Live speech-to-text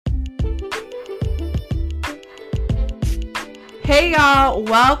Hey y'all,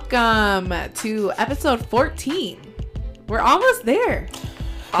 welcome to episode 14. We're almost there.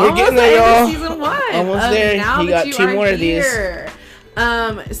 We're getting there, y'all. Season 1. Almost there. Now you that got you 2 are more here.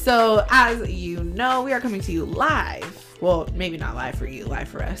 of these. So as you know, we are coming to you live. Well, maybe not live for you, live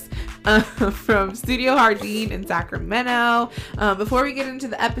for us. From Studio Hardin in Sacramento. Before we get into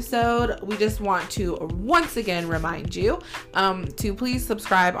the episode, we just want to once again remind you to please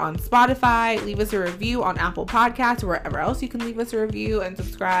subscribe on Spotify, leave us a review on Apple Podcasts, or wherever else you can leave us a review and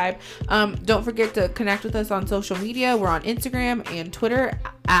subscribe. Don't forget to connect with us on social media. We're on Instagram and Twitter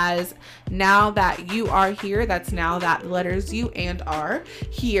as Now That You Are Here. That's now that the letters U and R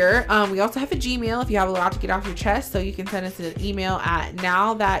here. We also have a Gmail if you have a lot to get off your chest, so you can send us an email at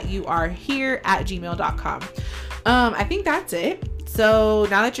nowthatyouarehere@gmail.com. I think that's it. So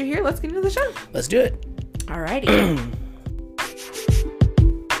now that you're here, let's get into the show. Let's do it. Alrighty.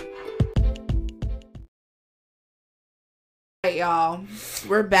 Alright, y'all.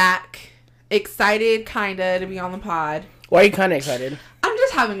 We're back. Excited, kinda, to be on the pod. Why are you kind of excited? I'm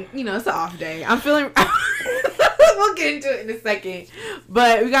just having, it's an off day. I'm feeling... We'll get into it in a second.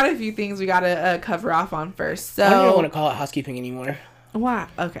 But we got a few things we got to cover off on first. So I don't even want to call it housekeeping anymore. Why?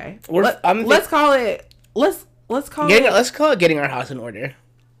 Okay. Let's call it... Let's call it getting our house in order.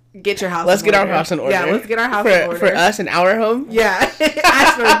 Get your house Let's in get order. our house in order. Yeah, let's get our house in order. For us in our home? Yeah.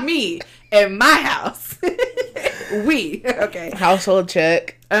 As for me and my house. We. Okay. Household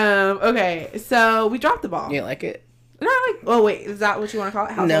check. Okay. So we dropped the ball. You didn't like it? No, oh wait, is that what you want to call it?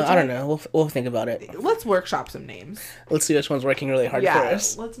 Household No, check? I don't know. We'll think about it. Let's workshop some names. Let's see which one's working really hard for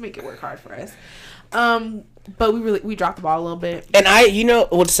us. Let's make it work hard for us. But we dropped the ball a little bit. And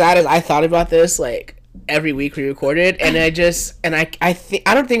what's sad is I thought about this like every week we recorded, and I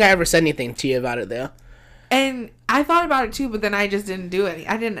don't think I ever said anything to you about it though. And I thought about it too, but then I just didn't do any.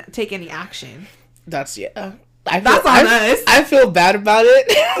 I didn't take any action. That's on us. I feel bad about it.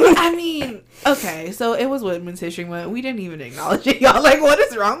 I mean, okay, so it was Women's History Month. We didn't even acknowledge it, y'all. Like, what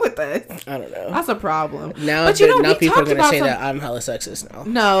is wrong with us? I don't know. That's a problem. Now people are gonna say that I'm hella sexist now.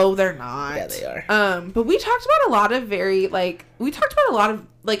 No, they're not. Yeah, they are. But we talked about a lot of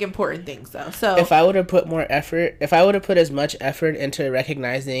important things though. So if I would have put as much effort into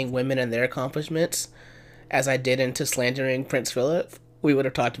recognizing women and their accomplishments as I did into slandering Prince Philip, we would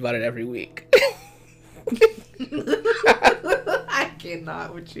have talked about it every week. I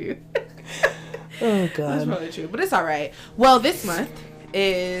cannot with you. Oh god. That's probably true, but it's all right. Well, this month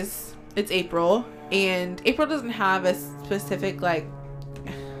it's April, and April doesn't have a specific let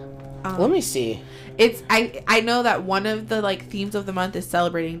me see. It's I know that one of the themes of the month is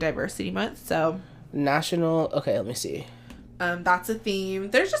celebrating Diversity Month. So national. Okay, let me see. That's a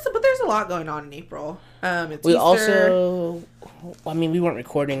theme. There's a lot going on in April. It's we Easter. Also, we weren't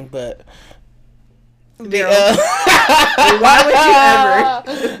recording, but. Why would you ever?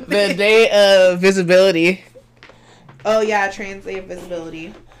 The day of visibility. Oh yeah, Trans Day of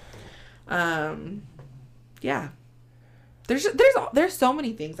Visibility. Yeah. There's so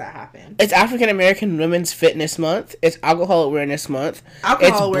many things that happen. It's African American Women's Fitness Month. It's Alcohol Awareness Month.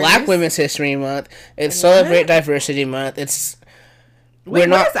 It's Black Women's History Month. It's Celebrate Diversity Month. We're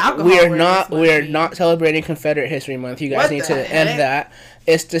not celebrating Confederate History Month. You guys need to end that.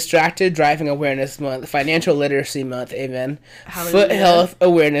 It's Distracted Driving Awareness Month, Financial Literacy Month, amen. Hallelujah. Foot Health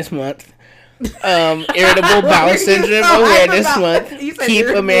Awareness Month, Irritable Bowel Syndrome Awareness Month, Keep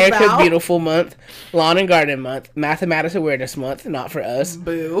America Beautiful Month, Lawn and Garden Month, Mathematics Awareness Month, not for us.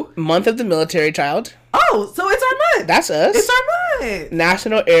 Boo. Month of the Military Child. Oh, so it's our month. That's us. It's our month.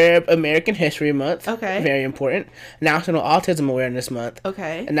 National Arab American History Month. Okay. Very important. National Autism Awareness Month.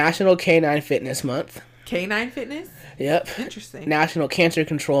 Okay. National Canine Fitness Month. Canine Fitness? Yep. Interesting. National Cancer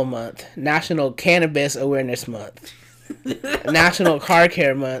Control Month. National Cannabis Awareness Month. National Car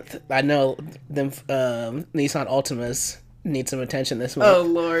Care Month. I know them Nissan Altimas need some attention this month. Oh,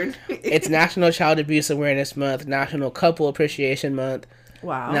 Lord. It's National Child Abuse Awareness Month. National Couple Appreciation Month.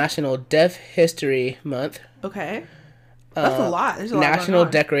 Wow. National Deaf History Month. Okay. That's a lot. There's a lot National going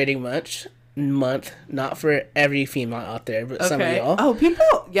on. Decorating Month. Not for every female out there, but some of y'all. Oh,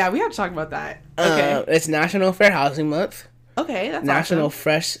 people. Yeah, we have to talk about that. Okay. It's National Fair Housing Month. Okay, that's National awesome.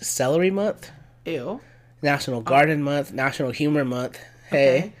 Fresh Celery Month. Ew. National Garden Month. National Humor Month.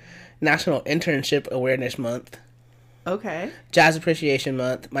 Hey. Okay. National Internship Awareness Month. Okay. Jazz Appreciation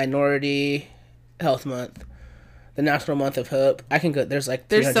Month. Minority Health Month. The National Month of Hope. I can go. There's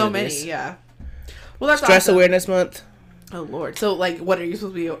so many. Yeah. Well, that's Stress awesome. Awareness Month. Oh Lord. So what are you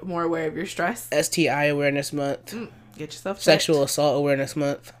supposed to be more aware of your stress? STI Awareness Month. Get yourself checked. Sexual Assault Awareness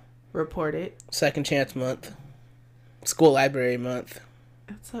Month. Report it. Second Chance Month. School Library Month.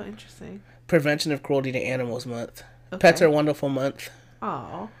 That's so interesting. Prevention of Cruelty to Animals Month. Okay. Pets are Wonderful Month.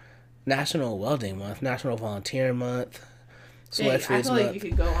 Oh. National Welding Month. National Volunteer Month. Dang, I feel like you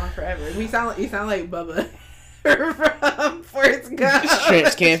could go on forever. You sound like Bubba from Forrest Gump. Shrimp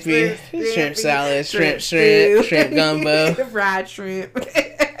scampi, shrimp salad, shrimp gumbo, fried shrimp.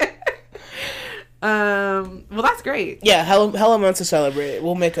 Well, that's great. Yeah, hella months to celebrate.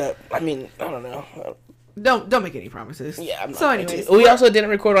 We'll make up. I mean, I don't know. Don't make any promises. Yeah, I'm not. So, anyways, we also didn't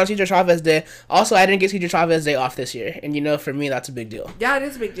record on Teacher Chavez Day. Also, I didn't get Teacher Chavez Day off this year, and for me, that's a big deal. Yeah, it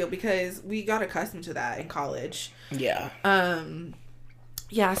is a big deal because we got accustomed to that in college. Yeah.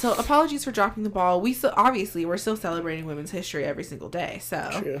 Yeah. So apologies for dropping the ball. We're still celebrating Women's History every single day. So.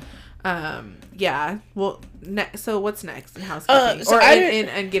 True. Yeah. Well, so what's next in housekeeping?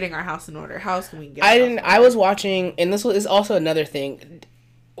 And getting our house in order? How else can we get? I was watching, and this is also another thing.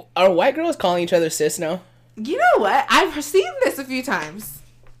 Are white girls calling each other sis now? You know what? I've seen this a few times.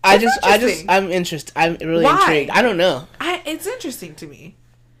 I'm interested. I'm really intrigued. I don't know. It's interesting to me,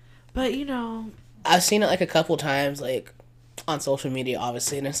 but I've seen it like a couple times, like on social media,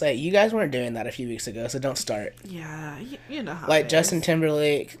 obviously, and it's like you guys weren't doing that a few weeks ago, so don't start. Yeah, you know how. Like Justin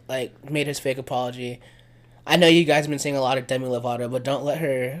Timberlake, made his fake apology. I know you guys have been seeing a lot of Demi Lovato, but don't let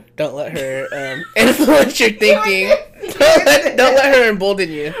her influence your thinking. Don't let her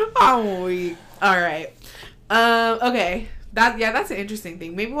embolden you. I'm weak. All right. Okay. That's an interesting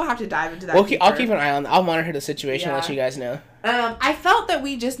thing. Maybe we'll have to dive into that. I'll keep an eye on. I'll monitor the situation and let you guys know. I felt that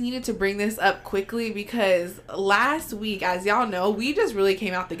we just needed to bring this up quickly because last week, as y'all know, we just really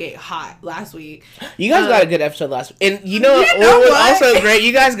came out the gate hot last week. You guys got a good episode last week. And what was also great?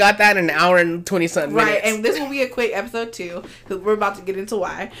 You guys got that in an hour and 20-something minutes. Right, and this will be a quick episode too because we're about to get into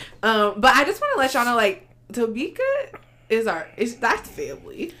why. But I just want to let y'all know, Tamika that's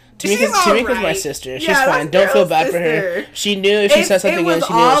family. Tamika's my sister. She's fine. Don't feel bad for her. She knew if she said something else,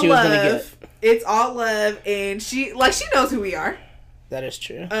 she knew what she was going to get. It's all love, and she knows who we are. That is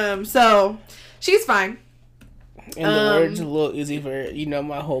true. So she's fine. In the words of Lil Uzi Vert, you know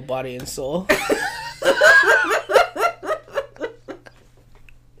my whole body and soul.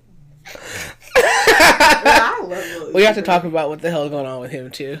 I love Lil Uzi we have to talk about what the hell is going on with him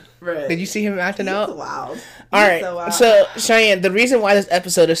too. Right? Did you see him acting out? He's wild. All right. So Cheyenne, the reason why this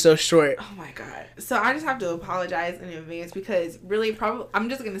episode is so short. Oh my god. So I just have to apologize in advance because really, I'm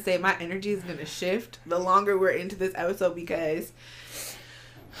just gonna say my energy is gonna shift the longer we're into this episode because,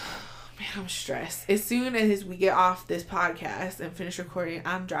 man, I'm stressed. As soon as we get off this podcast and finish recording,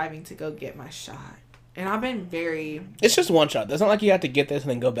 I'm driving to go get my shot, and I've been very. It's just one shot. It's not like you have to get this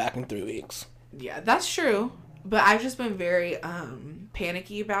and then go back in 3 weeks. Yeah, that's true. But I've just been very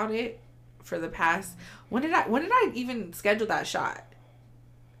panicky about it for the past. When did I even schedule that shot?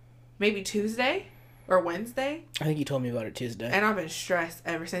 Maybe Tuesday or Wednesday? I think you told me about it Tuesday. And I've been stressed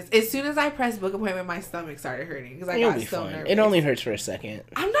ever since. As soon as I pressed book appointment, my stomach started hurting because I got so nervous. It only hurts for a second.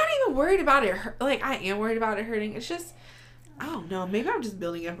 I'm not even worried about it. I am worried about it hurting. It's just, I don't know. Maybe I'm just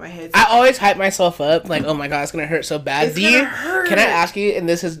building up my head. I always hype myself up like, oh my god, it's gonna hurt so bad. It's gonna hurt. Can I ask you? And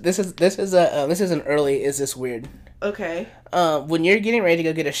this isn't early. Is this weird? Okay. When you're getting ready to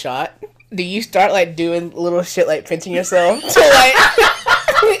go get a shot, do you start doing little shit like pinching yourself to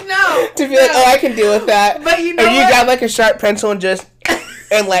No. To be like, oh, I can deal with that. But you know, or you got a sharp pencil and just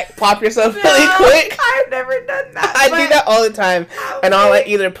pop yourself really quick. I've never done that. I do that all the time, and I'll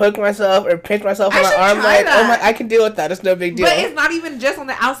either poke myself or pinch myself on my arm. I can deal with that. It's no big deal. But it's not even just on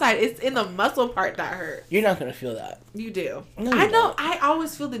the outside. It's in the muscle part that hurts. You're not gonna feel that. You do. No, I know. I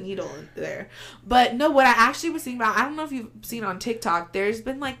always feel the needle in there. But no, what I actually was thinking about, I don't know if you've seen on TikTok, there's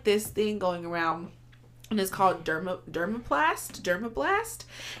been this thing going around, and it's called Dermablast,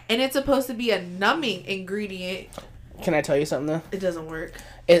 and it's supposed to be a numbing ingredient. Can I tell you something though? It doesn't work.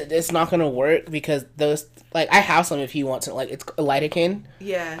 It's not gonna work because those I have some if you want to it's a lidocaine.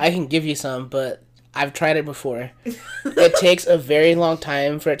 Yeah. I can give you some, but I've tried it before. It takes a very long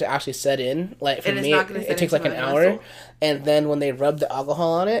time for it to actually set in. For me, it takes an hour, muscle? And then when they rub the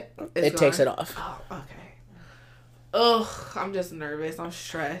alcohol on it, it takes it off. Oh, okay. Ugh, I'm just nervous. I'm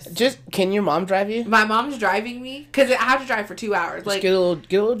stressed. Can your mom drive you? My mom's driving me because I have to drive for 2 hours. Just get a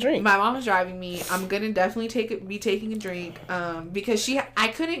little drink. My mom's driving me. I'm gonna definitely be taking a drink. Because I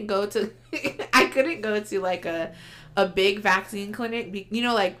couldn't go to a big vaccine clinic.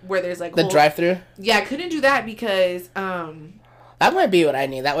 Where there's the drive-through. Yeah, I couldn't do that because that might be what I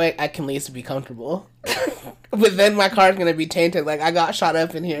need. That way I can at least be comfortable. But then my car's gonna be tainted. I got shot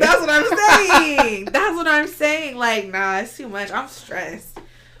up in here. That's what I'm saying. Nah, it's too much. I'm stressed,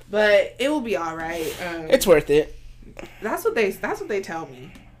 but it will be all right. It's worth it. That's what they tell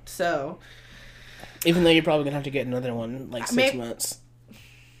me. So, even though you're probably gonna have to get another one 6 months.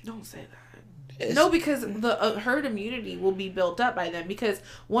 Don't say that. is. No, because the herd immunity will be built up by then. Because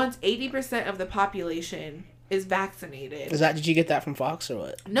once 80% of the population is vaccinated. Did you get that from Fox or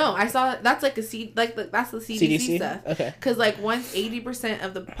what? No, I saw that's like that's the CDC stuff. Okay. Because like once 80%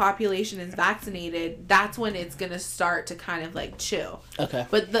 of the population is vaccinated, that's when it's gonna start to kind of like chill. Okay.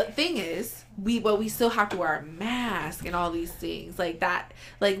 But the thing is, we still have to wear a mask and all these things like that.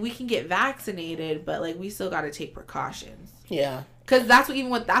 Like we can get vaccinated, but like we still got to take precautions. Yeah. Because that's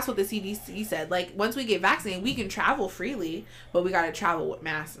what the CDC said. Like once we get vaccinated, we can travel freely, but we got to travel with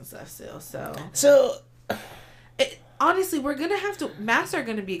masks and stuff still. So. Honestly, we're going to have to... Masks are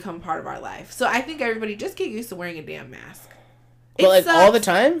going to become part of our life. So I think everybody just get used to wearing a damn mask. But like all the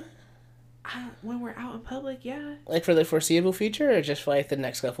time? When we're out in public, yeah. Like for the foreseeable future or just for like the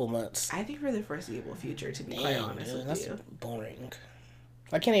next couple months? I think for the foreseeable future, to be quite honest with that's you. Boring.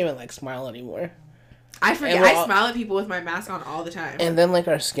 I can't even like smile anymore. I forget. I smile at people with my mask on all the time. And then like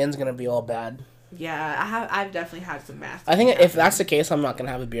our skin's going to be all bad. Yeah, I've definitely had some masks. I think if that's the case, I'm not going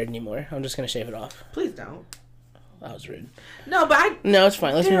to have a beard anymore. I'm just going to shave it off. Please don't. That was rude. No, but No, it's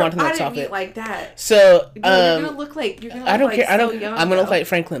fine. Let's move on to the next topic. I didn't mean like that. So, you're gonna look like I don't care. I'm gonna look like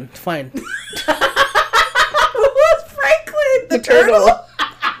Franklin. Fine. Who's Franklin? The turtle.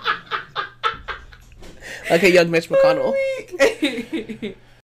 Like a young Mitch McConnell.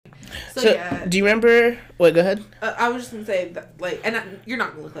 So yeah. Do you remember? Wait, go ahead. I was just gonna say that, you're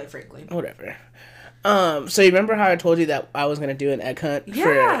not gonna look like Franklin. Whatever. So you remember how I told you that I was gonna do an egg hunt for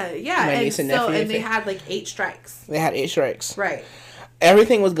my niece and nephew? And they had like 8 strikes. They had 8 strikes. Right.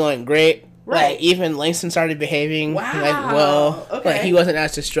 Everything was going great. Right. Like even Langston started behaving Okay. Like he wasn't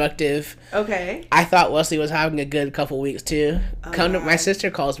as destructive. Okay. I thought Wesley was having a good couple weeks too. My sister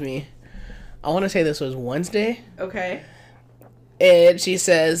calls me. I want to say this was Wednesday. Okay. And she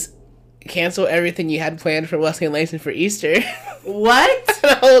says, cancel everything you had planned for Wesley and Langston for Easter. What?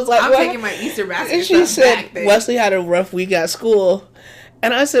 And I was like, I'm taking my Easter basket. And she said, Wesley had a rough week at school.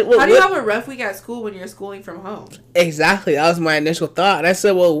 And I said, well, how do you have a rough week at school when you're schooling from home? Exactly. That was my initial thought. And I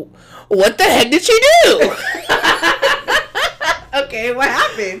said, well, what the heck did she do? Okay, what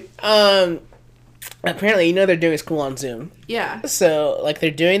happened? Apparently, they're doing school on Zoom. Yeah. So, like, they're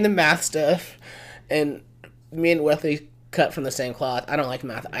doing the math stuff. And me and Wesley cut from the same cloth. I don't like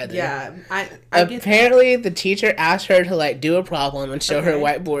math either. Yeah, I apparently the teacher asked her to like do a problem and show her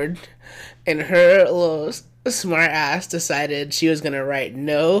whiteboard, and her little smart ass decided she was gonna write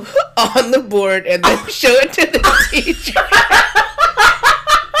no on the board and then show it to the teacher.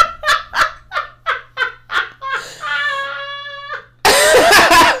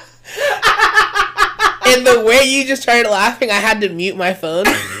 And the way you just started laughing, I had to mute my phone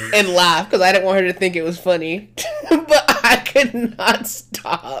and laugh because I didn't want her to think it was funny. But I could not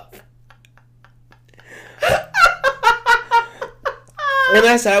stop. And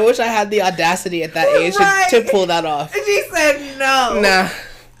I said, I wish I had the audacity at that age to pull that off. She said no. Nah.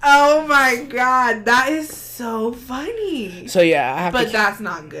 Oh my god, that is so funny. So yeah, that's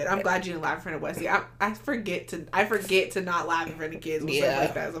not good. I'm glad you didn't laugh in front of Wesley. I forget to not laugh in front of kids and stuff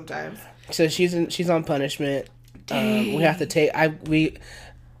like that sometimes. So she's on punishment. We have to take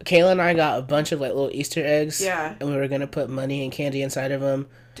Kayla and I got a bunch of like little Easter eggs. Yeah. And we were gonna put money and candy inside of them.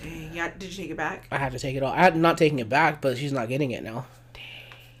 Dang. Yeah. Did you take it back? I had to take it all. I'm not taking it back, but she's not getting it now. Dang.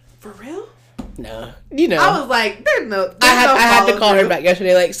 For real? No. I was like, there's no. I had to call her back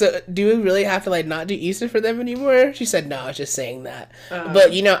yesterday. Like, so do we really have to like not do Easter for them anymore? She said no. I was just saying that.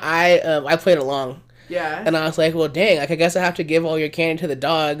 But I played along. Yeah. And I was like, well, dang, like I guess I have to give all your candy to the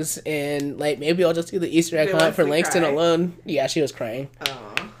dogs, and like maybe I'll just do the Easter egg hunt for Langston alone. Yeah, she was crying.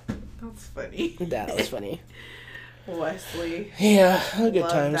 Oh, that's funny. That was funny. Wesley. Yeah, good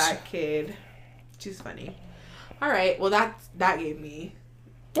Love times. That kid. She's funny. All right. Well, that gave me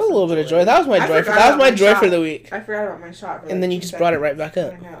a little bit of joy. That was my joy. That was my joy for the week. I forgot about my shot. And then you just brought it right back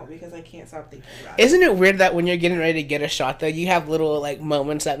up. I know, because I can't stop thinking about it. Isn't it weird that when you're getting ready to get a shot, though, you have little like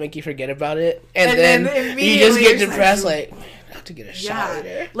moments that make you forget about it, and then you just get depressed, like I have to get a shot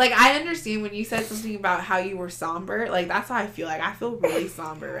later. Like I understand when you said something about how you were somber. Like that's how I feel. Like I feel really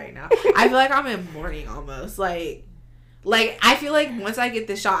somber right now. I feel like I'm in mourning almost. Like, I feel like once I get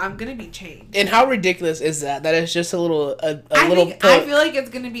this shot, I'm going to be changed. And how ridiculous is that? That it's just a little... I feel like it's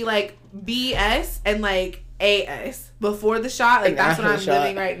going to be, like, BS and, like, AS before the shot. Like, that's what I'm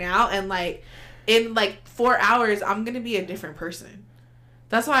living right now. And, like, in, like, 4 hours, I'm going to be a different person.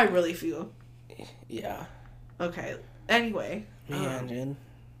 That's how I really feel. Yeah. Okay. Anyway. Man, dude.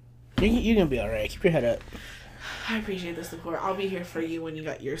 You're going to be alright. Keep your head up. I appreciate the support. I'll be here for you when you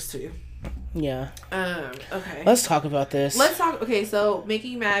got yours, too. Yeah. Okay. Let's talk about this. Okay, so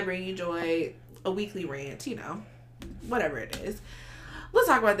making you mad, bringing you joy, a weekly rant, whatever it is. let's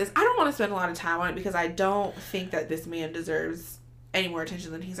talk about this. I don't want to spend a lot of time on it because I don't think that this man deserves any more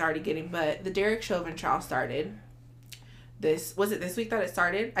attention than he's already getting. But the Derek Chauvin trial started. Was it this week that it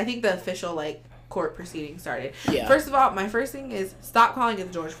started? I think the official, like, court proceeding started. Yeah. First of all, my first thing is stop calling it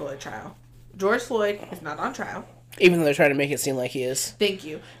the George Floyd trial. George Floyd is not on trial. Even though they're trying to make it seem like he is. Thank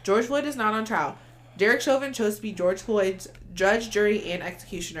you. George Floyd is not on trial. Derek Chauvin chose to be George Floyd's judge, jury, and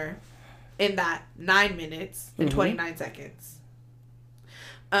executioner in that 9 minutes and 29 seconds.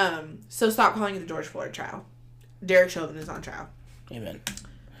 So stop calling it the George Floyd trial. Derek Chauvin is on trial. Amen.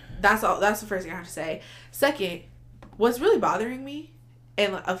 That's all. That's the first thing I have to say. Second, what's really bothering me,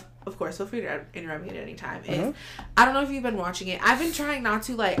 and of course, feel free to interrupt me at any time, is I don't know if you've been watching it. I've been trying not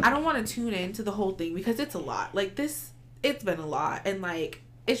to, like, I don't want to tune into the whole thing because it's a lot. Like, it's been a lot, and, like,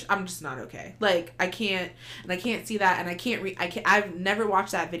 I'm just not okay. Like, I can't see that, and I've never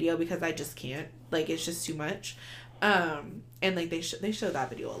watched that video because I just can't. Like, it's just too much. And, like, they show that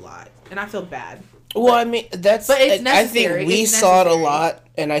video a lot, and I feel bad. Well, I mean, but it's necessary. I think we saw it a lot,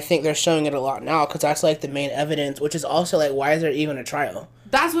 and I think they're showing it a lot now, because that's, like, the main evidence, which is also, like, why is there even a trial?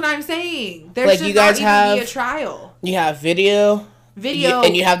 That's what I'm saying. There like, should you guys not even be a trial. You have video,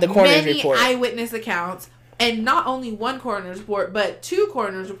 and you have the coroner's report. Many eyewitness accounts, and not only one coroner's report, but 2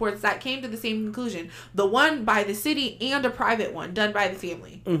 coroner's reports that came to the same conclusion. The one by the city and a private one done by the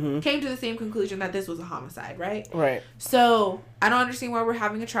family came to the same conclusion that this was a homicide, right? Right. So, I don't understand why we're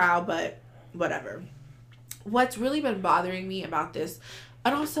having a trial, but whatever. What's really been bothering me about this,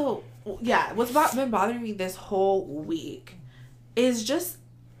 and also, been bothering me this whole week is just,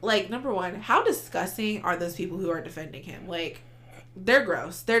 like, number one, how disgusting are those people who are defending him? Like, they're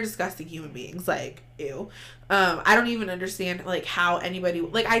gross. They're disgusting human beings. Like, ew. I don't even understand, like, how anybody,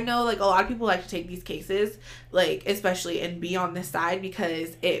 like, I know, like, a lot of people like to take these cases, like, especially, and be on this side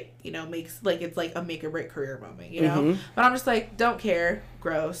because it, you know, makes, like, it's like a make or break career moment, you know? But I'm just like, don't care.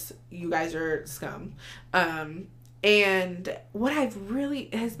 Gross. You guys are scum. And what has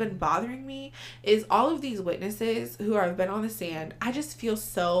been bothering me is all of these witnesses who have been on the stand. I just feel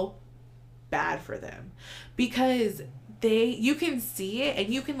so bad for them because you can see it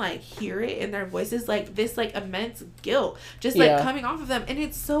and you can, like, hear it in their voices, like, this, like, immense guilt just, like, coming off of them. And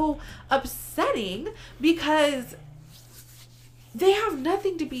it's so upsetting because they have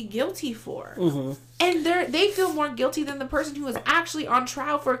nothing to be guilty for. And they feel more guilty than the person who is actually on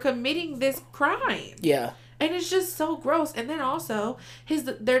trial for committing this crime. Yeah. And it's just so gross. And then also, his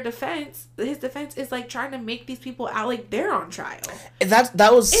defense is, like, trying to make these people out like they're on trial.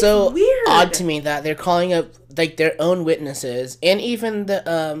 That was so weird. Odd to me that they're calling up, like, their own witnesses and even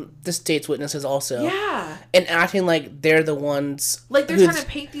the state's witnesses also. Yeah. And acting like they're the ones, like, they're trying to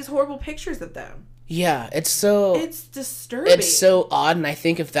paint these horrible pictures of them. Yeah, it's disturbing. It's so odd, and I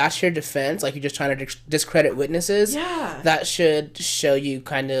think if that's your defense, like, you're just trying to discredit witnesses, that should show you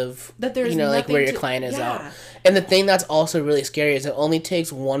kind of, that there's, you know, like, where your client is out. And the thing that's also really scary is it only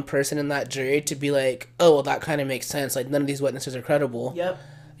takes one person in that jury to be like, oh, well, that kind of makes sense. Like, none of these witnesses are credible. Yep.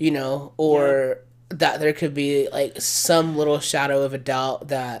 You know, or that there could be, like, some little shadow of a doubt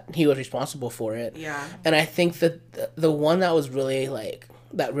that he was responsible for it. Yeah. And I think that the one that was really, like,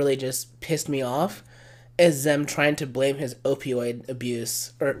 that really just pissed me off is them trying to blame his opioid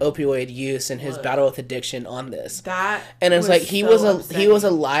abuse or opioid use and his battle with addiction on this. And it's like he was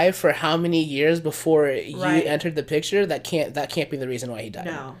alive for how many years before you entered the picture? That can't be the reason why he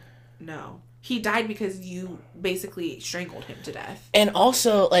died. No. He died because you basically strangled him to death. And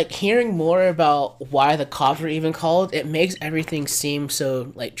also, like, hearing more about why the cops were even called, it makes everything seem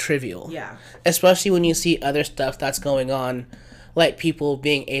so, like, trivial. Yeah. Especially when you see other stuff that's going on, like people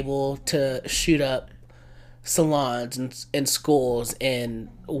being able to shoot up salons and schools and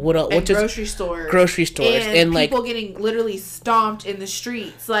grocery stores and like people getting literally stomped in the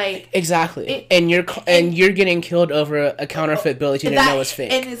streets, like exactly. And you're getting killed over a counterfeit bill that you didn't know is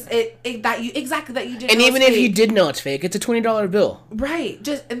fake. And that you didn't. And know even if you did know it's fake, it's a $20 bill. Right.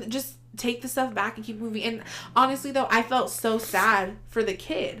 Just take the stuff back and keep moving. And honestly, though, I felt so sad for the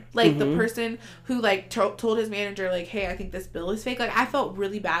kid, like the person who, like, told his manager, like, hey, I think this bill is fake. Like, I felt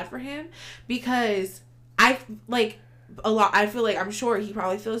really bad for him because I feel like, I'm sure he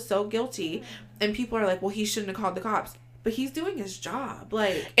probably feels so guilty, and people are like, well, he shouldn't have called the cops, but he's doing his job,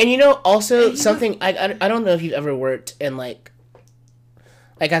 like. And, you know, also something I don't know if you've ever worked in like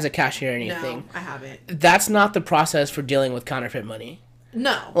as a cashier or anything. No, I haven't. That's not the process for dealing with counterfeit money.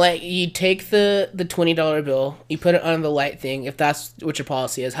 No. Like, you take the $20 bill, you put it on the light thing, if that's what your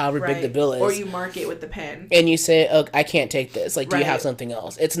policy is, however big the bill is. Or you mark it with the pen. And you say, oh, I can't take this. Like, do you have something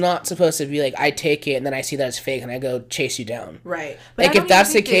else? It's not supposed to be like, I take it, and then I see that it's fake, and I go chase you down. Right. But like, if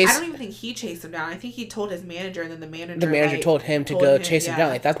that's the case... I don't even think he chased him down. I think he told his manager, and then the manager... like, told him to go chase him down.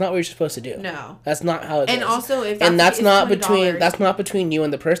 Like, that's not what you're supposed to do. No. That's not how it goes. And also, if that's not between you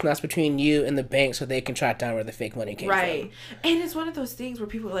and the person. That's between you and the bank, so they can track down where the fake money came from. Right. And it's one of those things where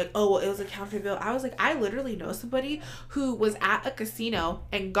people are like, oh, well, it was a counterfeit bill. I was like, I literally know somebody who was at a casino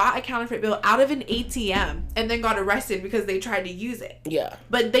and got a counterfeit bill out of an ATM and then got arrested because they tried to use it. Yeah.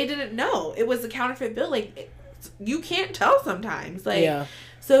 But they didn't know it was a counterfeit bill. Like, you can't tell sometimes. Like, yeah.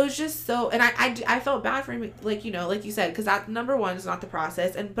 So it's just so, and I felt bad for him, like, you know, like you said, because that, number one, is not the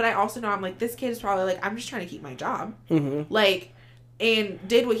process. But I also know, I'm like, this kid is probably like, I'm just trying to keep my job. Mm-hmm. Like, and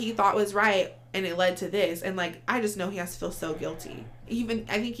did what he thought was right. And it led to this. And, like, I just know he has to feel so guilty.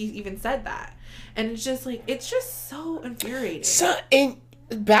 I think he even said that. And it's just, like, it's just so infuriating. So, and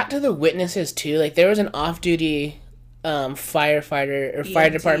back to the witnesses, too. Like, there was an off-duty firefighter or fire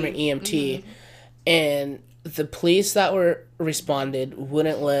department EMT. Mm-hmm. And the police that were responded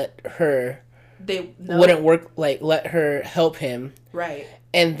wouldn't let her... let her help him. Right.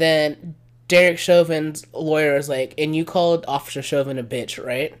 And then Derek Chauvin's lawyer was like, and you called Officer Chauvin a bitch,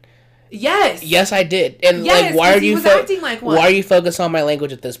 right? Yes, I did. And yes, like, why are you acting like one? Why are you focused on my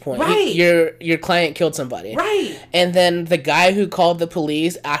language at this point? Right. Your client killed somebody. Right. And then the guy who called the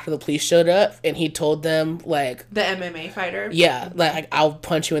police after the police showed up, and he told them, like, the MMA fighter. Yeah, like I'll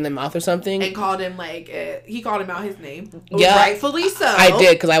punch you in the mouth or something. And called him he called him out his name. Yeah, rightfully so. I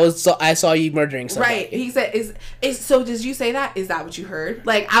did, because I saw you murdering somebody. Right. He said, "Is so? Did you say that? Is that what you heard?"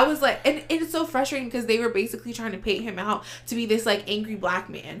 Like, I was like, and it's so frustrating because they were basically trying to paint him out to be this, like, angry black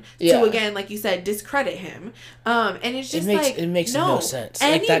man. Yeah. To, again, like you said, discredit him. And it's just it makes no sense.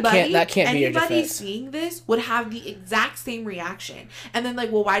 Like, that can't be your defense. Anybody seeing this would have the exact same reaction. And then,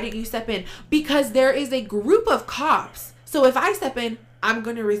 like, well, why didn't you step in? Because there is a group of cops. So if I step in, I'm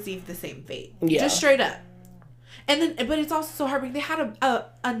going to receive the same fate. Yeah. Just straight up. And then, but it's also so heartbreaking. They had a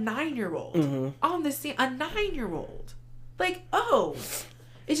 9-year-old mm-hmm. on the scene. A 9-year-old. Like, oh.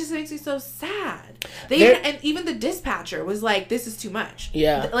 It just makes me so sad. Even the dispatcher was like, this is too much.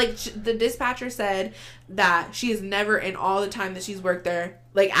 Yeah. Like, the dispatcher said that she has never, in all the time that she's worked there,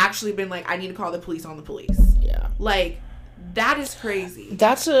 like, actually been like, I need to call the police on the police. Yeah. Like, that is crazy.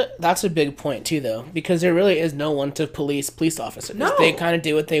 That's a big point, too, though. Because there really is no one to police officers. No. They kind of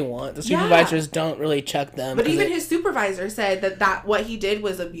do what they want. The supervisors don't really check them. But even his supervisor said that what he did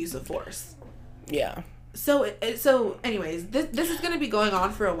was abuse of force. Yeah. So anyways, this is going to be going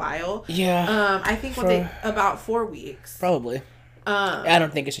on for a while. Yeah. I think about 4 weeks. Probably. I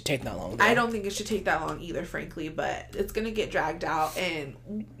don't think it should take that long, though. I don't think it should take that long either, frankly, but it's going to get dragged out,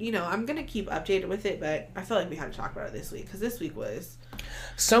 and, you know, I'm going to keep updated with it, but I feel like we had to talk about it this week, because this week was...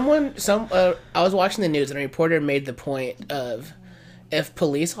 I was watching the news, and a reporter made the point of, if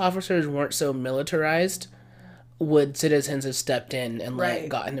police officers weren't so militarized, would citizens have stepped in and, like,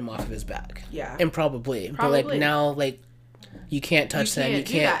 gotten him off of his back? Yeah. And probably. But, like, now, like, you can't touch them. You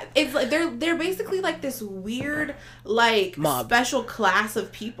can't. It's like they're basically like this weird, like, mob, special class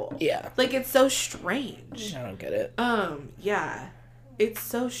of people. Yeah. Like, it's so strange. I don't get it. Yeah. It's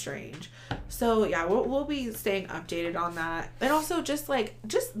so strange. So yeah, we'll be staying updated on that. And also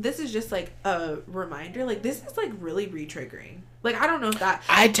this is just like a reminder. Like, this is, like, really re-triggering. Like, I don't know if that...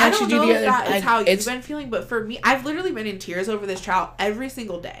 I texted you the other... that is how you've been feeling, but for me, I've literally been in tears over this trial every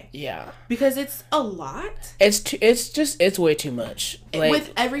single day. Yeah. Because it's a lot. It's way too much. Like,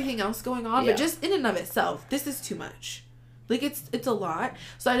 with everything else going on, but just in and of itself, this is too much. Like, it's a lot.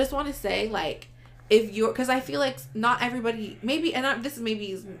 So I just want to say, like, because I feel like not everybody, maybe, and this is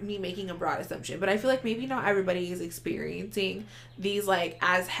maybe me making a broad assumption, but I feel like maybe not everybody is experiencing these, like,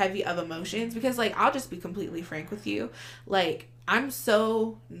 as heavy of emotions, because, like, I'll just be completely frank with you, like, I'm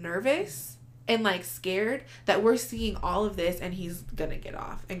so nervous and, like, scared that we're seeing all of this and he's gonna get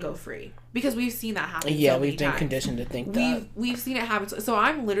off and go free, because we've seen that happen. Yeah, we've been conditioned to think that. We've seen it happen. So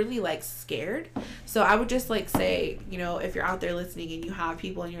I'm literally, like, scared. So I would just, like, say, you know, if you're out there listening and you have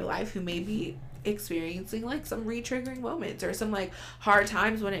people in your life who may be experiencing, like, some re-triggering moments or some, like, hard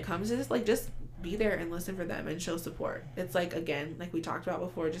times when it comes to this, like, just be there and listen for them and show support. It's like, again, like we talked about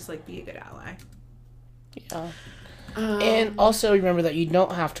before, just, like, be a good ally. Yeah. And also remember that you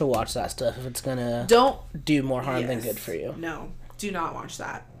don't have to watch that stuff if it's gonna do more harm than good for you. No, do not watch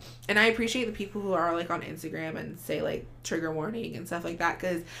that. And I appreciate the people who are, like, on Instagram and say, like, trigger warning and stuff like that,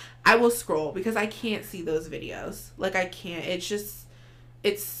 because I will scroll because I can't see those videos. Like, I can't. It's just,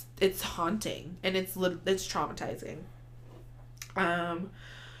 it's haunting and it's traumatizing.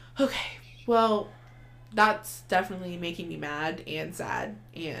 Okay. Well, that's definitely making me mad and sad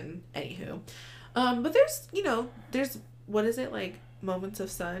and anywho. But there's what is it, like moments of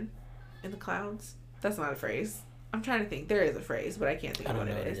sun in the clouds? That's not a phrase. I'm trying to think. There is a phrase, but I can't think of what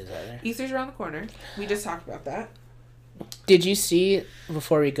it is. Easter's around the corner. We just talked about that. Did you see,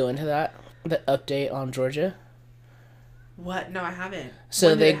 before we go into that, the update on Georgia? What? No, I haven't.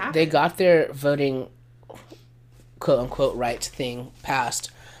 So they got their voting, quote unquote, rights thing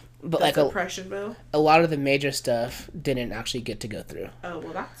passed, but the like suppression bill. A lot of the major stuff didn't actually get to go through. Oh,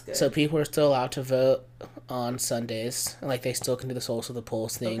 well, that's good. So people are still allowed to vote on Sundays, like they still can do the Souls of the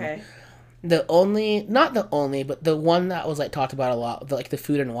Polls thing. Okay. Not the only, but the one that was like talked about a lot, the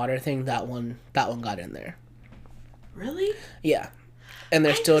food and water thing. That one got in there. Really? Yeah. And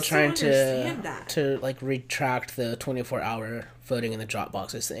they're still trying to like retract the 24-hour voting in the drop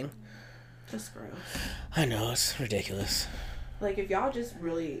boxes thing. That's gross. I know, it's ridiculous. Like, if y'all just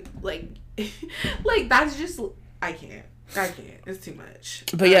really like that's just I can't. It's too much.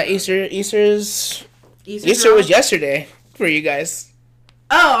 But yeah, Easter was yesterday for you guys.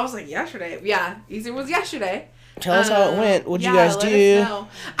 Oh, I was like, yesterday. Yeah, Easter was yesterday. Tell us how it went. What'd you guys do?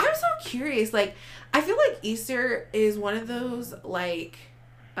 I'm so curious. Like, I feel like Easter is one of those, like,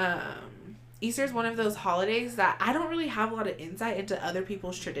 Easter is one of those holidays that I don't really have a lot of insight into other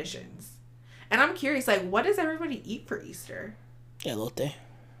people's traditions. And I'm curious, like, what does everybody eat for Easter? Elote.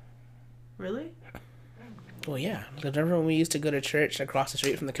 Really? Well, yeah. Because remember when we used to go to church across the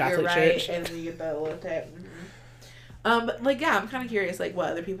street from the Catholic church? And then you get the elote. Mm-hmm. But, like, yeah, I'm kind of curious, like, what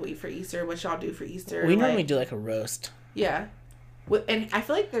other people eat for Easter, what y'all do for Easter. We normally do, like, a roast. Yeah. And I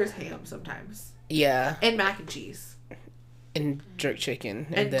feel like there's ham sometimes. Yeah. And mac and cheese. And jerk chicken.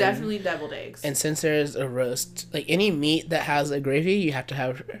 And definitely deviled eggs. And since there's a roast, like, any meat that has a gravy, you have to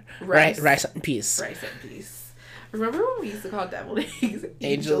have rice and peas. Rice and peas. Remember when we used to call deviled eggs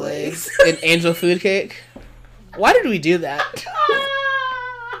angel eggs? And angel food cake? Why did we do that?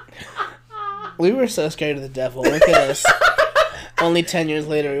 We were so scared of the devil. Look at us. Only 10 years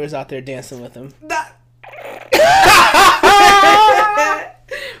later, we was out there dancing with him.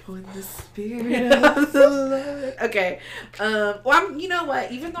 When the spirit of the Lord. Okay. Well, you know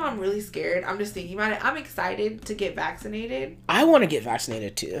what? Even though I'm really scared, I'm just thinking about it. I'm excited to get vaccinated. I want to get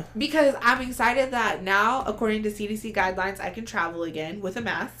vaccinated too. Because I'm excited that now, according to CDC guidelines, I can travel again with a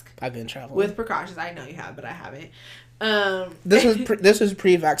mask. I've been traveling. With precautions. I know you have, but I haven't. This was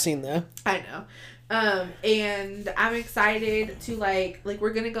pre-vaccine though. I know. And I'm excited to like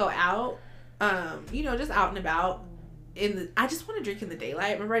we're gonna go out, just out and about. I just want to drink in the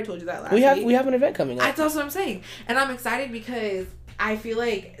daylight. Remember I told you that last week? We have an event coming up. That's what I'm saying. And I'm excited because I feel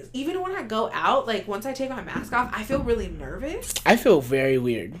like even when I go out, like once I take my mask off, I feel really nervous. I feel very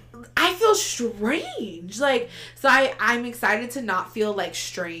weird. I feel strange. Like, so I'm excited to not feel like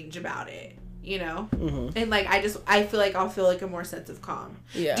strange about it. You know? Mm-hmm. And like I feel like I'll feel like a more sense of calm.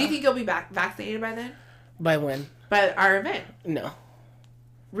 Yeah. Do you think you'll be vaccinated by then? By when? By our event. No.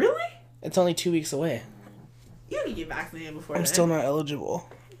 Really? It's only 2 weeks away. You can get vaccinated before I'm then. still not eligible.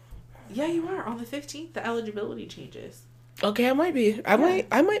 Yeah, you are. On the 15th, the eligibility changes. Okay, I might be. I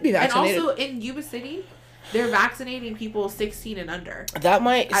might be vaccinated. And also in Yuba City, they're vaccinating people 16 and under. That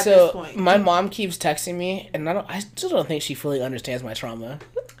might. At so this point. My mom keeps texting me, and I still don't think she fully understands my trauma.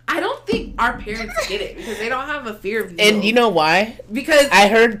 I don't think our parents get it because they don't have a fear of needles. And you know why? Because I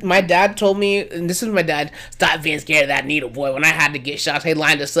heard my dad told me, and this is my dad, stop being scared of that needle, boy. When I had to get shots, they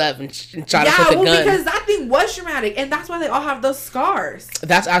lined us up and shot us with a gun. Yeah, because that thing was traumatic, and that's why they all have those scars.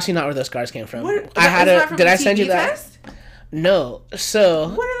 That's actually not where those scars came from. Did I send you that? Test? No.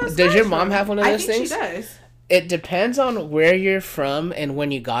 So, does your mom have one of those things? I think she does. It depends on where you're from and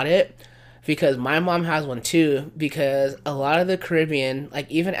when you got it. Because my mom has one too. Because a lot of the Caribbean, like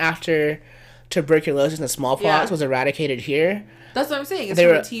even after tuberculosis and smallpox was eradicated here. That's what I'm saying. It's from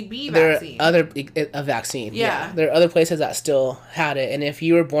a TB vaccine. There are a vaccine. Yeah. There are other places that still had it. And if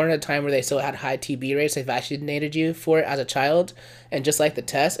you were born at a time where they still had high TB rates, they vaccinated you for it as a child. And just like the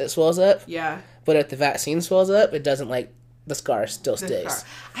test, it swells up. Yeah. But if the vaccine swells up, it doesn't the scar still stays.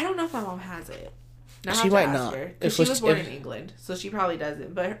 I don't know if my mom has it. Now she might not. Because she was born in England, so she probably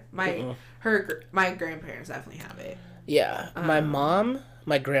doesn't. But my grandparents definitely have it. Yeah, my mom,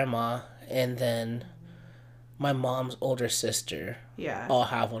 my grandma, and then my mom's older sister. Yeah, all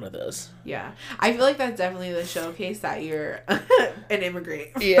have one of those. Yeah, I feel like that's definitely the showcase that you're an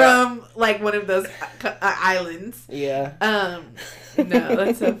immigrant from like one of those islands. Yeah. No,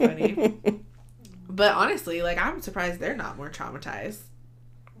 that's so funny. But honestly, like I'm surprised they're not more traumatized.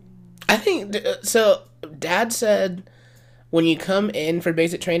 I think so. Dad said when you come in for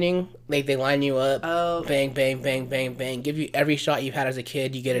basic training, like they line you up, Oh. bang, bang, bang, bang, bang, give you every shot you've had as a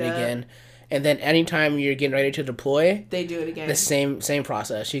kid, you get it Yeah. again. And then anytime you're getting ready to deploy, They do it again. the same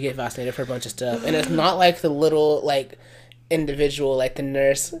process. You get vaccinated for a bunch of stuff. And it's not like the little, like, individual, like the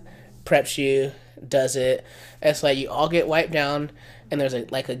nurse preps you, does it. It's like you all get wiped down, and there's a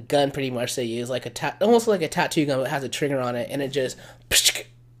gun pretty much they use, like almost like a tattoo gun, but it has a trigger on it, and it just...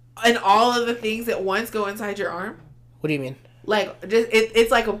 And all of the things at once go inside your arm? What do you mean? Like, just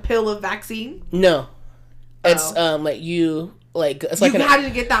it's like a pill of vaccine? No. It's, like, you... Like, it's like you had to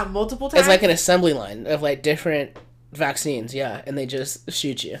get that multiple times? It's like an assembly line of, like, different vaccines, yeah, and they just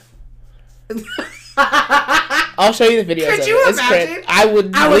shoot you. I'll show you the videos. Could you imagine? I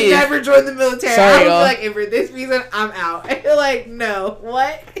would never join the military. Sorry, I would y'all. be like, and for this reason, I'm out. I feel like, no.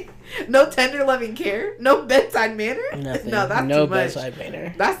 What? No tender loving care? No bedside manner? Nothing. No, that's no too much. bedside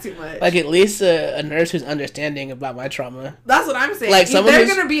manner. That's too much. Like, at least a nurse who's understanding about my trauma. That's what I'm saying. Like, they're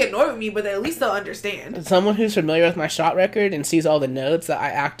going to be annoyed with me, but at least they'll understand. Someone who's familiar with my shot record and sees all the notes that I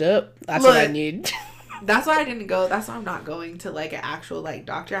act up, that's what I need. That's why I didn't go. That's why I'm not going to, like, an actual, like,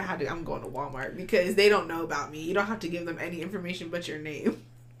 doctor. I'm going to Walmart because they don't know about me. You don't have to give them any information but your name.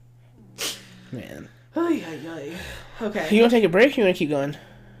 Man. Oy, oy, oy. Okay. You want to take a break or you want to keep going?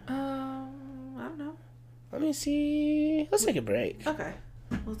 I don't know. Let me see. Let's take a break. Okay.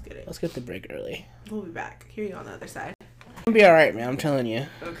 Let's get it. Let's get the break early. We'll be back. Hear you on the other side. It'll be alright, man. I'm telling you.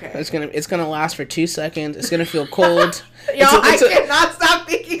 Okay. It's gonna last for 2 seconds. It's gonna feel cold. Y'all, I cannot stop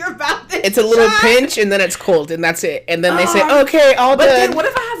thinking about this. It's a little pinch, and then it's cold, and that's it. And then they say, "Okay, all but done." Then what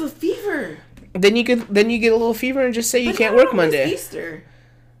if I have a fever? Then you get a little fever and just say you can't work Monday. Easter.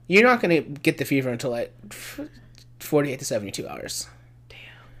 You're not gonna get the fever until like 48 to 72 hours. Damn.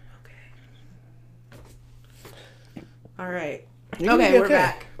 Okay. All right. You're Okay, okay.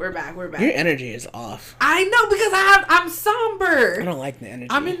 we're back. Your energy is off. I know because I'm somber. I don't like the energy.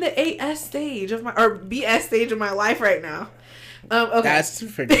 I'm in the AS stage of BS stage of my life right now. Okay. That's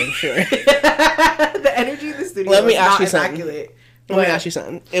for damn sure. The energy in the studio Let me is ask not you something. immaculate. Let me ask you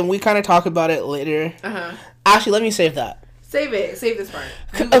something, and we kind of talk about it later. Uh-huh. Actually, let me save that. Save this part.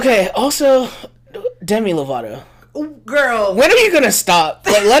 Okay. Also, Demi Lovato. Girl, When are you gonna stop?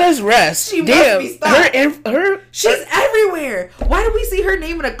 Like, let us rest. She Damn, must be stopped. She's her. everywhere. Why do we see her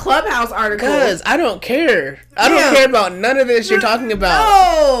name in a Clubhouse article? Because I don't care. I don't care about none of this you're talking about.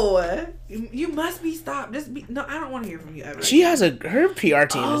 No, you must be stopped. No. I don't want to hear from you ever. She has her PR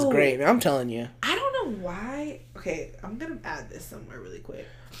team is great, man. I'm telling you. I don't know why. Okay, I'm gonna add this somewhere really quick.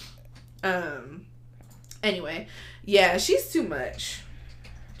 Anyway, yeah, she's too much.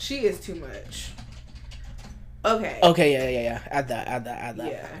 She is too much. Okay. Okay, yeah. Add that.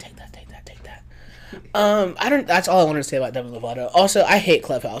 Yeah. Take that. That's all I wanted to say about Demi Lovato. Also, I hate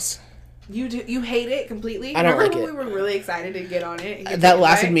Clubhouse. You hate it completely? I don't Remember like when we were really excited to get on it? And That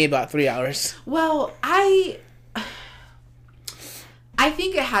lasted me about 3 hours. Well, I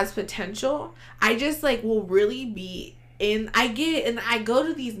think it has potential. I just, like, will really be I get it, and I go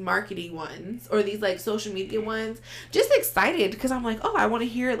to these marketing ones or these, like, social media ones just excited because I'm like, oh, I want to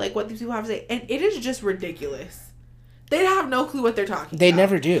hear, like, what these people have to say. And it is just ridiculous. They have no clue what they're talking about. They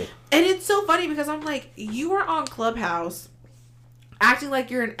never do. And it's so funny because I'm like, you are on Clubhouse acting like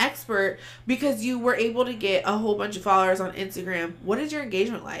you're an expert because you were able to get a whole bunch of followers on Instagram. What is your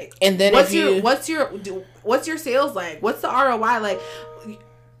engagement like? And then what's your sales like? What's the ROI like?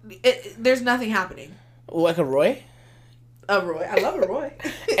 There's nothing happening. Like a Roy? A Roy. I love a Roy.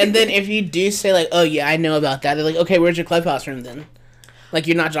 And then if you do say, like, oh, yeah, I know about that, they're like, okay, where's your Clubhouse room then? Like,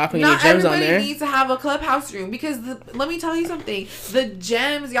 you're not dropping any gems on there? Not everybody needs to have a Clubhouse room because, let me tell you something. The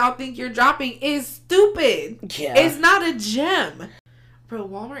gems y'all think you're dropping is stupid. Yeah. It's not a gem. Bro,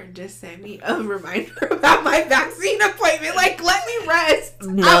 Walmart just sent me a reminder about my vaccine appointment. Like, let me rest.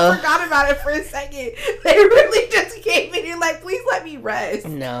 No. I forgot about it for a second. They really just came in and like, please let me rest.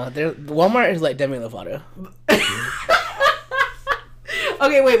 No, Walmart is like Demi Lovato.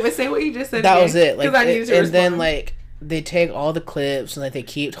 Okay, wait, but say what you just said. That was it. Like, I needed to respond. then, like, they take all the clips and, like, they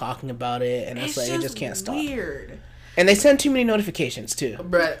keep talking about it, and it's like, it just can't stop. Weird. And they send too many notifications, too.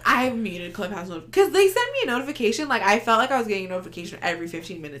 Bruh, I have muted Clubhouse because they sent me a notification. Like, I felt like I was getting a notification every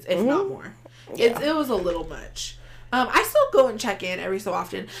 15 minutes, if not more. Yeah. It was a little much. I still go and check in every so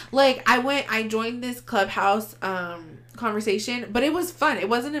often. Like, I joined this Clubhouse conversation, but it was fun. It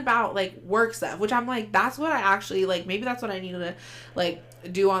wasn't about, like, work stuff, which I'm like, that's what I actually, like, maybe that's what I need to, like,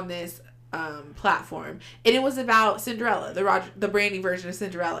 do on this platform. And it was about Cinderella, the Brandy version of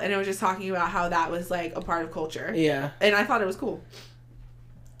Cinderella, and it was just talking about how that was, like, a part of culture. Yeah. And I thought it was cool.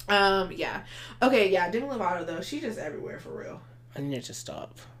 Yeah. Okay, yeah, Demi Lovato, though, she's just everywhere for real. I need it to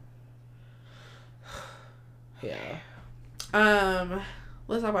stop. Yeah.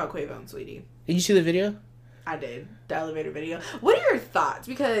 Let's talk about Quavo and Saweetie. Did you see the video? I did. The elevator video. What are your thoughts?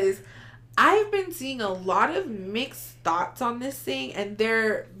 Because I've been seeing a lot of mixed thoughts on this thing, and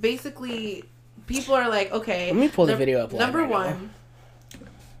they're basically, people are like, okay. Let me pull the video up. Number one,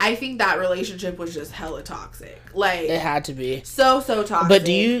 I think that relationship was just hella toxic. Like, it had to be so toxic. But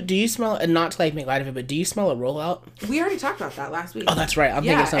do you smell? And not to like make light of it, but do you smell a rollout? We already talked about that last week. Oh, that's right. I'm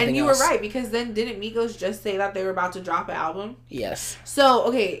thinking something else. And you were right, because then didn't Migos just say that they were about to drop an album? Yes. So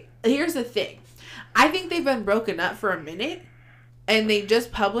okay, here's the thing. I think they've been broken up for a minute. And they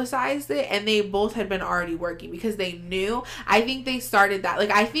just publicized it, and they both had been already working because they knew. I think they started that. Like,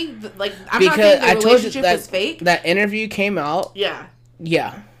 I think, like, I'm because not saying the relationship was fake. That interview came out. Yeah.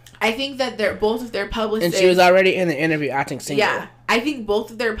 Yeah. I think that they're both of their publicists. And she was already in the interview acting single. Yeah. I think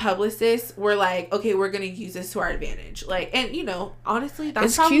both of their publicists were like, okay, we're going to use this to our advantage. Like, and, you know, honestly,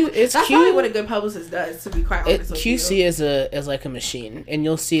 that's probably what a good publicist does, to be quite honest with you. QC is like a machine. And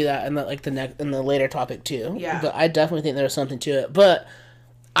you'll see that in the later topic, too. Yeah. But I definitely think there's something to it. But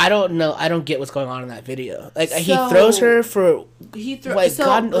I don't know. I don't get what's going on in that video. Like, he throws her for...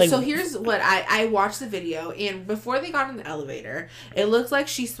 So here's what I watched the video, and before they got in the elevator, it looks like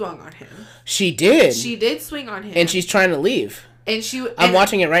she swung on him. She did. She did swing on him. And she's trying to leave. I'm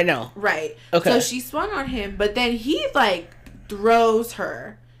watching it right now. Right. Okay. So she swung on him, but then he, like, throws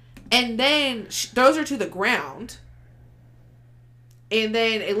her, and then throws her to the ground, and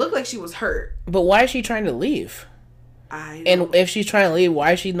then it looked like she was hurt. But why is she trying to leave? And if she's trying to leave,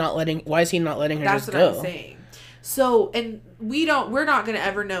 why is he not letting her just go? That's what I'm saying. So, and we're not going to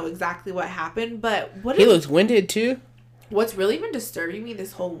ever know exactly what happened, but he looks winded too. What's really been disturbing me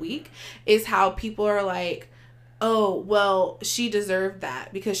this whole week is how people are like, oh, well, she deserved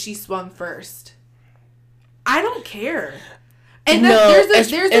that because she swung first. I don't care. And there's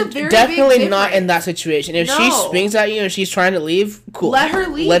a very definitely big not in that situation. If she swings at you and she's trying to leave, cool. Let her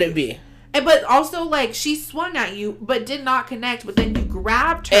leave. Let it be. But also, like, she swung at you, but did not connect. But then you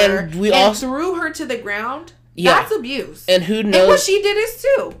grabbed her and threw her to the ground. Yeah. That's abuse. And who knows? And what she did is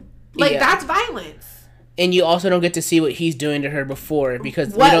too. Like, that's violence. And you also don't get to see what he's doing to her before, because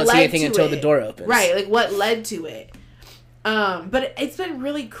we don't see anything until the door opens. Right, like what led to it. But it's been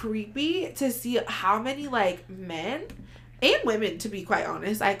really creepy to see how many, like, men and women, to be quite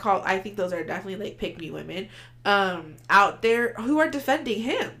honest, I think those are definitely, like, pick-me women, out there who are defending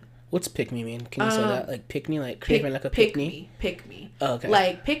him. What's pick me mean? Can you say that? Like pick me, like craving like a pick me? Pick me. Oh, okay.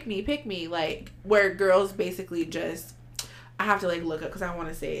 Like pick me, like where girls basically just, I have to like look up because I want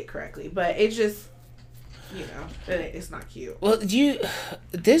to say it correctly, but it just, you know, it's not cute. Well,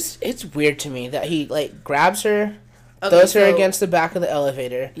 it's weird to me that he like grabs her, throws her against the back of the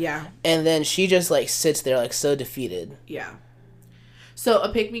elevator. Yeah. And then she just like sits there like so defeated. Yeah. So a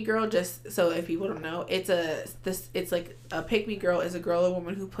pick-me girl, just so if people don't know, it's like a pick-me girl is a girl or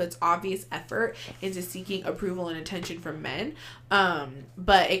woman who puts obvious effort into seeking approval and attention from men.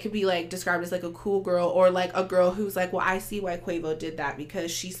 But it could be like described as like a cool girl, or like a girl who's like, well, I see why Quavo did that because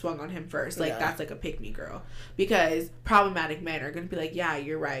she swung on him first. Like that's like a pick-me girl, because problematic men are gonna be like, yeah,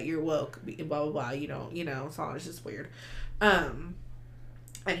 you're right, you're woke, blah blah blah. You know, it's all just weird.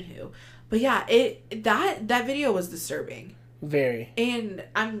 Anywho, but yeah, that video was disturbing. Very. And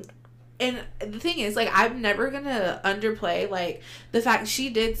the thing is, like, I'm never gonna underplay like the fact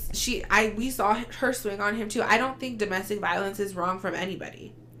we saw her swing on him too. I don't think domestic violence is wrong from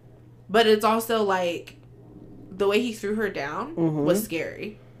anybody, but it's also like the way he threw her down was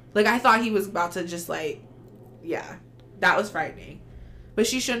scary. Like, I thought he was about to just like, yeah, that was frightening. But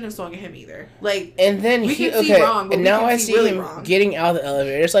she shouldn't have swung at him either. Like, and then we can see wrong, but and now I see really him wrong. Getting out of the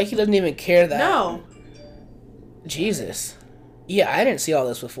elevator. It's like he doesn't even care that. No. Jesus. Yeah, I didn't see all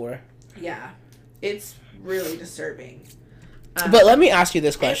this before. Yeah, it's really disturbing. But let me ask you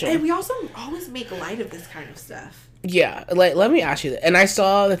this question. And we also always make light of this kind of stuff. Yeah, like, let me ask you that. And I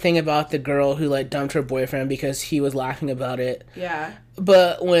saw the thing about the girl who, like, dumped her boyfriend because he was laughing about it. Yeah.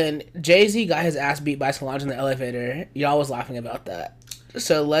 But when Jay-Z got his ass beat by Solange in the elevator, y'all was laughing about that.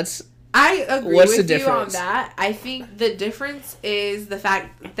 So I agree with you on that. I think the difference is the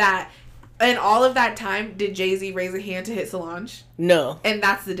fact that in all of that time, did Jay-Z raise a hand to hit Solange? No. And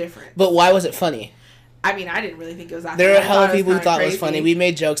that's the difference. But why was it funny? I mean, I didn't really think it was that funny. There are a hell of people who thought it was funny. We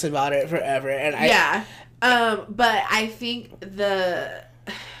made jokes about it forever. And but I think I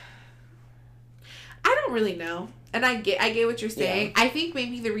don't really know. And I get what you're saying. Yeah. I think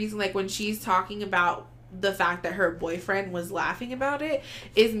maybe the reason, like, when she's talking about the fact that her boyfriend was laughing about it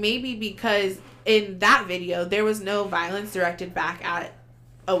is maybe because in that video, there was no violence directed back at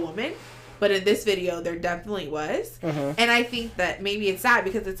a woman. But in this video, there definitely was. And I think that maybe it's sad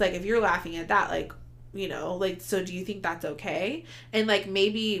because it's like, if you're laughing at that, like, You know, like, so do you think that's okay? And like,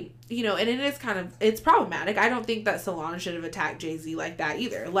 maybe, you know, and it is kind of, it's problematic. I don't think that Solange should have attacked Jay-Z like that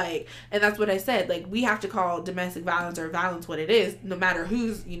either. Like, and that's what I said. Like, we have to call domestic violence or violence what it is, no matter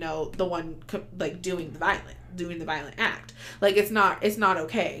who's, you know, the one like doing the violent act. Like, it's not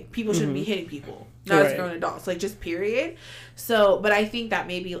okay. People shouldn't be hitting people, not as grown adults, like, just period. So, but I think that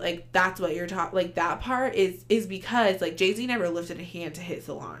maybe like that's what you're talking, like, that part is because like Jay-Z never lifted a hand to hit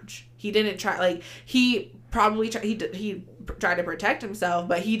Solange. He didn't try, like, he probably he tried to protect himself,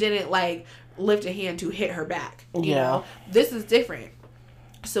 but he didn't like lift a hand to hit her back. You know, this is different.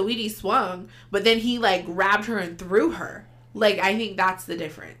 Saweetie swung, but then he like grabbed her and threw her. Like, I think that's the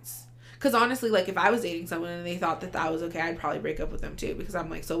difference. Because honestly, like, if I was dating someone and they thought that was okay, I'd probably break up with them too. Because I'm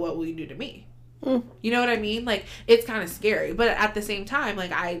like, so what will you do to me? You know what I mean? Like, it's kind of scary. But at the same time,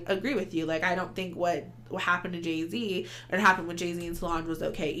 like, I agree with you. Like, I don't think what happened to Jay-Z or happened with Jay-Z and Solange was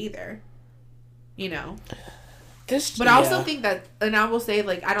okay either. You know? But I also think that, and I will say,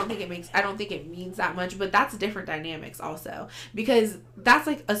 like, I don't think it means that much, but that's different dynamics also. Because that's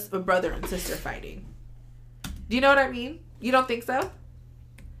like a brother and sister fighting. Do you know what I mean? You don't think so?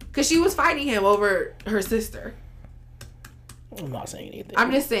 Because she was fighting him over her sister. I'm not saying anything. I'm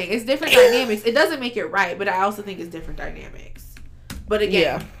just saying, it's different dynamics. It doesn't make it right, but I also think it's different dynamics. But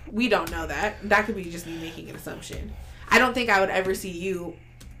again, we don't know that. That could be just me making an assumption. I don't think I would ever see you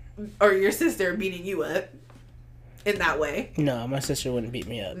or your sister beating you up in that way. No, my sister wouldn't beat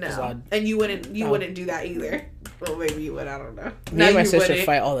me up. No, and you wouldn't do that either. Well, maybe you would. I don't know. Me and my sister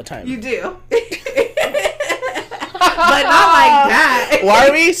fight all the time. You do. But not like that. Why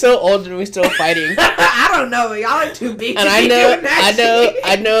are we so old and we still fighting? I don't know. Y'all are too big. And I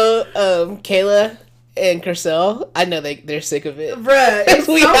know, Kayla and Kersel. I know they're sick of it. Bruh,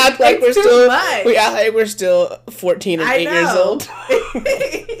 we act like we're still 14 and 8 years old.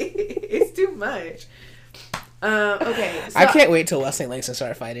 It's too much. Okay. So I can't wait till Wesley and Langston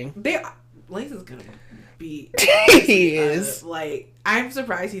start fighting. Langston's gonna be. He is. Like, I'm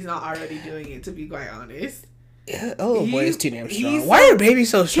surprised he's not already doing it. To be quite honest. Yeah, boy, he's too damn strong. Why are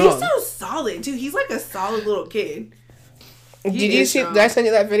babies so strong? He's so solid too. He's like a solid little kid. Did you see? Did I send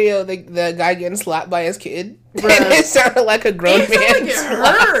you that video? The guy getting slapped by his kid. It sounded like a grown man. It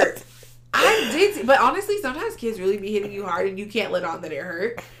hurt. I did, but honestly, sometimes kids really be hitting you hard, and you can't let on that it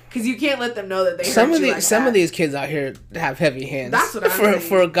hurt because you can't let them know that they hurt you. Some of these kids out here have heavy hands. That's what I'm saying.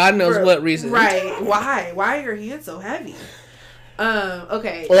 For God knows what reason. Right? Why? Why are your hands so heavy?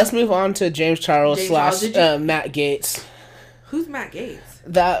 Okay. Well, let's move on to James Charles / Matt Gaetz. Who's Matt Gaetz?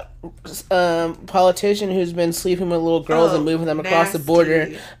 That politician who's been sleeping with little girls and moving them across the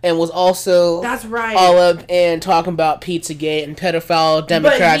border, and was also all up and talking about Pizzagate and pedophile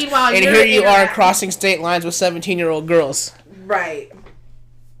Democrats. And here you are crossing state lines with 17-year-old girls. Right.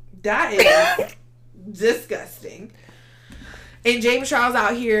 That is disgusting. And James Charles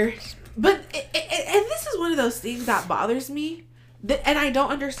out here, but and this is one of those things that bothers me. And I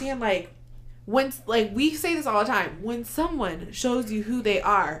don't understand, like, when, like, we say this all the time, when someone shows you who they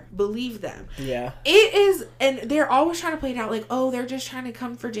are, believe them. Yeah. It is, and they're always trying to play it out like, oh, they're just trying to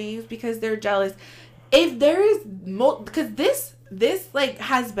come for James because they're jealous. If there is, because this, like,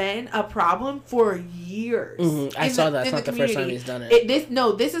 has been a problem for years. Mm-hmm. I saw that. It's not the first time he's done it.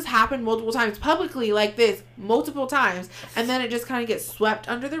 This has happened multiple times, publicly, like this, multiple times, and then it just kind of gets swept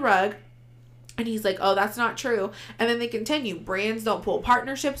under the rug. And he's like, oh, that's not true. And then they continue. Brands don't pull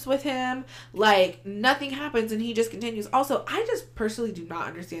partnerships with him. Like, nothing happens, and he just continues. Also, I just personally do not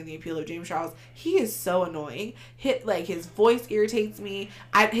understand the appeal of James Charles. He is so annoying. His voice irritates me.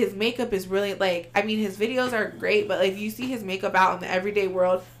 His makeup is really, like, I mean, his videos are great, but, like, if you see his makeup out in the everyday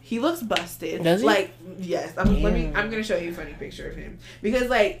world, he looks busted. Does he? Like, yes. I'm gonna show you a funny picture of him. Because,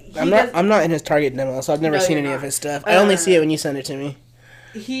 like, I'm not in his target demo, so I've never seen any of his stuff. I only see it when you send it to me.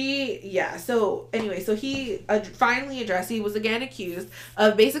 So he finally addressed, he was again accused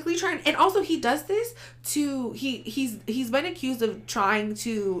of basically trying, and also he does this to, he's been accused of trying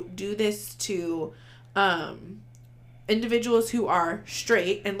to do this to individuals who are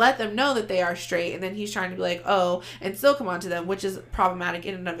straight and let them know that they are straight, and then he's trying to be like, oh, and still come on to them, which is problematic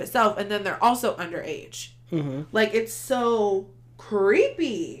in and of itself, and then they're also underage. Mm-hmm. Like, it's so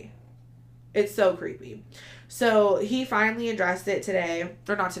creepy. It's so creepy. So he finally addressed it today,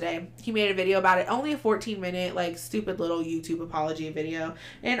 or not today. He made a video about it. Only a 14-minute, like, stupid little YouTube apology video.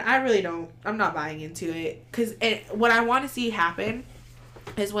 And I'm not buying into it. Because what I want to see happen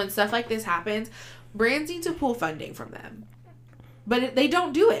is when stuff like this happens, brands need to pull funding from them. But they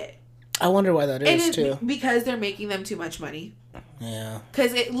don't do it. I wonder why that is, too. Because they're making them too much money. Yeah.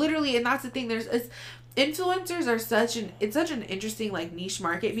 Because it literally, and that's the thing, influencers are such an interesting like niche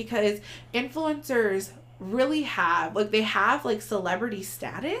market, because influencers really have they have like celebrity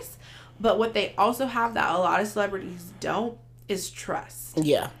status, but what they also have that a lot of celebrities don't is trust.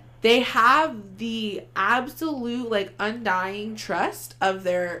 Yeah. They have the absolute like undying trust of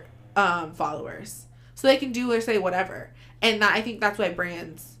their followers, so they can do or say whatever. And I think that's why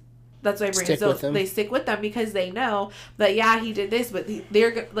brands they stick with them, because they know that, yeah, he did this, but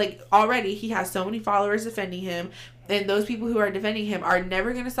they're like, already he has so many followers defending him, and those people who are defending him are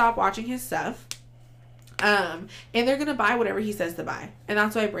never going to stop watching his stuff. And they're going to buy whatever he says to buy. And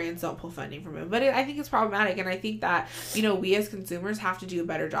that's why brands don't pull funding from him. But I think it's problematic. And I think that, we as consumers have to do a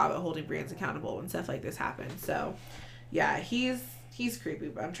better job at holding brands accountable when stuff like this happens. So, yeah, he's creepy.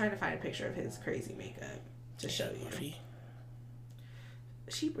 But I'm trying to find a picture of his crazy makeup to show you.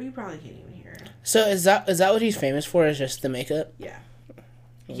 You probably can't even hear her. So is that what he's famous for, is just the makeup? Yeah.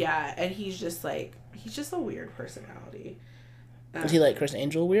 Yeah, and he's just a weird personality. Is he like Chris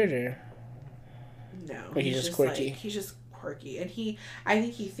Angel weird, or? No. Or he's just quirky? He's just quirky. And I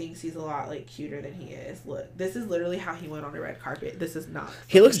think he thinks he's a lot like cuter than he is. Look, this is literally how he went on the red carpet. This is not.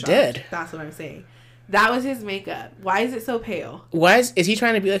 He looks dead. That's what I'm saying. That was his makeup. Why is it so pale? Is he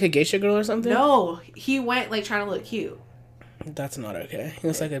trying to be like a geisha girl or something? No, he went like trying to look cute. That's not okay. He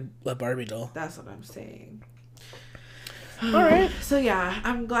looks like a Barbie doll. That's what I'm saying. All right. So yeah,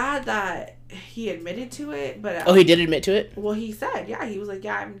 I'm glad that he admitted to it, but he did admit to it? Well, he said, yeah, he was like,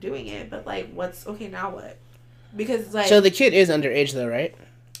 yeah, I'm doing it, but like, now what? Because like, so the kid is underage though, right?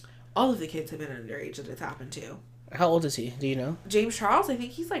 All of the kids have been underage that it's happened to. How old is he? Do you know? James Charles, I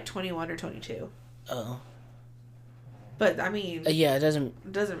think he's like 21 or 22. Oh. But I mean, yeah, it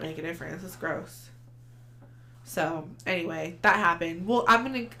doesn't make a difference. It's gross. So anyway, that happened. Well,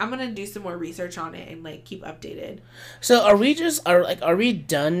 I'm gonna do some more research on it and like keep updated. So are we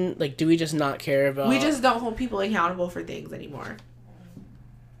done? Like, do we just not care about? We just don't hold people accountable for things anymore.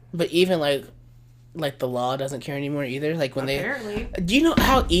 But even like the law doesn't care anymore either. Like when apparently. Do you know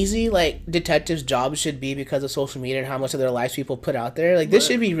how easy like detectives' jobs should be because of social media and how much of their lives people put out there? Like this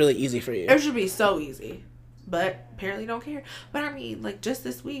should be really easy for you. It should be so easy, but apparently don't care. But I mean, like just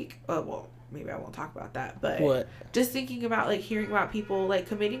this week. Maybe I won't talk about that, but what? Just thinking about like hearing about people like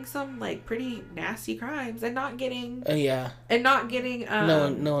committing some like pretty nasty crimes and not getting no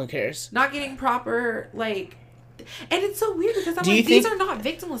one cares, not getting proper like, and it's so weird because these are not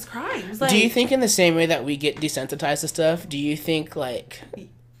victimless crimes. Like, do you think in the same way that we get desensitized to stuff, do you think like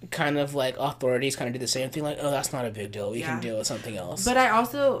kind of like authorities kind of do the same thing, like, oh, that's not a big deal, we can deal with something else? But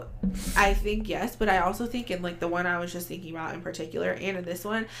I think yes, but I also think in like the one I was just thinking about in particular, and in this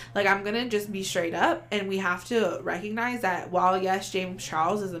one, like I'm gonna just be straight up, and we have to recognize that while yes, James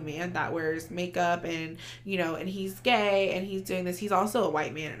Charles is a man that wears makeup and and he's gay and he's doing this, he's also a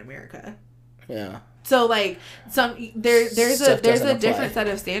white man in America. Yeah. So like there's a different set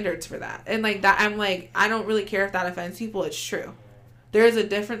of standards for that, and like that I'm like, I don't really care if that offends people. It's true. There is a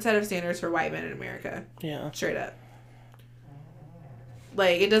different set of standards for white men in America. Yeah. Straight up.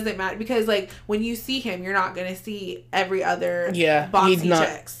 Like, it doesn't matter. Because, like, when you see him, you're not going to see every other box he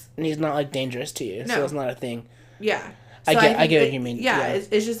checks. And he's not, like, dangerous to you. No. So it's not a thing. Yeah. So I get what you mean. Yeah,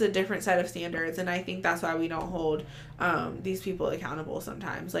 it's just a different set of standards. And I think that's why we don't hold these people accountable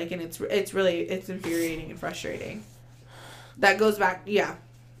sometimes. Like, and it's infuriating and frustrating. That goes back, yeah.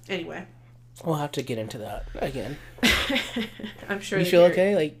 Anyway. We'll have to get into that again. I'm sure. You feel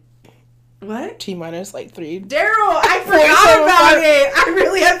okay? Like, what? T-minus like 3. Daryl, I forgot about it. I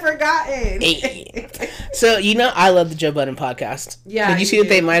really had forgotten. 8. So, I love the Joe Budden podcast. Yeah. Did you see that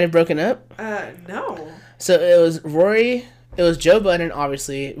they might have broken up? No. So, it was Joe Budden,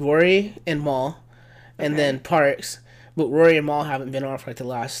 obviously, Rory and Mal, and then Parks. But Rory and Mal haven't been on for like the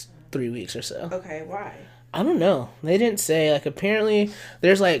last 3 weeks or so. Okay, why? I don't know. They didn't say. Like, apparently,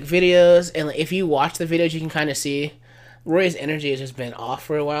 there's, like, videos, and like, if you watch the videos, you can kind of see Rory's energy has just been off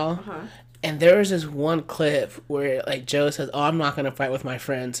for a while. Uh-huh. And there was this one clip where, like, Joe says, oh, I'm not going to fight with my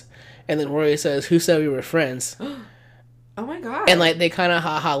friends. And then Rory says, who said we were friends? Oh, my God. And, like, they kind of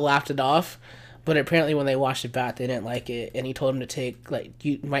laughed it off. But apparently when they watched it back, they didn't like it. And he told him to take, like,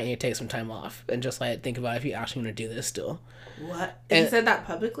 you might need to take some time off. And just, like, think about if you actually want to do this still. What? And he said that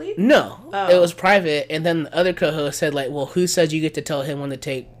publicly? No. Oh. It was private. And then the other co-host said, like, well, who said you get to tell him when to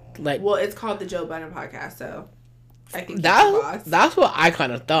take, like... Well, it's called the Joe Budden podcast, so... I think that's what I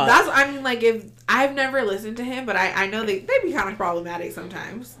kind of thought. If I've never listened to him, but I know they be kind of problematic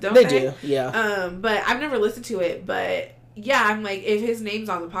sometimes, don't they? They do, yeah. But I've never listened to it, but yeah, I'm like, if his name's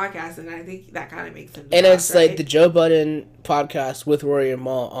on the podcast, then I think that kind of makes him. And it's right? Like the Joe Budden podcast with Rory and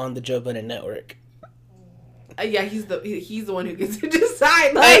Mal on the Joe Budden Network. Yeah, he's the one who gets to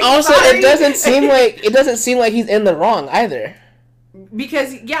decide. Like, and also, sorry. it doesn't seem like he's in the wrong either.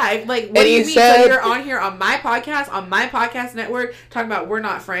 Because like, what do you mean? So you're on here on my podcast network, talking about we're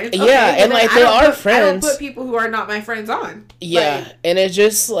not friends. Okay, yeah, and like they are friends. I don't put people who are not my friends on. Yeah, like, and it's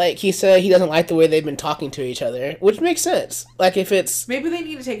just like he said he doesn't like the way they've been talking to each other, which makes sense. Like if it's maybe they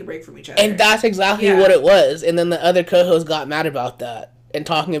need to take a break from each other, and that's exactly what it was. And then the other co-host got mad about that and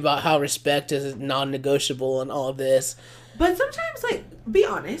talking about how respect is non-negotiable and all of this. But sometimes, like, be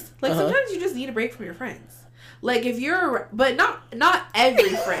honest, like sometimes you just need a break from your friends. Like if you're, but not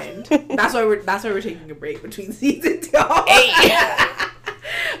every friend. That's why we're taking a break between seasons, y'all.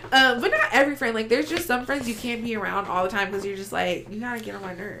 But not every friend. Like there's just some friends you can't be around all the time because you're just like, you gotta get on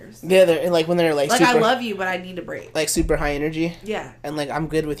my nerves. Yeah, they're like when they're like super, I love you, but I need a break. Like super high energy. Yeah. And like I'm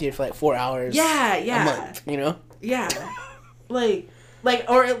good with you for like 4 hours. Yeah. A month, you know. Yeah. Like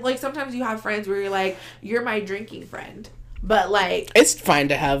or like sometimes you have friends where you're like, you're my drinking friend, but like it's fine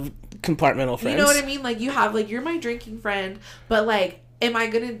to have compartmental friends. You know what I mean? Like you have like, you're my drinking friend, but like, am I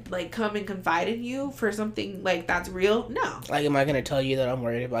gonna like come and confide in you for something like that's real? No. Like, am I gonna tell you that I'm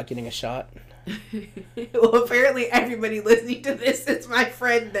worried about getting a shot? Well, apparently everybody listening to this is my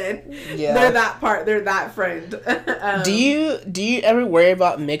friend. Then they're that friend. Do you ever worry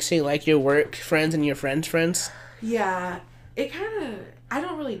about mixing like your work friends and your friends? Yeah, it kind of. I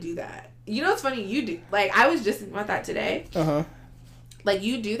don't really do that. You know, it's funny. You do. Like I was just thinking about that today. Like,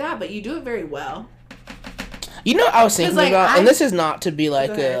 you do that, but you do it very well. You know, I was thinking about, and this is not to be like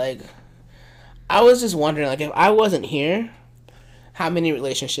I was just wondering, like, if I wasn't here, how many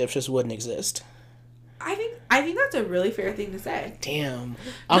relationships just wouldn't exist? I think that's a really fair thing to say. Damn.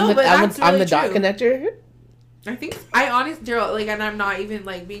 I'm the dot connector? I honestly, Darrell, like, and I'm not even,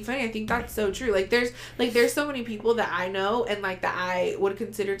 like, being funny, I think that's so true. Like, there's so many people that I know and, like, that I would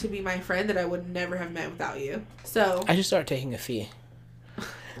consider to be my friend that I would never have met without you. So. I should start taking a fee.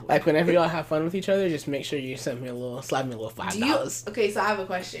 Like, whenever y'all have fun with each other, just make sure you slide me a little $5. Okay, so I have a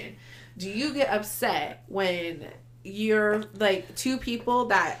question. Do you get upset when you're, like, two people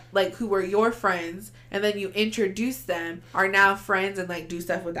that, like, who were your friends, and then you introduce them, are now friends and, like, do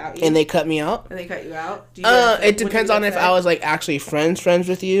stuff without you? And they cut me out? And they cut you out? It depends on if I was, like, actually friends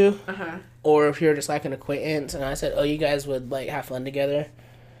with you. Or if you're just, like, an acquaintance, and I said, oh, you guys would, like, have fun together.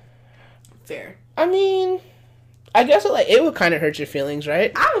 Fair. I mean, I guess it would kind of hurt your feelings,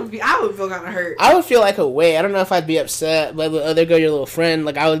 right? I would feel kind of hurt. I would feel like a way. I don't know if I'd be upset, but there go your little friend.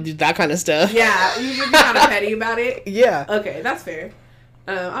 Like I would do that kind of stuff. Yeah, you would be kind of petty about it. Yeah. Okay, that's fair.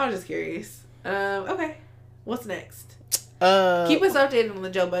 I was just curious. Okay, what's next? Keep us updated on the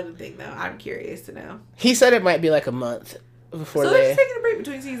Joe Budden thing, though. I'm curious to know. He said it might be like a month before. So they're just taking a break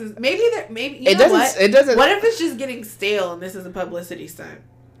between seasons. Maybe it doesn't. What if it's just getting stale and this is a publicity stunt?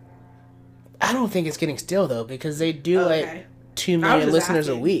 I don't think it's getting stale though, because they do 2 million listeners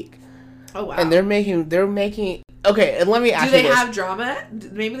a week. Oh wow! And they're making. Okay, and let me ask you this. Do they have drama?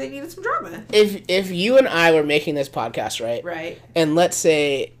 Maybe they needed some drama. If you and I were making this podcast, right? Right. And let's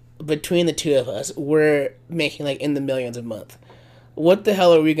say between the two of us, we're making like in the millions a month. What the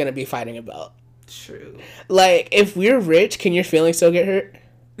hell are we gonna be fighting about? True. Like, if we're rich, can your feelings still get hurt?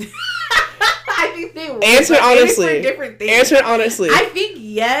 I think they would. Answer honestly. Different things. Answer honestly. I think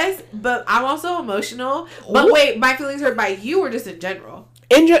yes, but I'm also emotional. But wait, my feelings hurt by you or just in general?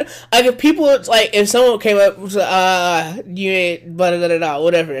 Like, if people, like, if someone came up and said, you ain't,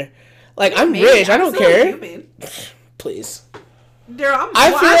 whatever. Like, I'm rich. I don't care. Human. Please. Darrell,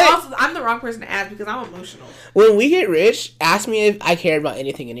 I'm the wrong person to ask because I'm emotional. When we get rich, ask me if I care about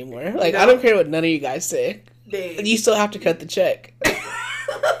anything anymore. Like, no. I don't care what none of you guys say. Dang. You still have to cut the check.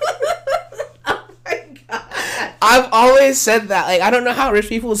 I've always said that. Like, I don't know how rich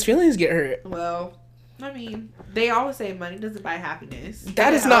people's feelings get hurt. Well, I mean, they always say money doesn't buy happiness.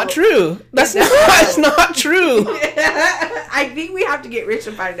 That is not true. That's not true. I think we have to get rich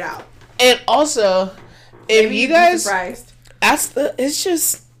and find out. And also, if maybe you guys, surprised. It's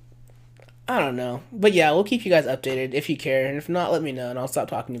just, I don't know. But yeah, we'll keep you guys updated if you care, and if not, let me know, and I'll stop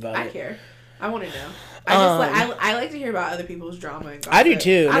talking about it. I care. I want to know. I like to hear about other people's drama and gossip. I do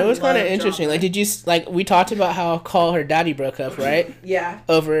too. It was kind of interesting. Drama. Like, did you we talked about how Call her daddy broke up, right? Yeah.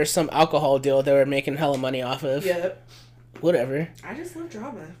 Over some alcohol deal they were making hella money off of. Yep. Whatever. I just love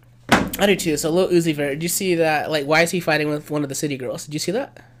drama. I do too. So Lil Uzi Vert, did you see that? Like, why is he fighting with one of the city girls? Did you see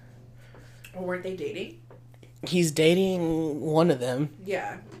that? Or weren't they dating? He's dating one of them.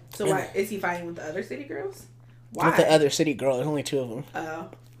 Yeah. So why is he fighting with the other city girls? Why? With the other city girl. There's only 2 of them. Oh.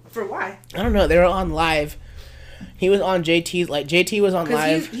 For why? I don't know. They were on live. He was on JT's. Like, JT was on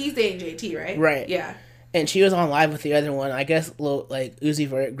live. He's dating JT, right? Right. Yeah. And she was on live with the other one. I guess Uzi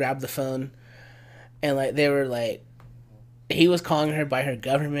Vert grabbed the phone. and like they were like, he was calling her by her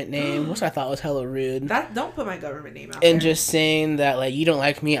government name, which I thought was hella rude. Don't put my government name out and there. just saying that like, you don't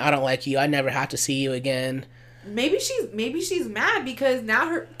like me, I don't like you, I never have to see you again. Maybe she's mad because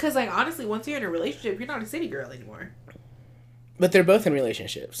because like honestly, once you're in a relationship, you're not a city girl anymore. But they're both in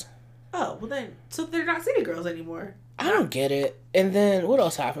relationships. Oh, well then, so they're not city girls anymore. I don't get it. And then what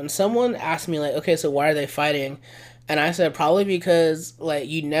else happened? Someone asked me like, okay, so why are they fighting? And I said probably because like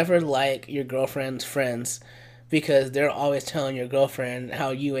you never like your girlfriend's friends, because they're always telling your girlfriend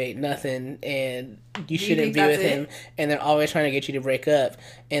how you ain't nothing and you shouldn't be with him, and they're always trying to get you to break up.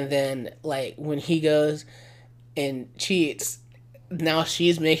 And then like when he goes and cheats, now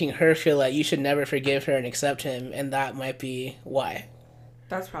she's making her feel like you should never forgive her and accept him, and that might be why.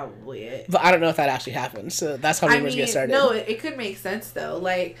 That's probably it. But I don't know if that actually happened, so that's how rumors get started. No, it could make sense though,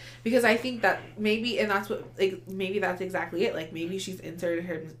 like, because I think that maybe, and that's what, like, maybe that's exactly it. Like, maybe she's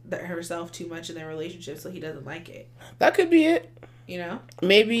inserted herself too much in their relationship, so he doesn't like it. That could be it. You know?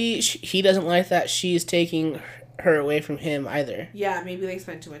 Maybe he doesn't like that she's taking her away from him either. Yeah, maybe they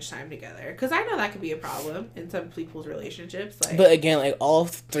spend too much time together. Because I know that could be a problem in some people's relationships. Like, but again, like, all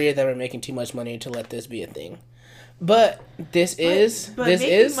three of them are making too much money to let this be a thing. But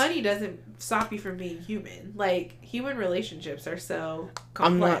making money doesn't stop you from being human. Like, human relationships are so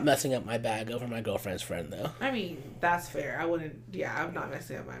complex. I'm not messing up my bag over my girlfriend's friend, though. I mean, that's fair. I wouldn't. Yeah, I'm not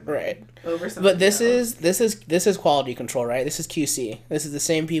messing up my bag right over something. But this is quality control, right? This is QC. This is the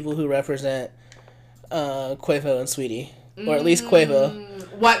same people who represent Quavo and Saweetie, or at least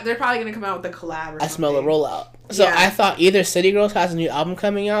Quavo. What, they're probably gonna come out with a collab. Or I smell a rollout. So yeah. I thought either City Girls has a new album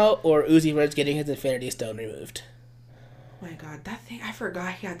coming out, or Uzi Vert's getting his Infinity Stone removed. Oh my god, that thing, I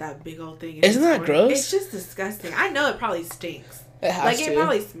forgot he had that big old thing. Isn't that gross? It's just disgusting. I know it probably stinks. It has to. It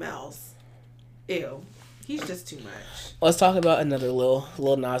probably smells. Ew. He's just too much. Let's talk about another Lil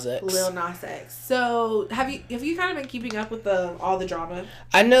Nas X. Lil Nas X. So, have you kind of been keeping up with all the drama?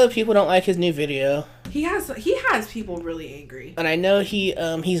 I know people don't like his new video. He has people really angry. And I know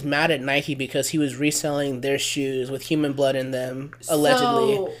he's mad at Nike because he was reselling their shoes with human blood in them,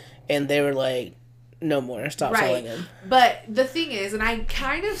 allegedly. And they were like, no more. Stop selling them. But the thing is, and I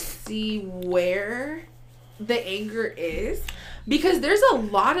kind of see where the anger is, because there's a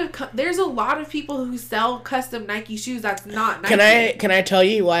lot of people who sell custom Nike shoes that's not Nike. Can I tell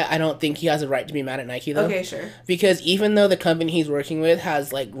you why I don't think he has a right to be mad at Nike though? Okay, sure. Because even though the company he's working with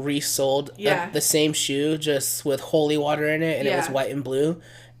has like resold the same shoe just with holy water in it, and it was white and blue,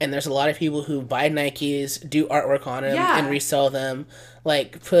 and there's a lot of people who buy Nikes, do artwork on them, and resell them,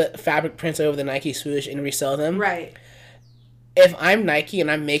 like put fabric prints over the Nike swoosh and resell them. Right. If I'm Nike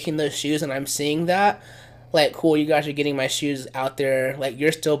and I'm making those shoes and I'm seeing that, like, cool, you guys are getting my shoes out there. Like,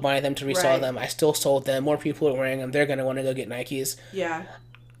 you're still buying them to resell them. I still sold them. More people are wearing them. They're going to want to go get Nikes. Yeah.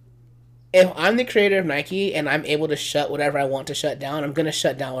 If I'm the creator of Nike and I'm able to shut whatever I want to shut down, I'm going to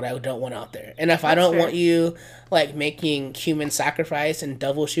shut down what I don't want out there. And if I don't want you, like, making human sacrifice and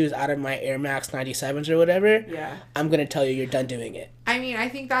devil shoes out of my Air Max 97s or whatever, I'm going to tell you you're done doing it. I mean, I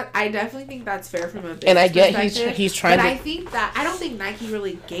definitely think that's fair from a business and I get perspective. He's trying but to... I don't think Nike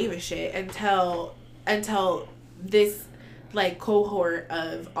really gave a shit until this, like, cohort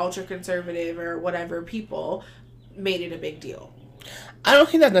of ultra-conservative or whatever people made it a big deal. I don't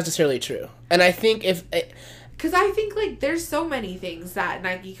think that's necessarily true. And I think because I think, like, there's so many things that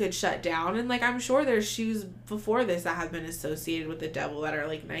Nike could shut down. And, like, I'm sure there's shoes before this that have been associated with the devil that are,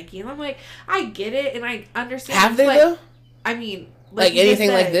 like, Nike. And I'm like, I get it and I understand. Have they, though? I mean... Like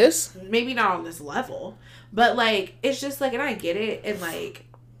anything like this? Maybe not on this level. But, like, it's just, like, and I get it. And, like...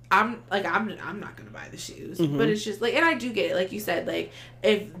 I'm not gonna buy the shoes, but it's just like, and I do get it, like you said, like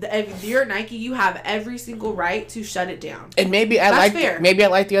if you're Nike, you have every single right to shut it down. And maybe I like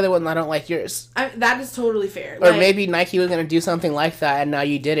the other one, and I don't like yours. That is totally fair. Or maybe Nike was gonna do something like that, and now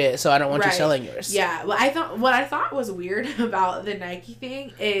you did it, so I don't want you selling yours. Yeah, well, what I thought was weird about the Nike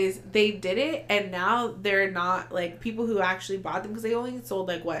thing is they did it, and now they're not, like, people who actually bought them, because they only sold,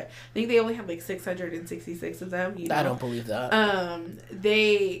 like, what, I think they only had like 666 of them. You know? I don't believe that.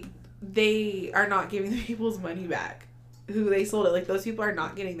 They are not giving the people's money back who they sold it. Like, those people are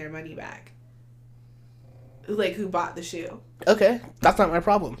not getting their money back. Like, who bought the shoe. Okay, that's not my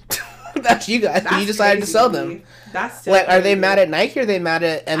problem. That's you guys. You decided to sell them. That's like, are they mad at Nike or are they mad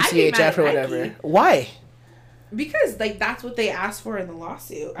at MCHF or whatever? Nike. Why? Because, like, that's what they asked for in the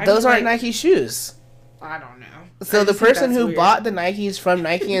lawsuit. Those aren't Nike shoes. I don't know. So the person who bought the Nikes from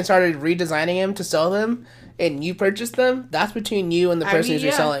Nike and started redesigning them to sell them, and you purchased them, that's between you and the person who's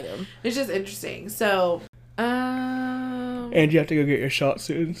reselling them. It's just interesting. So, And you have to go get your shot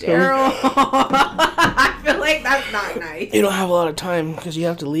soon. So. Darrell. I feel like that's not nice. You don't have a lot of time because you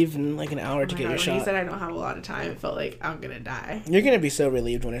have to leave in like an hour to get your shot. When you said I don't have a lot of time, it felt like I'm going to die. You're going to be so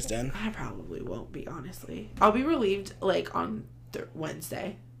relieved when it's done. I probably won't be, honestly. I'll be relieved like on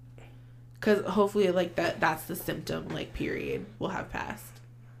Wednesday. Because hopefully like that's the symptom like period will have passed.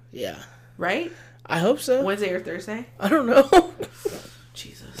 Yeah. Right? I hope so. Wednesday or Thursday? I don't know.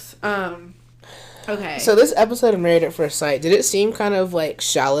 Jesus. Okay. So this episode of Married at First Sight, did it seem kind of like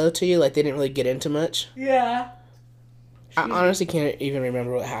shallow to you? Like they didn't really get into much? Yeah. I honestly can't even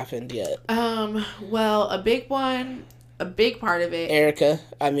remember what happened yet. Well, a big part of it. Erica.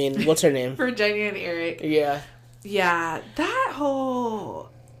 I mean, what's her name? Virginia and Eric. Yeah. Yeah. That whole...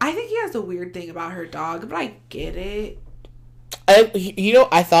 I think he has a weird thing about her dog, but I get it.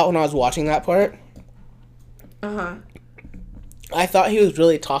 I thought when I was watching that part... Uh-huh. I thought he was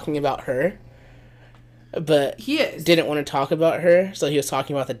really talking about her. But he is. Didn't want to talk about her, so he was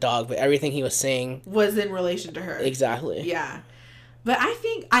talking about the dog, but everything he was saying was in relation to her. Exactly. Yeah. But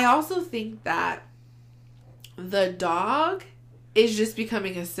I also think that the dog is just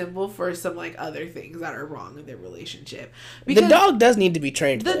becoming a symbol for some like other things that are wrong in their relationship. Because the dog does need to be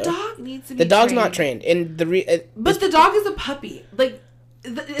trained. The dog needs to be trained. The dog's trained. not trained. And but the dog is a puppy. Like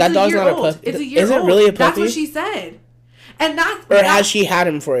that dog's not a puppy. It's a year old. Is it really a puppy? That's what she said. And has she had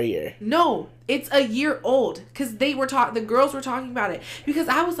him for a year? No, it's a year old. Because the girls were talking about it. Because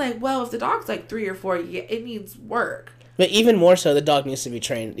I was like, well, if the dog's like 3 or 4, it needs work. But even more so, the dog needs to be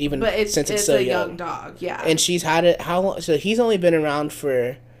trained, since it's so young. Dog, yeah. And she's had it, how long? So he's only been around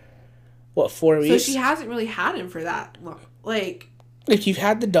for, 4 weeks? So she hasn't really had him for that long. Like... If you've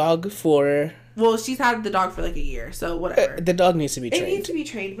had the dog for... Well, she's had the dog for like a year, so whatever. The dog needs to be trained. It needs to be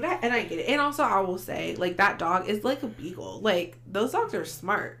trained, but I get it. And also, I will say, like, that dog is like a beagle. Like, those dogs are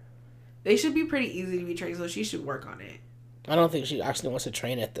smart. They should be pretty easy to be trained, so she should work on it. I don't think she actually wants to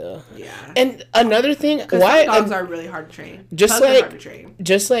train it, though. Yeah. And another thing, why dogs are really hard to train.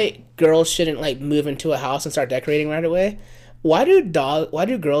 Just like girls shouldn't like move into a house and start decorating right away. Why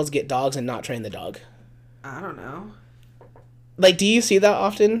do girls get dogs and not train the dog? I don't know. Like, do you see that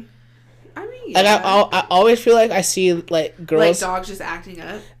often? I mean, yeah. Like I always feel like I see like girls, like dogs just acting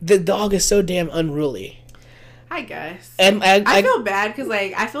up. The dog is so damn unruly. I guess. And I feel bad because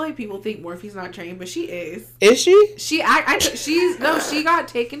like I feel like people think Morphe's not trained, but she is. Is she? She got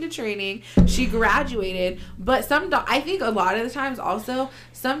taken to training. She graduated, but I think a lot of the times also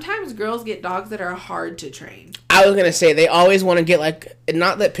sometimes girls get dogs that are hard to train. I was gonna say they always want to get like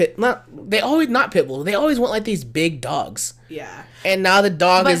not pit bull. They always want like these big dogs. Yeah. And now the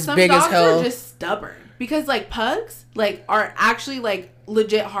dog is big as hell. Some dogs are just stubborn because like pugs like are actually like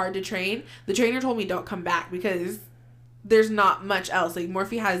legit hard to train. The trainer told me don't come back because there's not much else. Like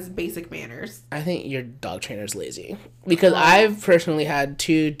Morphe has basic manners. I think your dog trainer's lazy because I've personally had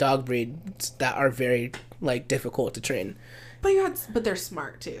 2 dog breeds that are very like difficult to train. But they're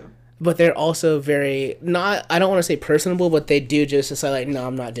smart too. But they're also very I don't want to say personable, but they do just decide like, no,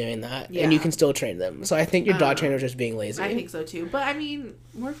 I'm not doing that. Yeah. And you can still train them. So I think your dog trainer's just being lazy. I think so too. But I mean,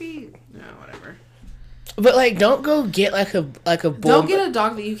 Morphe, no, whatever. But like, don't go get like a bull. Don't get a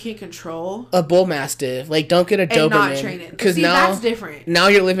dog that you can't control. A bull mastiff. Like, don't get a Doberman. And not train it. Because now that's different. Now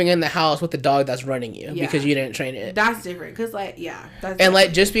you're living in the house with the dog that's running you because you didn't train it. That's different. Because like, that's and different.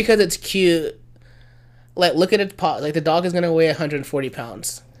 like just because it's cute, like look at its paw. Like the dog is gonna weigh 140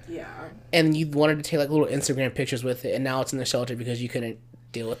 pounds. Yeah. And you wanted to take like little Instagram pictures with it, and now it's in the shelter because you couldn't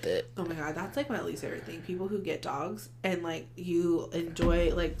deal with it. Oh my god, that's like my least favorite thing. People who get dogs and like you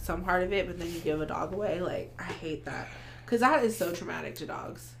enjoy like some part of it, but then you give a dog away. Like I hate that because that is so traumatic to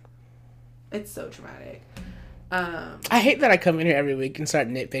dogs. It's so traumatic. I hate that I come in here every week and start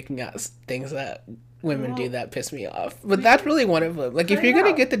nitpicking at things that women do that piss me off. But that's really one of them. Like if you're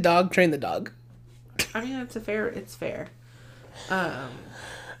gonna get the dog, train the dog. I mean, it's fair.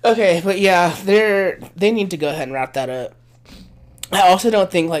 Okay, but yeah, they need to go ahead and wrap that up. I also don't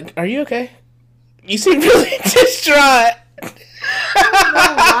think, like, are you okay? You seem really distraught. I don't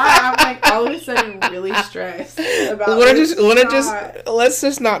know why. I'm like all of a sudden really stressed about let's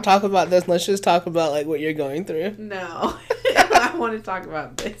just not talk about this. Let's just talk about like what you're going through. No. I want to talk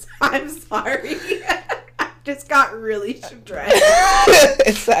about this. I'm sorry. I just got really stressed.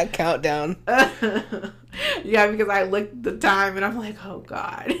 It's that countdown. Yeah, because I looked at the time and I'm like, oh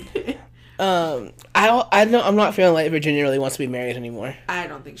god. I'm not feeling like Virginia really wants to be married anymore. I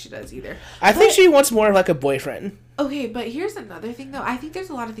don't think she does either. I think she wants more of like a boyfriend. Okay, but here's another thing though. I think there's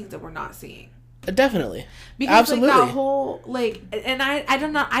a lot of things that we're not seeing. Definitely. Because absolutely. Like that whole like, and I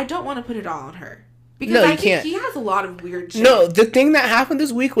don't know. I don't want to put it all on her Because No, I you think can't. he has a lot of weird shit. No, the thing that happened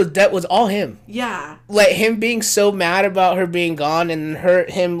this week was all him. Yeah. Like, him being so mad about her being gone and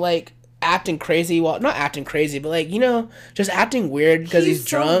him, like, acting crazy. Well, not acting crazy, but, like, you know, just acting weird because he's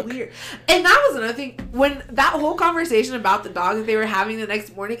drunk. So weird. And that was another thing. When that whole conversation about the dog that they were having the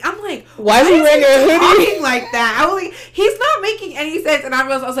next morning, I'm like, why is he wearing a hoodie? Talking like that? I was like, he's not making any sense. And I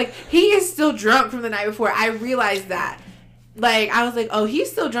was like, he is still drunk from the night before. I realized that. Like, I was like, oh,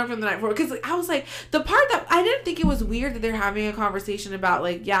 he's still drunk from the night before. Because I was like, the part that I didn't think it was weird that they're having a conversation about,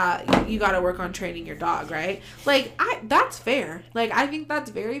 like, yeah, you got to work on training your dog, right? Like, that's fair. Like, I think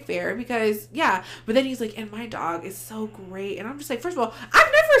that's very fair because, yeah. But then he's like, and my dog is so great. And I'm just like, first of all,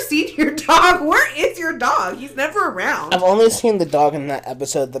 I've never seen your dog. Where is your dog? He's never around. I've only seen the dog in that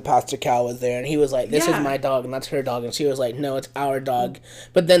episode. The pastor cow was there, and he was like, this is my dog, and that's her dog. And she was like, no, it's our dog.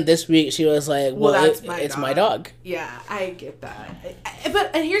 But then this week, she was like, well, it's my dog. Yeah, I get that.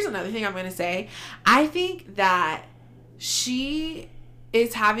 And here's another thing I'm going to say. I think that she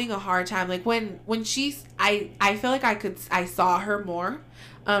is having a hard time. Like, when she's... I feel like I saw her more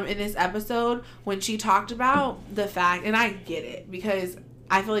in this episode when she talked about the fact... And I get it, because...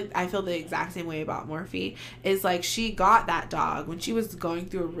 I feel the exact same way about Morphe. Is like, she got that dog when she was going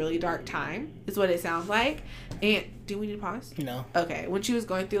through a really dark time, is what it sounds like. And do we need to pause? No. Okay. When she was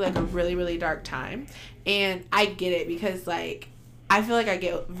going through like a really, really dark time. And I get it, because like, I feel like I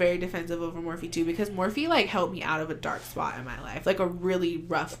get very defensive over Morphe too, because Morphe like helped me out of a dark spot in my life, like a really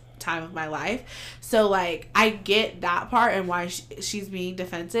rough time of my life. So like, I get that part and why she's being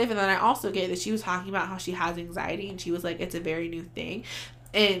defensive. And then I also get that she was talking about how she has anxiety, and she was like, it's a very new thing.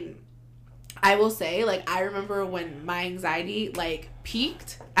 And I will say, like, I remember when my anxiety, like,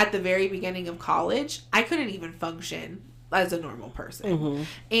 peaked at the very beginning of college, I couldn't even function as a normal person. Mm-hmm.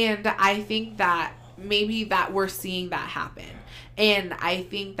 And I think that maybe that we're seeing that happen. And I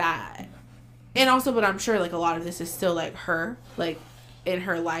think that, and also, but I'm sure, like, a lot of this is still, like, her, like, in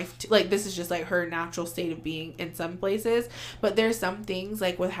her life, like, this is just like her natural state of being in some places. But there's some things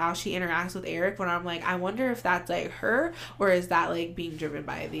like with how she interacts with Eric when I'm like, I wonder if that's like her, or is that like being driven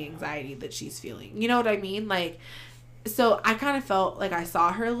by the anxiety that she's feeling, you know what I mean? Like, so I kind of felt like I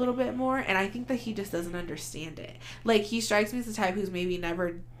saw her a little bit more, and I think that he just doesn't understand it. Like, he strikes me as the type who's maybe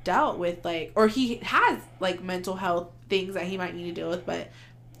never dealt with, like, or he has like mental health things that he might need to deal with, but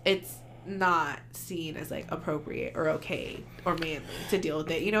it's not seen as like appropriate or okay or manly to deal with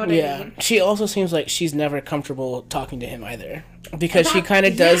it, you know what I mean? She also seems like she's never comfortable talking to him either, because she kind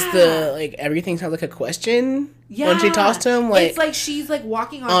of does the like, everything sounds like a question when she talks to him. Like, it's like she's like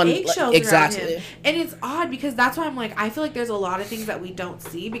walking on eggshells exactly around him, and it's odd, because that's why I'm like, I feel like there's a lot of things that we don't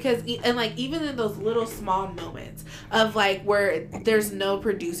see, because and like, even in those little small moments of like where there's no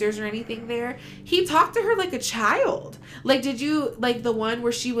producers or anything there, he talked to her like a child. Like, did you like the one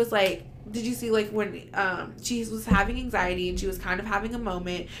where she was like, did you see like when she was having anxiety and she was kind of having a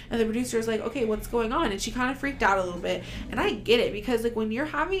moment, and the producer was like, okay, what's going on? And she kind of freaked out a little bit. And I get it, because like when you're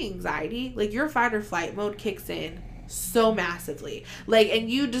having anxiety, like your fight or flight mode kicks in so massively, like, and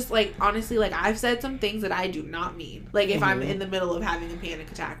you just like, honestly, like, I've said some things that I do not mean, like, if I'm in the middle of having a panic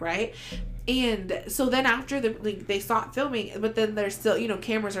attack, right? And so then after they stopped filming, but then there's still, you know,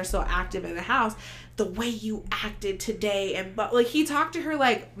 cameras are still active in the house. The way you acted today, and but like, he talked to her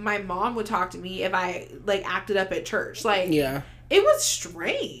like my mom would talk to me if I like acted up at church. Like, yeah, it was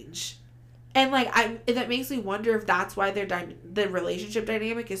strange. And like, that makes me wonder if that's why the relationship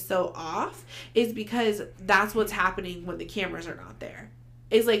dynamic is so off, is because that's what's happening when the cameras are not there.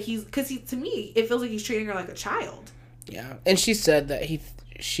 It's like to me, it feels like he's treating her like a child. Yeah, and she said that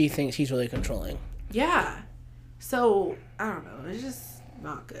she thinks he's really controlling. Yeah, so I don't know. It's just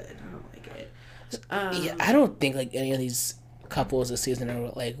not good. I don't like it. Yeah, I don't think like any of these couples this season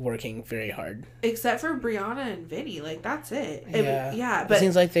are like working very hard, except for Brianna and Vinny. Like, that's it. Yeah, but it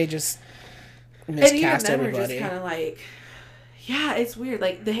seems like they just miscast and everybody. Are just kind of like, yeah, it's weird.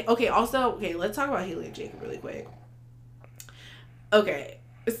 Like, let's talk about Haley and Jacob really quick. Okay,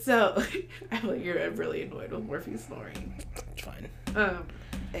 so I feel like you're really annoyed with Morphe snoring. It's fine.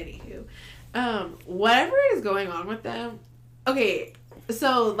 Anywho, whatever is going on with them. Okay,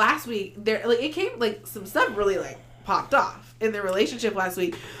 so last week it came like some stuff really like popped off in their relationship last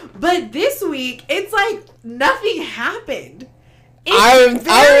week, but this week it's like nothing happened.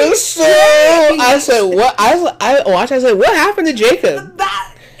 I said what? I watched. I said, what happened to Jacob?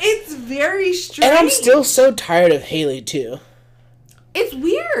 It's very strange. And I'm still so tired of Haley too. It's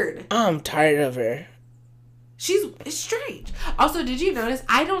weird. I'm tired of her. It's strange. Also, did you notice?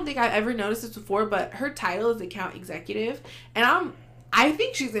 I don't think I've ever noticed this before, but her title is account executive, and I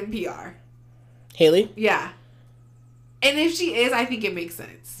think she's in PR. Haley? Yeah. And if she is, I think it makes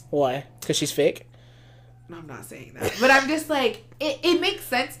sense. Why? Because she's fake? I'm not saying that, but I'm just like, it makes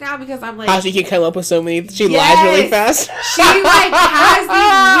sense now because I'm like, how she can come up with so many. She lies really fast. She like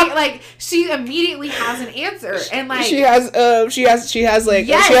has these like she immediately has an answer, and like she has a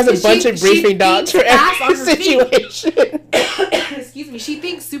bunch of briefing dots for every situation. Excuse me. She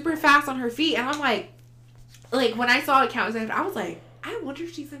thinks super fast on her feet, and I'm like when I saw account executive, I was like, I wonder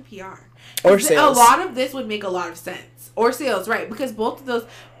if she's in PR or sales. A lot of this would make a lot of sense, or sales, right? Because both of those,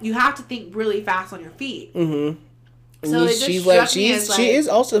 you have to think really fast on your feet. Mm-hmm. So she is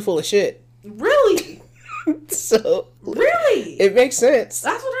also full of shit. Really? So really, it makes sense.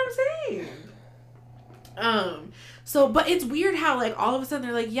 That's what I'm saying. So, but it's weird how like all of a sudden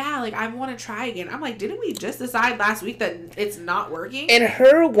they're like, yeah, like I want to try again. I'm like, didn't we just decide last week that it's not working? And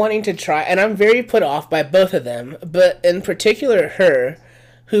her wanting to try, and I'm very put off by both of them, but in particular her,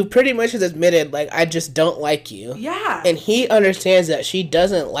 who pretty much has admitted, like, I just don't like you. Yeah. And he understands that she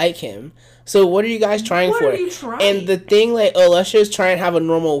doesn't like him. So what are you guys trying for? What are you trying? And the thing, like, oh, let's just try and have a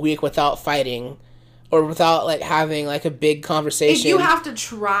normal week without fighting. Or without, like, having, like, a big conversation. If you have to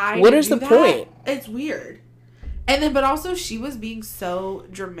try what is the point? It's weird. And then, but also, she was being so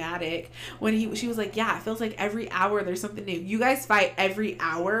dramatic when she was like, yeah, it feels like every hour there's something new. You guys fight every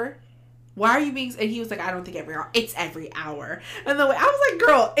hour? Why are you being... And he was like, I don't think every hour. It's every hour. And the way I was like,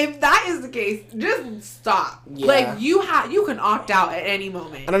 girl, if that is the case, just stop. Yeah. Like, you can opt out at any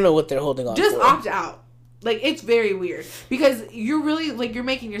moment. I don't know what they're holding on just for. Opt out. Like, it's very weird. Because you're really, like, you're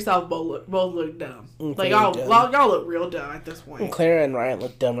making yourself both look dumb. Like, y'all look real dumb at this point. And Clara and Ryan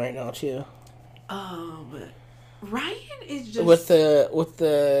look dumb right now, too. Ryan is just... With the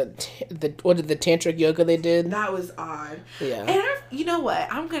what did the tantric yoga they did? That was odd. Yeah. And you know what?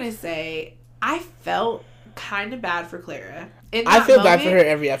 I'm going to say, I felt kind of bad for Clara. I feel bad for her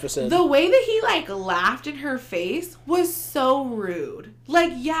every episode. The way that he, like, laughed in her face was so rude.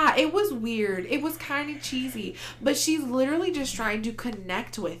 Like, yeah, it was weird. It was kind of cheesy. But she's literally just trying to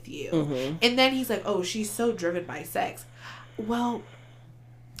connect with you. Mm-hmm. And then he's like, oh, she's so driven by sex. Well...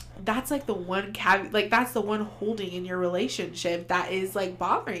 that's like the one that's the one holding in your relationship that is like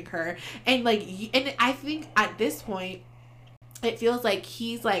bothering her, and like, and I think at this point it feels like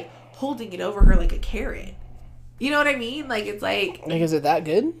he's like holding it over her like a carrot. You know what I mean? Like, it's like is it that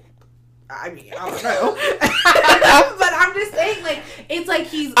good? I mean, I don't know. But I'm just saying, like, it's like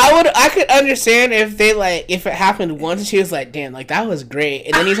he's... I could understand if if it happened once, she was like, damn, like, that was great.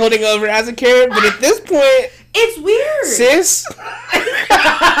 And then he's holding over as a carrot. But at this point... It's weird. Sis?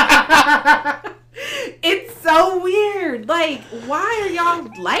 It's so weird. Like, why are y'all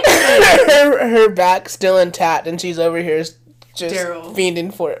like this? Her back's still intact, and she's over here just Darrell.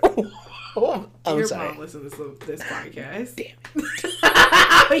 fiending for it. I'm Your sorry. mom listens to this podcast. Damn.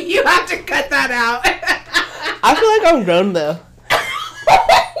 You have to cut that out. I feel like I'm grown though.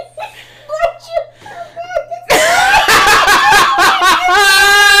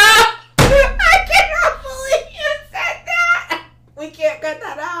 I cannot believe you said that. We can't cut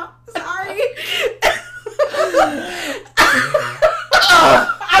that out. Sorry.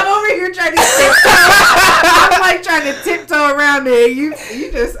 I'm over here trying to tiptoe. I'm like trying to tiptoe around it. You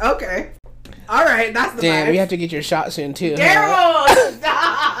just okay. All right, that's the damn. vibe. We have to get your shot soon too. Darrell,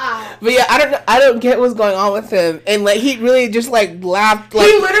 stop. But yeah, I don't get what's going on with him, and like he really just like laughed, like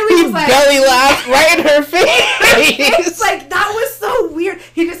he literally was like, belly laughed right in her face. It's like that was so weird.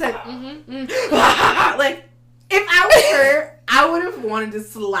 He just said, like if I was her, I would have wanted to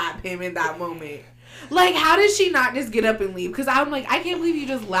slap him in that moment. Like, how did she not just get up and leave? Because I'm like, I can't believe you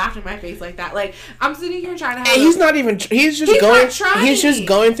just laughed in my face like that. Like, I'm sitting here trying to have. And he's not even. He's just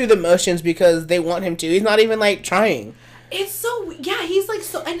going through the motions because they want him to. He's not even like trying. It's so he's like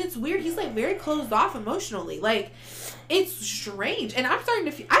so, and it's weird. He's like very closed off emotionally. Like, it's strange, and I'm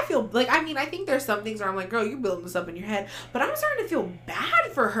starting to. I feel like, I mean, I think there's some things where I'm like, girl, you're building this up in your head, but I'm starting to feel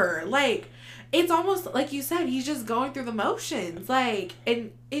bad for her. Like, it's almost like you said, he's just going through the motions. Like,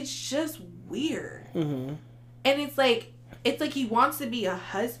 and it's just weird. Mm-hmm. And it's like he wants to be a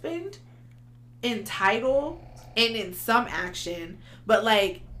husband in title and in some action, but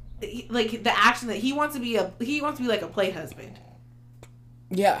like the action that he wants to be like a play husband.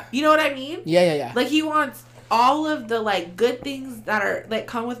 Yeah. You know what I mean? Yeah. Like, he wants all of the like good things that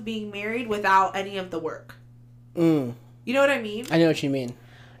come with being married without any of the work. You know what I mean? I know what you mean.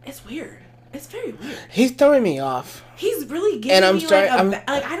 It's weird. It's very weird. He's throwing me off. He's really giving me like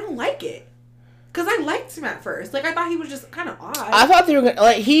I don't like it. Because I liked him at first. Like, I thought he was just kind of odd. I thought they were going to...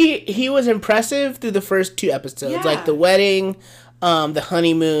 Like, he was impressive through the first 2 episodes. Yeah. Like, the wedding, the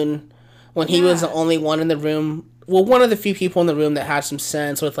honeymoon, when he was the only one in the room. Well, one of the few people in the room that had some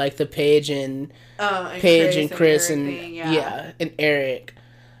sense with, like, the Paige and Chris and and Eric.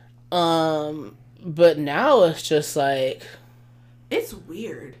 But now it's just like... It's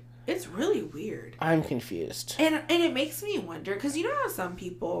weird. It's really weird. I'm confused. And it makes me wonder, because you know how some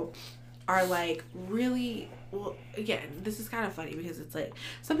people are like really... Well, again, this is kind of funny because it's like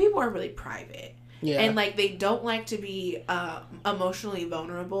some people are really private. Yeah. And like they don't like to be emotionally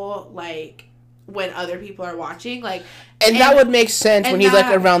vulnerable, like when other people are watching, like, and that would make sense when he's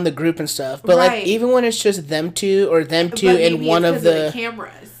like around the group and stuff. But like even when it's just them two in one of the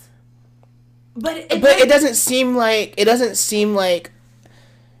cameras. But it doesn't seem like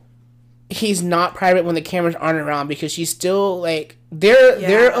he's not private when the cameras aren't around, because she's still like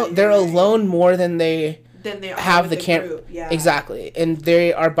they're alone more than they have the camera. Yeah. Exactly. And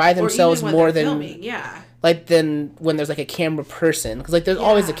they are by themselves more than filming, like than when there's like a camera person, because like there's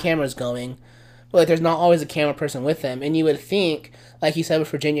always the cameras going, but like there's not always a camera person with them. And you would think, like you said with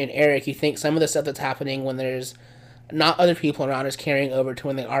Virginia and Eric, you think some of the stuff that's happening when there's not other people around is carrying over to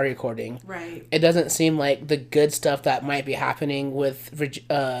when they are recording. Right. It doesn't seem like the good stuff that might be happening with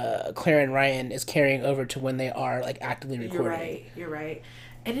Claire and Ryan is carrying over to when they are like actively recording. You're right.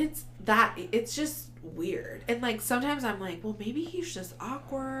 And it's just weird. And like sometimes I'm like, well, maybe he's just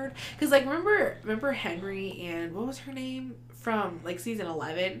awkward, because like remember Henry and what was her name from like season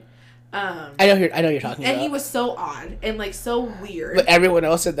 11. I know you're talking about. And he was so odd and like so weird. But everyone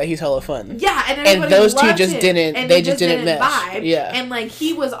else said that he's hella fun. Yeah, and those two just didn't. And they just didn't mesh. Vibe. Yeah, and like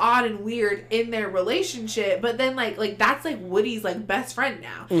he was odd and weird in their relationship, but then like that's like Woody's like best friend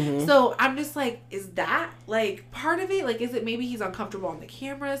now. Mm-hmm. So I'm just like, is that like part of it? Like, is it maybe he's uncomfortable on the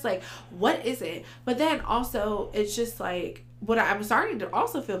cameras? Like, what is it? But then also it's just like, what I'm starting to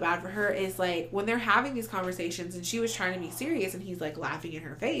also feel bad for her is like when they're having these conversations and she was trying to be serious and he's like laughing in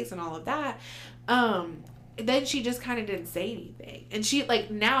her face and all of that, then she just kind of didn't say anything, and she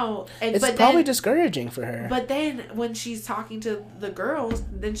like now it's probably discouraging for her. But then when she's talking to the girls,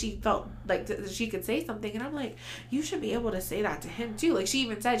 then she felt like she could say something, and I'm like, you should be able to say that to him too. Like she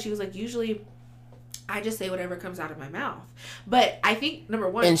even said, she was like, usually I just say whatever comes out of my mouth. But I think, number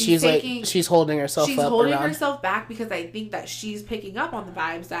one, and she's holding herself up. She's holding herself back because I think that she's picking up on the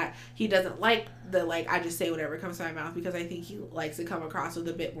vibes that he doesn't like the, like, I just say whatever comes to my mouth, because I think he likes to come across with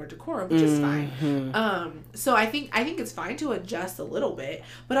a bit more decorum, which is fine. So I think it's fine to adjust a little bit,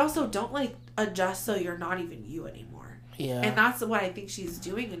 but also don't, like, adjust so you're not even you anymore. Yeah. And that's what I think she's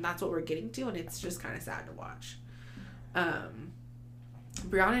doing, and that's what we're getting to, and it's just kind of sad to watch.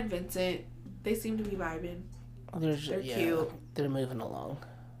 Brianna and Vincent, they seem to be vibing. They're cute. They're moving along.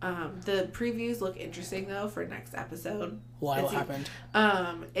 The previews look interesting though for next episode. Why? What happened?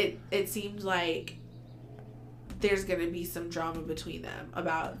 It seemed like there's gonna be some drama between them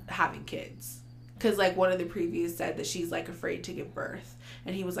about having kids. Cause like one of the previews said that she's like afraid to give birth,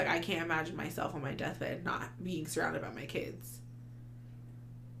 and he was like, I can't imagine myself on my deathbed not being surrounded by my kids.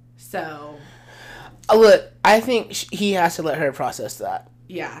 So, look, I think he has to let her process that.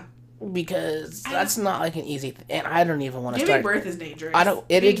 Yeah. Because that's not like an easy thing, and I don't even want to start. Giving birth is dangerous.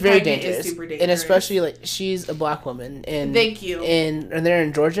 It's very dangerous. Is super dangerous, and especially like she's a black woman, and thank you. And they're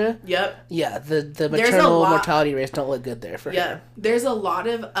in Georgia. Yep. Yeah, the maternal mortality rates don't look good there for her. Yeah, there's a lot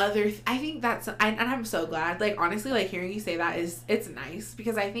of other. I think that's, and I'm so glad. Like honestly, like hearing you say that it's nice,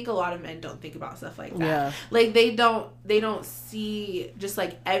 because I think a lot of men don't think about stuff like that. Yeah. Like they don't see just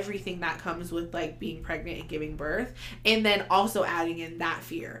like everything that comes with like being pregnant and giving birth, and then also adding in that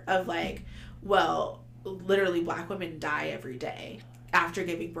fear of like, well, literally black women die every day after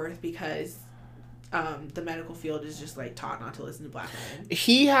giving birth because the medical field is just like taught not to listen to black women.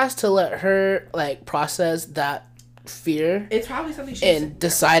 He has to let her like process that fear. It's probably something and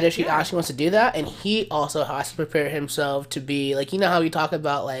decide if she actually wants to do that. And he also has to prepare himself to be like, you know how we talk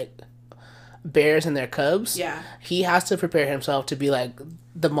about like bears and their cubs? Yeah. He has to prepare himself to be like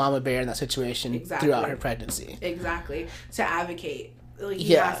the mama bear in that situation throughout her pregnancy. Exactly. To advocate. Like,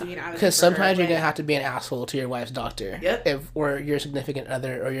 because sometimes you're gonna have to be an asshole to your wife's doctor. Yep. Or your significant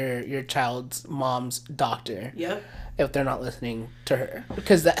other, or your child's mom's doctor. Yep. If they're not listening to her,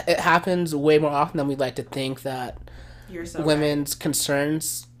 because it happens way more often than we'd like to think. That women's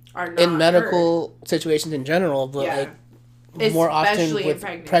concerns are not in medical situations in general, but like more often with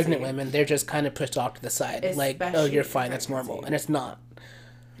pregnant women, they're just kind of pushed off to the side. Like, oh, you're fine, that's normal, and it's not.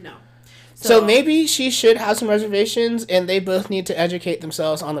 No. So maybe she should have some reservations, and they both need to educate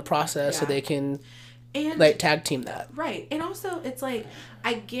themselves on the process so they can, like, tag team that. Right. And also, it's like,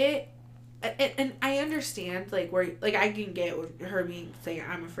 I get, and I understand, like, where, like, I can get her saying,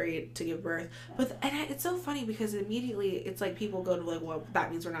 I'm afraid to give birth. But, it's so funny because immediately it's like people go to, like, well, that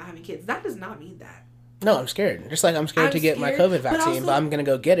means we're not having kids. That does not mean that. No, I'm scared. Just like I'm scared to get my COVID vaccine, but I'm going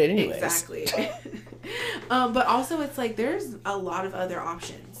to go get it anyways. Exactly. But also, it's like, there's a lot of other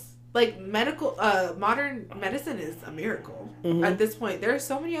options. Like, modern medicine is a miracle at this point. There are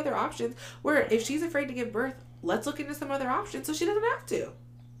so many other options where if she's afraid to give birth, let's look into some other options so she doesn't have to.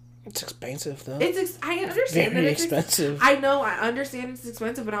 It's expensive, though. I understand very that it's expensive. I know, I understand it's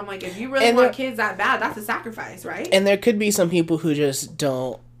expensive, but I'm like, if you really want kids that bad, that's a sacrifice, right? And there could be some people who just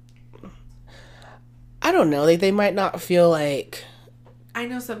don't. I don't know. Like, they might not feel like. I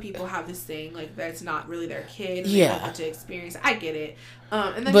know some people have this thing, like, that's not really their kid. And Yeah. They don't want to experience it. I get it.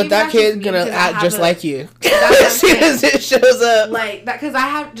 And then But that kid's gonna act just like you as soon as it shows up. Like that, because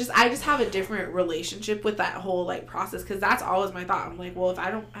I just have a different relationship with that whole like process. Because that's always my thought. I'm like, well, if I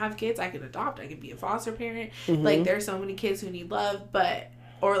don't have kids, I can adopt. I can be a foster parent. Mm-hmm. Like, there's so many kids who need love,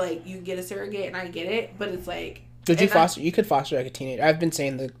 or like you can get a surrogate, and I get it. But it's like, Could you foster? You could foster like a teenager. I've been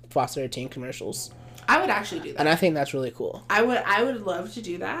saying the foster a teen commercials. I would actually do that, and I think that's really cool. I would love to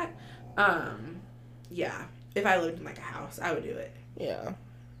do that. Yeah, if I lived in like a house, I would do it. Yeah.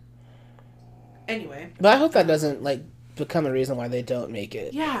 Anyway. But I hope that doesn't, like, become a reason why they don't make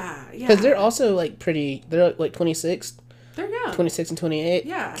it. Yeah. Because they're also, like, they're, like, 26. They're young. 26 and 28.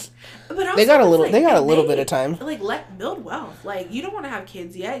 Yeah. But also, they got a little, like, they got a little bit of time. Like, build wealth. Like, you don't want to have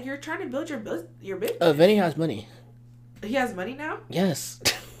kids yet. You're trying to build your business. Oh, Vinny has money. He has money now? Yes.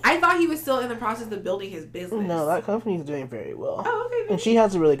 I thought he was still in the process of building his business. No, that company's doing very well. Oh, okay. Vinny. And she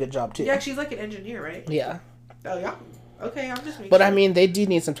has a really good job, too. Yeah, she's like an engineer, right? Yeah. Oh, yeah. Okay, I'm just making But sure. I mean, they do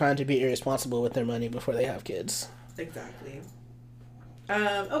need some time to be irresponsible with their money before they have kids. Exactly.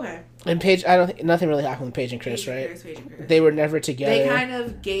 Okay. And Paige, I don't think nothing really happened with Paige and Chris, right? Paige and Chris. They were never together. They kind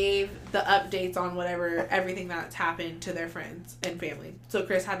of gave the updates on everything that's happened to their friends and family. So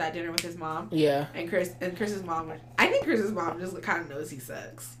Chris had that dinner with his mom. Yeah. And Chris's mom, I think Chris's mom just kind of knows he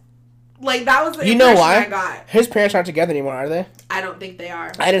sucks. Like, that was the you know impression why? I got. His parents aren't together anymore, are they? I don't think they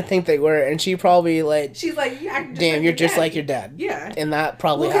are. I didn't think they were, and she probably like. She's like, yeah, damn, you're just like your dad. Yeah. And that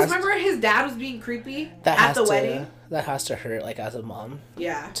probably because remember his dad was being creepy at the wedding. That has to hurt, like, as a mom.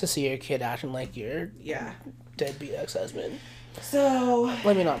 Yeah. To see your kid acting like your deadbeat ex-husband. So.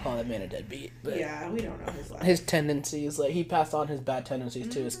 Let me not call that man a deadbeat. But yeah, we don't know his life. His tendencies, like, he passed on his bad tendencies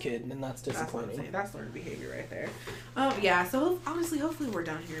to his kid, and that's disappointing. That's what I'm saying. That's learned behavior right there. Yeah, so honestly, hopefully we're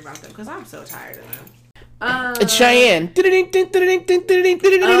done hearing about them, because I'm so tired of them. It's Cheyenne.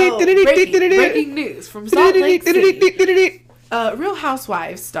 Breaking news from Salt Lake City. Real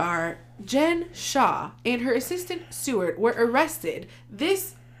Housewives star Jen Shaw and her assistant Stewart were arrested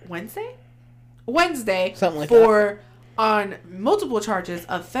this Wednesday Something like on multiple charges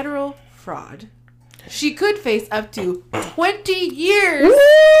of federal fraud. She could face up to 20 years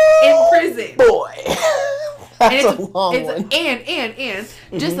in prison. Boy. That's a long one. And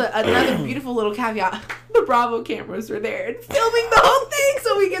just another beautiful little caveat. The Bravo cameras were there and filming the whole thing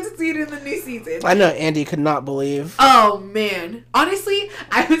so we get to see it in the new season. I know Andy could not believe. Oh, man. Honestly,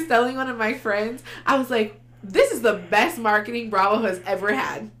 I was telling one of my friends, I was like, this is the best marketing Bravo has ever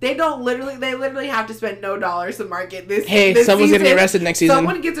had. They literally have to spend no dollars to market this. Hey, this someone's season. getting arrested next season.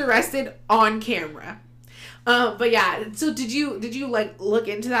 Someone gets arrested on camera. But yeah, so did you like look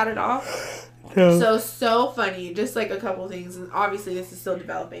into that at all? No. So funny. Just like a couple things, and obviously this is still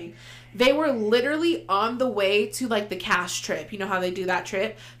developing. They were literally on the way to like the cash trip. You know how they do that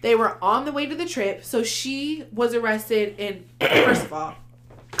trip? They were on the way to the trip. So she was arrested in, first of all,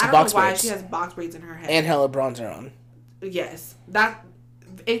 I don't know why she has box braids in her head. And hella bronzer on. Yes.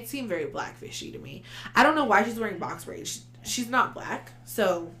 It seemed very blackfishy to me. I don't know why she's wearing box braids. She's not black.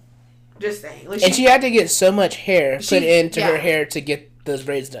 So, just saying. Like, and she had to get so much hair put into her hair to get those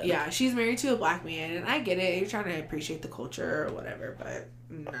braids done. Yeah, she's married to a black man, and I get it. You're trying to appreciate the culture or whatever, but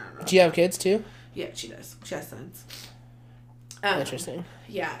no. Do you have kids too? Yeah, she does. She has sons. Interesting.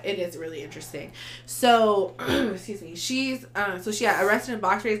 Yeah, it is really interesting. So, excuse me. She's so she got arrested in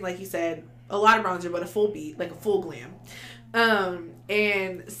box braids, like you said, a lot of bronzer, but a full beat, like a full glam.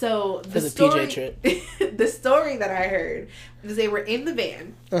 And so the story, PJ trip. the story that I heard is they were in the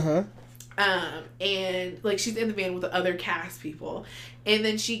van. And like she's in the van with the other cast people, and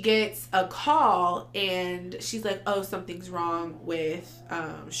then she gets a call, and she's like, "Oh, something's wrong with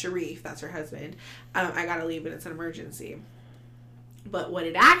Sharif, that's her husband. I gotta leave, and it's an emergency." But what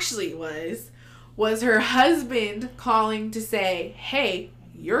it actually was her husband calling to say, "Hey,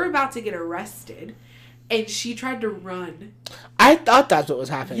 you're about to get arrested," and she tried to run. I I thought that's what was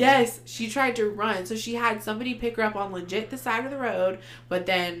happening. Yes, she tried to run. So she had somebody pick her up on legit the side of the road, but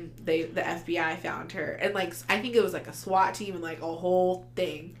then the FBI found her. And, like, I think it was, like, a SWAT team and, like, a whole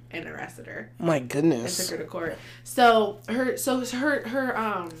thing and arrested her. My goodness. And took her to court. So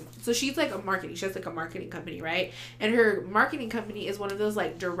she's, like, a marketing. She has, like, a marketing company, right? And her marketing company is one of those,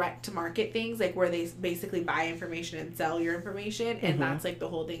 like, direct-to-market things, like, where they basically buy information and sell your information. And that's, like, the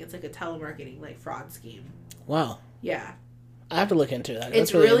whole thing. It's, like, a telemarketing, like, fraud scheme. Wow. Yeah. I have to look into that.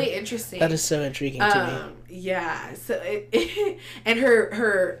 It's really interesting. That is so intriguing to me. Yeah. So and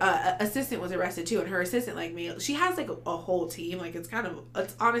her assistant was arrested too, and her assistant, like, she has, like, a whole team. Like, it's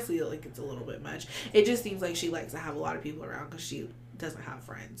honestly, like, it's a little bit much. It just seems like she likes to have a lot of people around because she doesn't have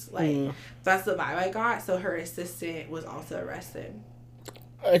friends. Like, that's the vibe I got. So her assistant was also arrested.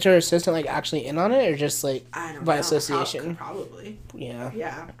 Is her assistant, like, actually in on it, or just, like, I don't by know. association? Probably. Yeah.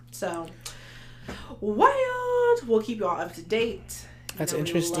 Yeah. So wild. We'll keep you all up to date. That's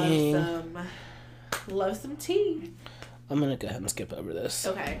interesting. Love some tea. I'm gonna go ahead and skip over this.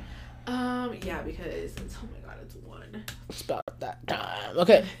 Okay. Yeah, because oh my god, it's 1. It's about that time.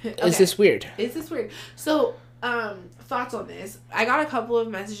 Okay. Is this weird? Is this weird? So, thoughts on this? I got a couple of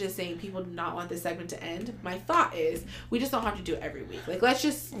messages saying people do not want this segment to end. My thought is we just don't have to do it every week. Like, let's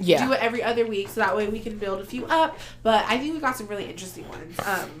just do it every other week so that way we can build a few up. But I think we got some really interesting ones.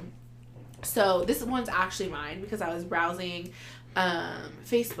 So this one's actually mine because I was browsing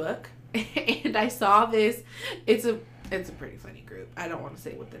Facebook and I saw this. It's a pretty funny group. I don't want to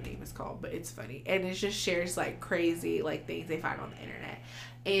say what the name is called, but it's funny. And it just shares, like, crazy, like, things they find on the internet.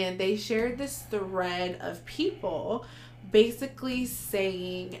 And they shared this thread of people basically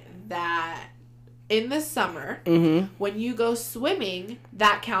saying that in the summer, when you go swimming,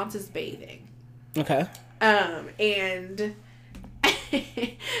 that counts as bathing. Okay. And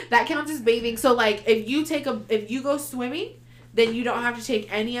that counts as bathing. So, like, if you go swimming, then you don't have to take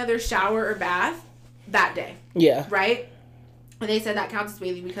any other shower or bath that day. Yeah. Right? And they said that counts as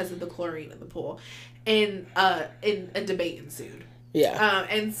bathing because of the chlorine in the pool. And a debate ensued. Yeah.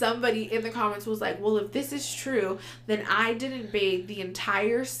 And somebody in the comments was like, well, if this is true, then I didn't bathe the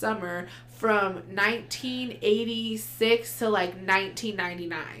entire summer from 1986 to, like,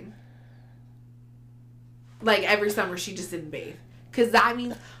 1999. Like, every summer she just didn't bathe. Because that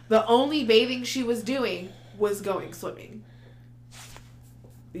means the only bathing she was doing was going swimming.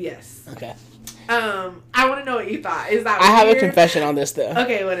 Yes. Okay. I want to know what you thought. Is that weird? I have a confession on this, though.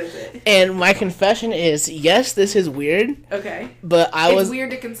 Okay, what is it? And my confession is, yes, this is weird. Okay. But it's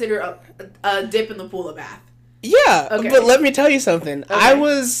weird to consider a dip in the pool a bath. Yeah, okay. But let me tell you something. Okay. I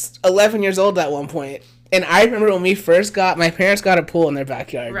was 11 years old at one point. And I remember when we first my parents got a pool in their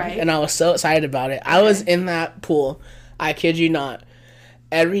backyard. Right. And I was so excited about it. I was in that pool, I kid you not,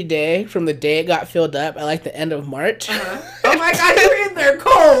 every day from the day it got filled up at, like, the end of March. Oh my god, you were in there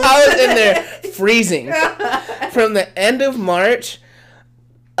cold. I was in there freezing. From the end of March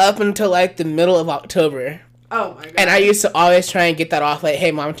up until, like, the middle of October. Oh my god. And I used to always try and get that off, like,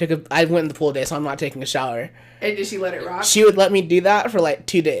 hey, Mom, I went in the pool today, so I'm not taking a shower. And did she let it rock? She would let me do that for, like,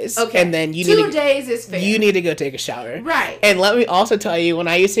 2 days. Okay. And then 2 days is fair. You need to go take a shower. Right. And let me also tell you, when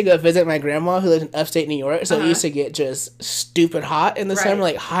I used to go visit my grandma who lives in upstate New York, so it used to get just stupid hot in the summer,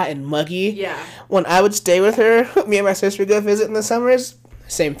 like hot and muggy. Yeah. When I would stay with her, me and my sister would go visit in the summers,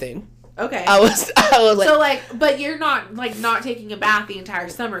 same thing. Okay. I was like... So, like, but you're not, like, not taking a bath the entire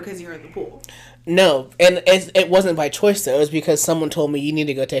summer because you're in the pool. No, and it wasn't by choice, though. It was because someone told me you need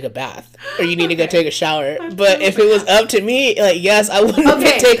to go take a bath or you need to go take a shower. But if it was up to me, like, yes, I wouldn't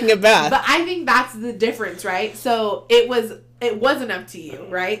be taking a bath. But I think that's the difference, right? So it wasn't up to you,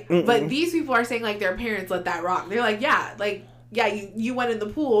 right? Mm-mm. But these people are saying, like, their parents let that rock. They're like, you went in the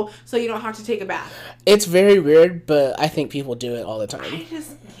pool, so you don't have to take a bath. It's very weird, but I think people do it all the time.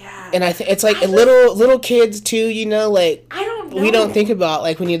 Yeah. And I think it's like little kids too, you know, like, I don't know. We don't think about,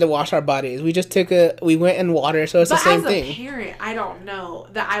 like, we need to wash our bodies. We just we went in water, so it's the same thing. But as a parent, I don't know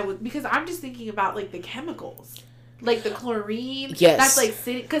that I would, because I'm just thinking about, like, the chemicals. Like, the chlorine. Yes. That's, like,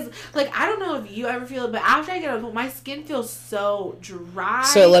 sitting, because, like, I don't know if you ever feel it, but after I get out of the pool, my skin feels so dry.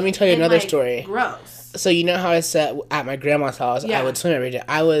 So let me tell you another story. Gross. So you know how I said at my grandma's house, I would swim every day.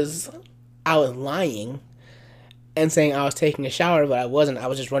 I was lying and saying I was taking a shower, but I wasn't. I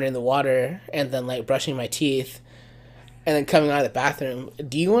was just running in the water and then, like, brushing my teeth and then coming out of the bathroom.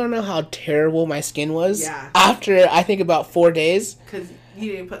 Do you want to know how terrible my skin was? Yeah. After, I think, about 4 days. Because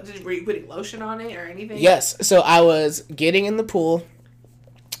you didn't were you putting lotion on it or anything? Yes. So I was getting in the pool,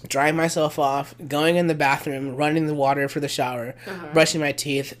 drying myself off, going in the bathroom, running the water for the shower, brushing my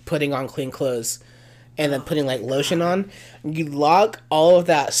teeth, putting on clean clothes. and then putting like lotion on, you lock all of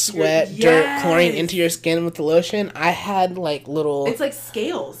that sweat, dirt, chlorine into your skin with the lotion. I had like little. It's like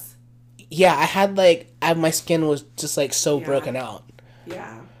scales. Yeah, I had like my skin was just like so broken out.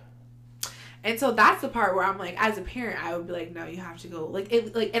 Yeah. And so that's the part where I'm like, as a parent, I would be like, no, you have to go, like,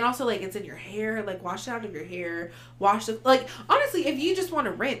 it, like, and also, like, it's in your hair, like, wash it out of your hair, wash the, like, honestly, if you just want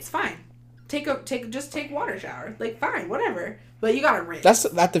to rinse, fine, just take water shower, like, fine, whatever, but you gotta rinse. That's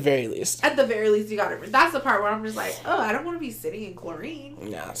at the very least. At the very least, you gotta rinse. That's the part where I'm just like, oh, I don't want to be sitting in chlorine.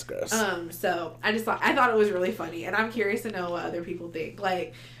 Yeah, that's gross. So I thought it was really funny, and I'm curious to know what other people think,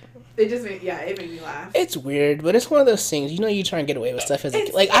 like. It just made me laugh. It's weird, but it's one of those things. You know, you try and get away with stuff as a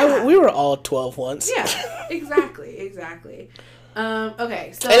kid. Like we were all 12 once. Yeah, exactly.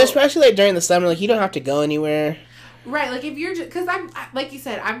 Okay, so and especially like during the summer, like you don't have to go anywhere. Right, like if you're just because I'm like you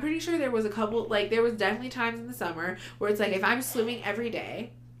said, I'm pretty sure there was there was definitely times in the summer where it's like if I'm swimming every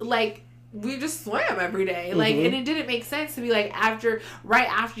day, like. We just swam every day, like, and it didn't make sense to be like right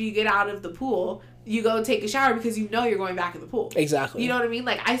after you get out of the pool, you go take a shower because you know you're going back in the pool. Exactly. You know what I mean?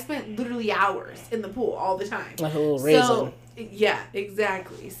 Like I spent literally hours in the pool all the time, like a little raisin. So, yeah,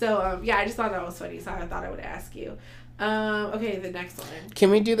 exactly. So I just thought that was funny, so I thought I would ask you. Okay, the next one.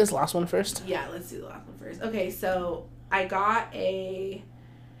 Can we do this last one first? Yeah, let's do the last one first. Okay, so I got a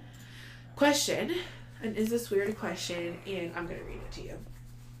question, and is this weird question? And I'm gonna read it to you.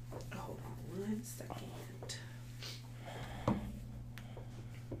 1 second. Let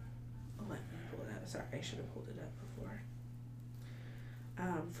me pull it up. Sorry, I should have pulled it up before.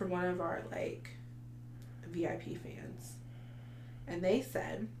 From one of our VIP fans, and they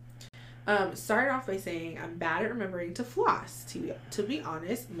said, started off by saying, "I'm bad at remembering to floss. To be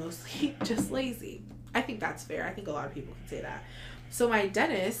honest, mostly just lazy." I think that's fair. I think a lot of people can say that. So my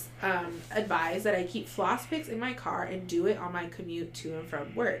dentist advised that I keep floss picks in my car and do it on my commute to and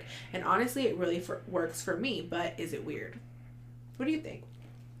from work. And honestly, it really works for me, but is it weird? What do you think?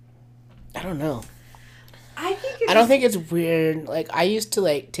 I don't know. I don't think it's weird. Like, I used to,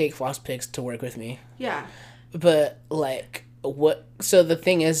 like, take floss picks to work with me. Yeah. But, like, so the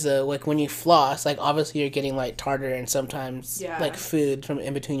thing is, like, when you floss, like, obviously you're getting, like, tartar and sometimes, like, food from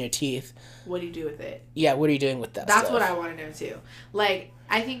in between your teeth. What do you do with it? Yeah, what are you doing with that That's stuff? what I want to know, too. Like,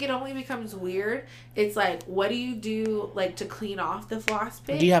 I think it only becomes weird. It's like, what do you do, like, to clean off the floss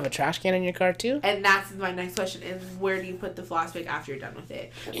pick? Do you have a trash can in your car, too? And that's my next question, is where do you put the floss pick after you're done with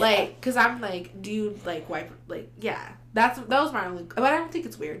it? Yeah. Like, because I'm like, do you, like, wipe, like, yeah. That was my only, but I don't think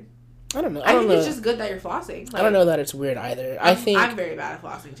it's weird. I don't know. I think it's just good that you're flossing. Like, I don't know that it's weird either. I think I'm very bad at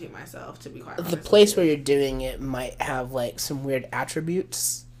flossing too myself, to be quite honest. The place where you're doing it might have like some weird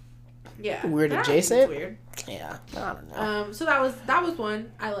attributes. Yeah. Weird adjacent. It's weird. Yeah. I don't know. So that was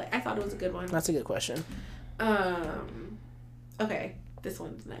one. I thought it was a good one. That's a good question. Okay, this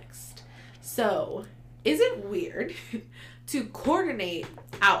one's next. So, is it weird to coordinate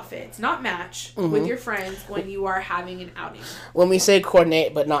outfits, not match, with your friends when you are having an outing? When we say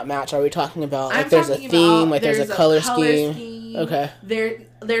coordinate but not match, are we talking about like there's a theme, like there's a color scheme? Okay.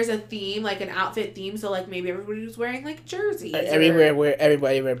 There's a theme, like an outfit theme, so like maybe everybody's wearing like jerseys.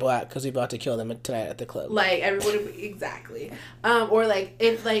 Everybody wear black because we're about to kill them tonight at the club. Like everybody, exactly. Or like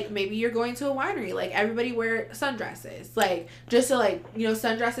if like maybe you're going to a winery, like everybody wear sundresses, like just to like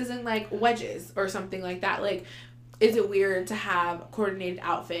sundresses and like wedges or something like that. Like, is it weird to have coordinated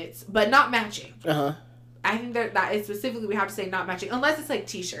outfits but not matching? I think that is specifically we have to say not matching unless it's like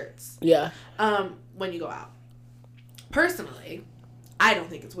t-shirts. Yeah. When you go out. Personally, I don't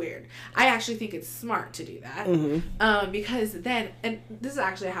think it's weird. I actually think it's smart to do that. Because then, and this is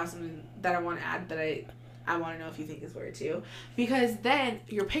actually I have something that I want to add that I want to know if you think is weird too. Because then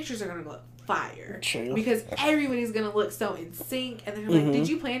your pictures are gonna look fire. True. Because everybody's gonna look so in sync, and they're like, "Did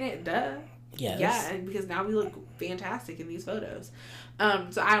you plan it? Duh." Yes. Yeah, and because now we look fantastic in these photos.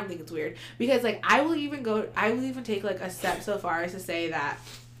 So I don't think it's weird. Because like I will even take like a step so far as to say that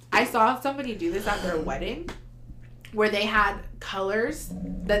I saw somebody do this at their wedding where they had colors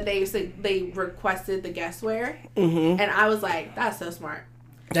that they requested the guests wear. And I was like, that's so smart.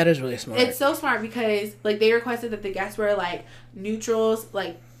 That is really smart. It's so smart because like they requested that the guests wear like neutrals,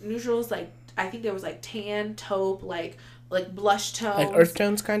 like I think there was like tan, taupe, like blush tones. Like earth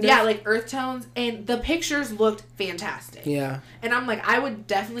tones, kind of? Yeah, like earth tones. And the pictures looked fantastic. Yeah. And I'm like, I would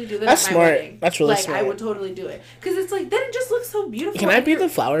definitely do that That's at my smart. wedding. That's really like, smart. I would totally do it. Because it's like, then it just looks so beautiful. Can I be the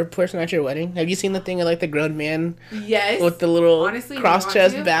flower person at your wedding? Have you seen the thing of like the grown man? Yes. With the little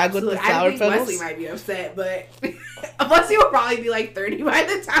cross-chest bag Absolutely. with the flower petals? Wesley might be upset, but Wesley will probably be like 30 by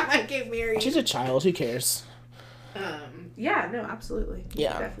the time I get married. She's a child. Who cares? Yeah, no, absolutely.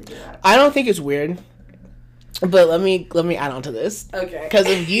 Yeah. Definitely do that. I don't think it's weird. But let me add on to this. Okay. Because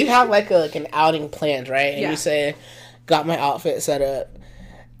if you have like an outing planned, right, and you say, got my outfit set up,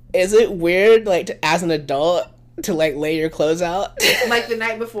 is it weird like as an adult to like lay your clothes out like the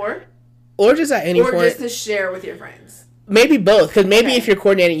night before, or just at any point, or just to share with your friends? Maybe both, because maybe if you're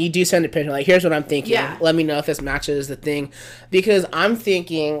coordinating, you do send a picture like, here's what I'm thinking. Yeah. Let me know if this matches the thing, because I'm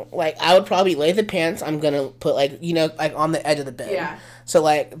thinking like I would probably lay the pants. I'm gonna put like like on the edge of the bed. Yeah. So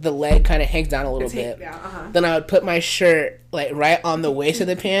like the leg kind of hangs down a little bit. Then I would put my shirt like right on the waist of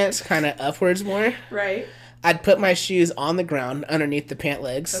the pants, kind of upwards more. Right. I'd put my shoes on the ground underneath the pant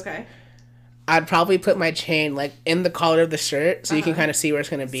legs. Okay. I'd probably put my chain like in the collar of the shirt so you can kind of see where it's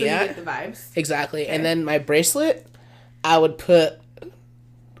gonna be at. So you get the vibes. Exactly, and then my bracelet, I would put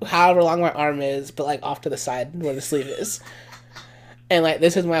however long my arm is, but like off to the side where the sleeve is. And like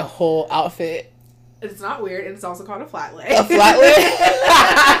this is my whole outfit. It's not weird, and it's also called a flat lay. A flat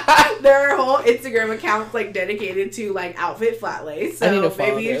lay? There are whole Instagram accounts like dedicated to like outfit flat lays. So I need to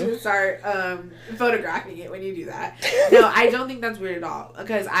follow maybe you them. should start photographing it when you do that. No, I don't think that's weird at all,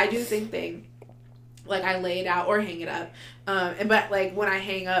 because I do the same thing. Like I lay it out or hang it up. But like when I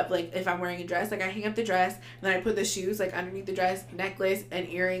hang up, like if I'm wearing a dress, like I hang up the dress, and then I put the shoes like underneath the dress, necklace and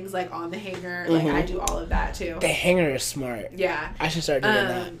earrings like on the hanger. Like I do all of that too. The hanger is smart. Yeah. I should start doing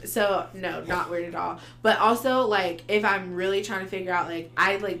that. So no, not weird at all. But also like if I'm really trying to figure out, like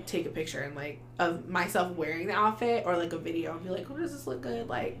I like take a picture and like of myself wearing the outfit or like a video and be like, oh, does this look good?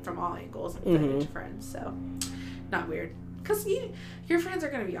 Like from all angles and send it to friends. So not weird. Because your friends are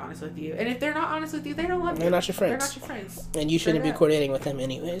going to be honest with you. And if they're not honest with you, they don't love you. They're not your friends. They're not your friends. And you shouldn't be coordinating with them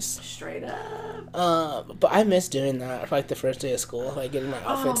anyways. Straight up. But I miss doing that for like the first day of school. Like getting my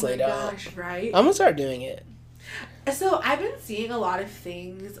outfits laid out. Oh my gosh, right? I'm going to start doing it. So I've been seeing a lot of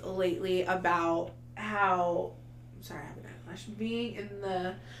things lately about how... Sorry, I have an eyelash. Being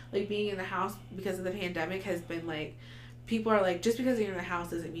in the house because of the pandemic has been like... People are like, just because you're in the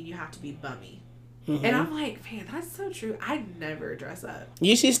house doesn't mean you have to be bummy. Mm-hmm. And I'm like, man, that's so true. I never dress up.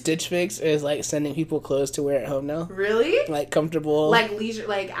 You see Stitch Fix is like sending people clothes to wear at home now. Really? Like comfortable. Like leisure,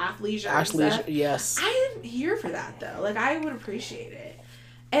 like athleisure. Athleisure, yes. I am here for that though. Like I would appreciate it.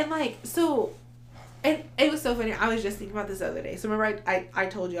 And like, so, and it was so funny. I was just thinking about this the other day. So remember I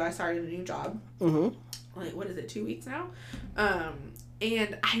told you I started a new job. Mm-hmm. Like, what is it, 2 weeks now?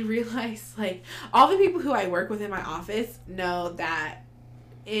 And I realized like all the people who I work with in my office know that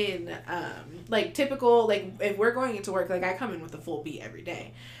in like typical, like if we're going into work, like I come in with a full beat every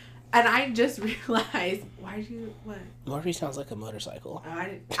day, and I just realized what Morphe sounds like a motorcycle.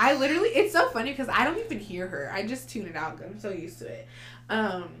 I literally, it's so funny because I don't even hear her. I just tune it out because I'm so used to it.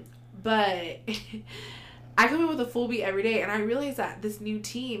 But I come in with a full beat every day, and I realize that this new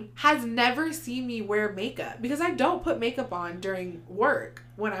team has never seen me wear makeup because I don't put makeup on during work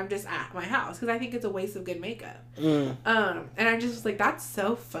when I'm just at my house because I think it's a waste of good makeup. And I just was like, that's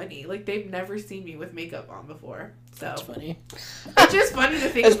so funny. Like they've never seen me with makeup on before. So that's funny. It's just funny to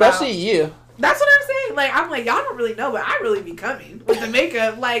think especially about. You. That's what I'm saying. Like I'm like, y'all don't really know, but I really be coming with the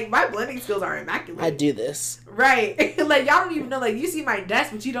makeup. Like my blending skills are immaculate. I do this. Right. Like y'all don't even know. Like you see my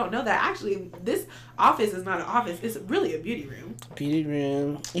desk, but you don't know that actually this office is not an office. It's really a beauty room. Beauty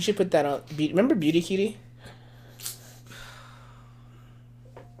room. You should put that on. Remember Beauty Cutie?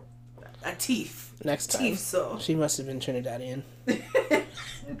 A teeth. Next time. Teeth, so. She must have been Trinidadian.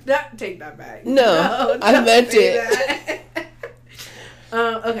 Take that back. No, I meant it.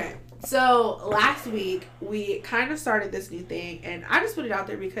 Okay. So last week we kind of started this new thing, and I just put it out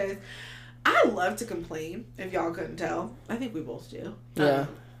there because I love to complain. If y'all couldn't tell, I think we both do. Yeah.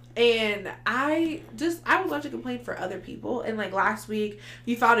 And I would love to complain for other people. And like last week,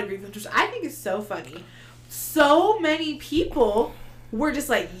 you filed a grievance, which I think is so funny. So many people were just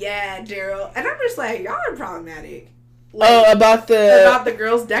like, "Yeah, Darrell," and I'm just like, "Y'all are problematic." Like, about the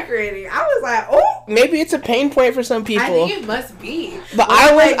girls decorating. I was like, oh, maybe it's a pain point for some people. I think it must be. But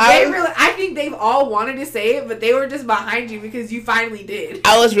I think they've all wanted to say it, but they were just behind you because you finally did.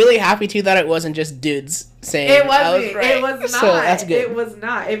 I was really happy too that it wasn't just dudes saying it. Wasn't. Was right. It was not. So that's good. It was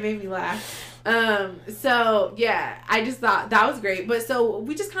not. It made me laugh. So yeah, I just thought that was great. But so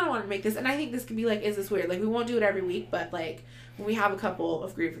we just kind of want to make this, and I think this can be like, is this weird? Like we won't do it every week, but like when we have a couple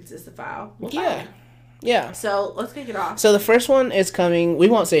of grievances to file, we'll file them. Yeah. So let's kick it off. So the first one is coming. We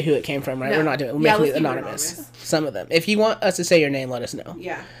won't say who it came from, right? No. We're not doing it. We're making it anonymous. Some of them. If you want us to say your name, let us know.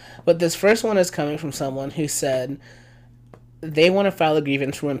 Yeah. But this first one is coming from someone who said they want to file a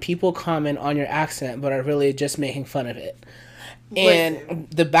grievance for when people comment on your accent but are really just making fun of it. And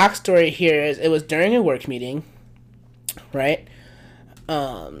the backstory here is it was during a work meeting, right?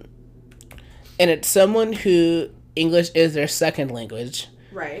 And it's someone who English is their second language.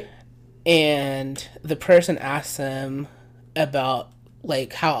 Right. and the person asked them about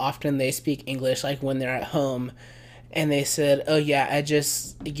like how often they speak English, like when they're at home, and they said, "Oh yeah,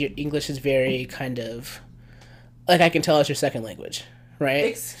 your English is very kind of like I can tell it's your second language." Right?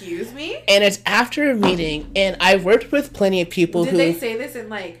 Excuse me? And it's after a meeting, and I've worked with plenty of people Did they say this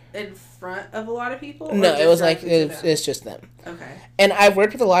in front of a lot of people? No, it was like, it's just them. Okay. And I've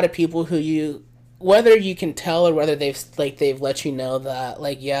worked with a lot of people who whether you can tell or whether they've let you know that,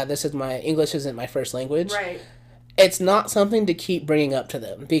 like, yeah, English isn't my first language. Right. It's not something to keep bringing up to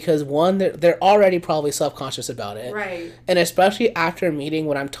them because, one, they're already probably self-conscious about it. Right. And especially after a meeting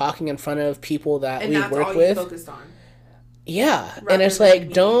when I'm talking in front of people that we work with. And that's all you focused on. Yeah, rather and it's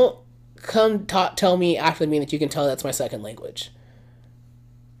like, don't come tell me after the meeting that you can tell that's my second language.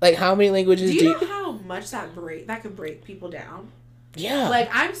 Like, how many languages do you know how much that could break people down? Yeah. Like,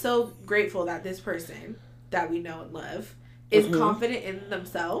 I'm so grateful that this person that we know and love is confident in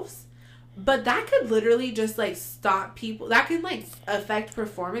themselves, but that could literally just, like, stop people. That can, like, affect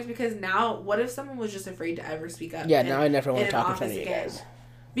performance because now, what if someone was just afraid to ever speak up? Yeah, now I never want to talk in front of you guys.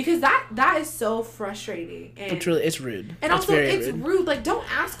 Because that is so frustrating. And it's rude. And also, it's rude. Like, don't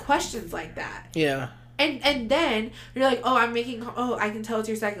ask questions like that. Yeah. And then you're like, I can tell it's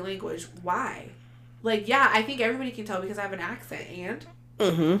your second language. Why? Like, yeah, I think everybody can tell because I have an accent. And?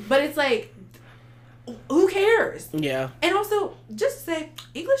 Mm-hmm. But it's like, who cares? Yeah. And also, just say,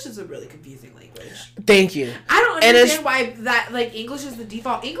 English is a really confusing language. Thank you. I don't understand why that, like, English is the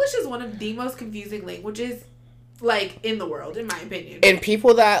default. English is one of the most confusing languages, like, in the world, in my opinion. And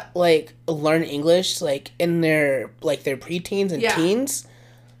people that, like, learn English, like, in their preteens and teens,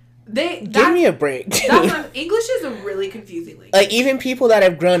 give me a break. English is a really confusing language. Like, even people that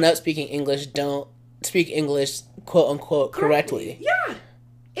have grown up speaking English don't speak English, quote unquote, correctly. Yeah.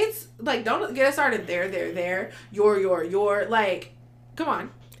 It's, like, don't get us started there, your, like, come on.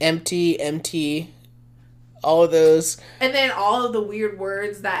 Empty, all of those. And then all of the weird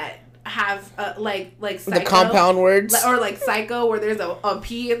words that have like psycho, the compound words, or like psycho where there's a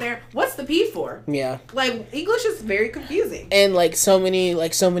P in there. What's the P for? Yeah, like English is very confusing, and like so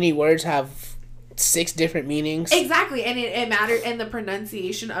many words have 6 different meanings. Exactly, and it matters, and the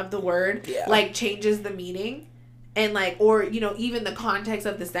pronunciation of the word like changes the meaning. And, like, or, you know, even the context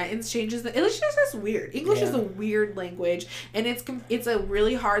of the sentence changes. It's just weird. English is a weird language. And it's a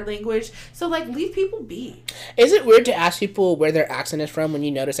really hard language. So, like, leave people be. Is it weird to ask people where their accent is from when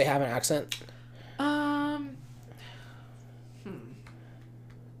you notice they have an accent? I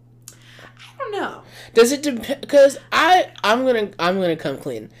don't know. Does it depend? Because I'm gonna come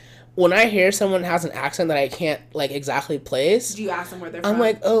clean. When I hear someone has an accent that I can't, like, exactly place... Do you ask them where they're from? I'm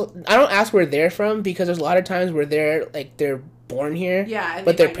like, I don't ask where they're from because there's a lot of times where they're born here. Yeah.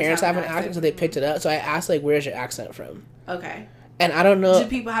 But their parents have an accent, so they picked it up. So I ask, like, where's your accent from? Okay. And I don't know...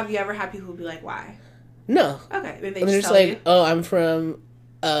 Have you ever had people who be like, why? No. Okay. And they're just like, I'm from...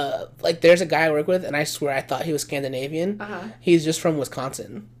 like, there's a guy I work with, and I swear I thought he was Scandinavian. Uh-huh. He's just from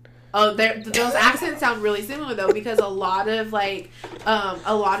Wisconsin. Oh, those accents sound really similar though, because a lot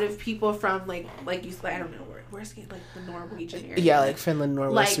of people from like you said, I don't know where's like the Norwegian area. Yeah, like Finland,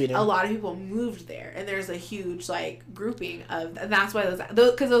 Norway, like, Sweden. A lot of people moved there, and there's a huge like grouping of, and that's why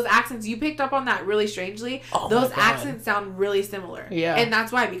those accents, you picked up on that really strangely. Oh, those accents sound really similar. Yeah, and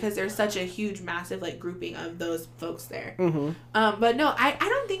that's why, because there's such a huge, massive like grouping of those folks there. Mm-hmm. But no, I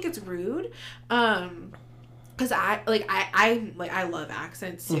don't think it's rude. Because I love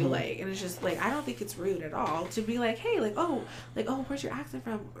accents too, mm-hmm. like, and it's just like, I don't think it's rude at all to be like, hey, oh, where's your accent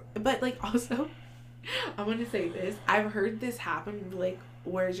from? But like, also, I want to say this, I've heard this happen, like,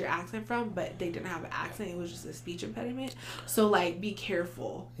 where's your accent from? But they didn't have an accent, it was just a speech impediment. So like, be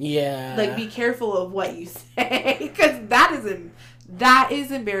careful. Yeah. Like, be careful of what you say, because that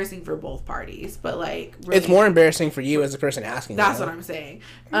is embarrassing for both parties. But like, really, it's more embarrassing for you as the person asking. That's what I'm saying.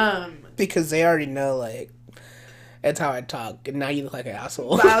 Because they already know, like, that's how I talk, and now you look like an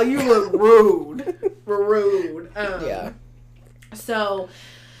asshole. Wow, you look rude. Rude. Yeah. So,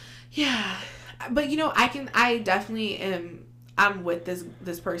 yeah. But, you know, I definitely am, I'm with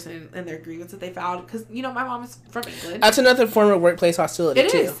this person and their grievance that they filed, because, you know, my mom is from England. That's another form of workplace hostility,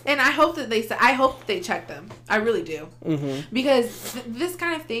 too. It is. And I hope that they check them. I really do. Mm-hmm. Because this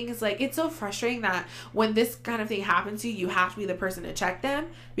kind of thing is, like, it's so frustrating that when this kind of thing happens to you, you have to be the person to check them,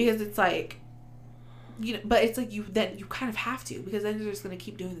 because it's like, you know, but it's like you kind of have to, because then you're just going to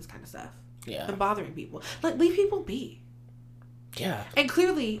keep doing this kind of stuff. Yeah. And bothering people. Like, leave people be. Yeah. And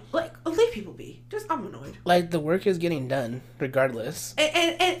clearly, like, leave people be. Just, I'm annoyed. Like, the work is getting done, regardless.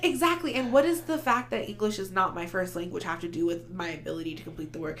 And exactly. And what does the fact that English is not my first language have to do with my ability to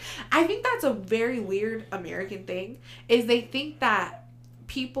complete the work? I think that's a very weird American thing, is they think that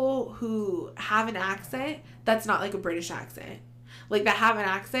people who have an accent that's not like a British accent. Like, that have an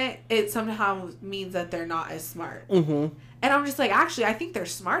accent, it somehow means that they're not as smart. Mm-hmm. And I'm just like, actually, I think they're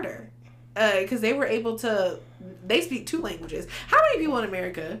smarter. Because they were able to... They speak 2 languages. How many people in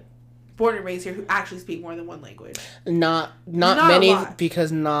America, born and raised here, who actually speak more than 1 language? Not many,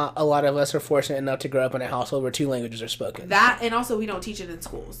 because not a lot of us are fortunate enough to grow up in a household where 2 languages are spoken. That, and also we don't teach it in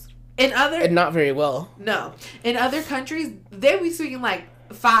schools. And not very well. No. In other countries, they be speaking like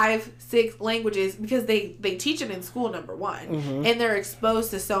 5, 6 languages because they teach it in school, number one. Mm-hmm. And they're exposed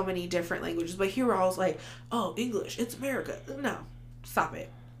to so many different languages. But here we're always like, oh, English, it's America. No. Stop it.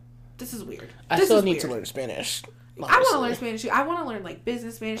 This is weird. I still need to learn Spanish. Honestly. I want to learn Spanish too. I want to learn like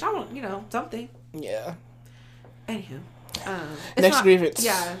business Spanish. I want, something. Yeah. Anywho. Next grievance.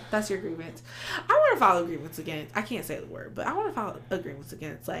 Yeah, that's your grievance. I want to file a grievance against, I can't say the word, but I want to file a grievance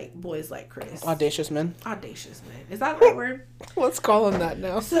against like boys like Chris. Audacious men. Is that the right word? Let's call him that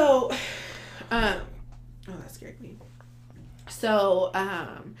now. So, oh, that scared me. So,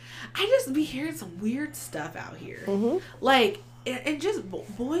 I just be hearing some weird stuff out here. Mm-hmm. Like, and just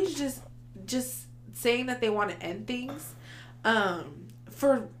boys just saying that they want to end things.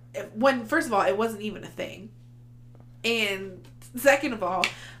 First of all, it wasn't even a thing. And second of all,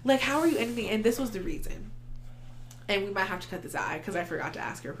 like, how are you ending? And this was the reason. And we might have to cut this out because I forgot to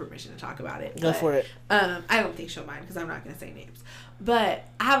ask her permission to talk about it. Go for it. I don't think she'll mind because I'm not going to say names. But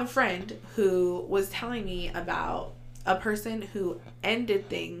I have a friend who was telling me about a person who ended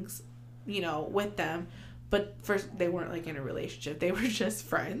things, with them. But first, they weren't like in a relationship. They were just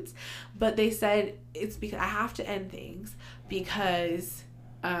friends. But they said, it's because I have to end things because...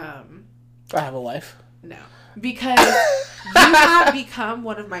 I have a wife. No. Because you have become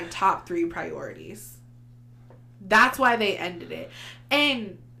one of my top 3 priorities. That's why they ended it.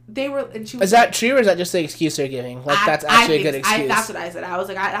 And they were... And she was is that true, or is that just the excuse they're giving? Like, that's actually a good excuse. That's what I said. I was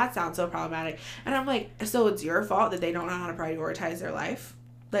like, that sounds so problematic. And I'm like, so it's your fault that they don't know how to prioritize their life?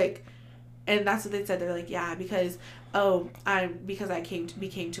 Like... And that's what they said. They're like, yeah, because I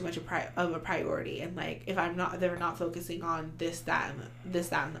became too much of a priority, and like if they're not focusing on this, that,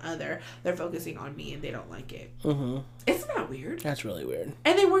 and the other. They're focusing on me, and they don't like it. Mm-hmm. Isn't that weird? That's really weird.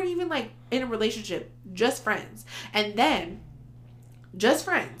 And they weren't even like in a relationship, just friends, and then just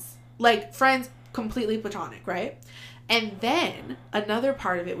friends, like friends, completely platonic, right? And then another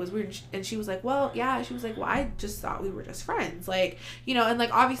part of it was weird. And she was like, well, yeah. She was like, well, I just thought we were just friends. Like, and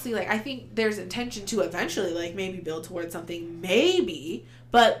like, obviously, like, I think there's intention to eventually, like, maybe build towards something, maybe.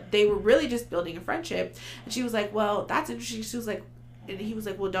 But they were really just building a friendship. And she was like, well, that's interesting. She was like, and he was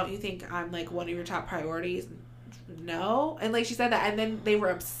like, well, don't you think I'm, like, one of your top priorities? No. And, like, she said that. And then they were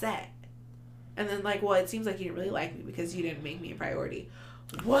upset. And then, like, well, it seems like you didn't really like me because you didn't make me a priority.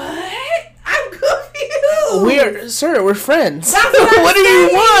 What? I'm confused. We're friends. That's what do you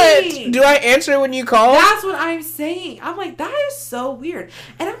want? Do I answer when you call? That's what I'm saying. I'm like, that is so weird.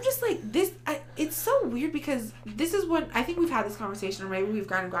 And I'm just like, it's so weird because this is when I think we've had this conversation, or maybe we've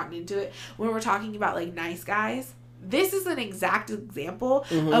kind of gotten into it when we're talking about like nice guys. This is an exact example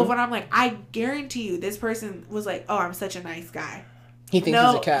of when I'm like, I guarantee you this person was like, oh, I'm such a nice guy. He thinks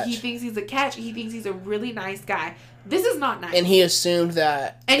he's a catch. He thinks he's a catch. He thinks he's a really nice guy. This is not nice. And he assumed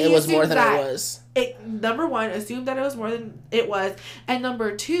that it was more than it was. Number one, assumed that it was more than it was. And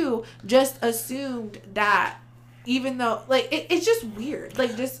number 2, just assumed that even though, like, it's just weird.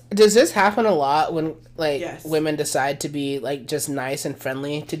 Like, just... Does this happen a lot when, like, women decide to be, like, just nice and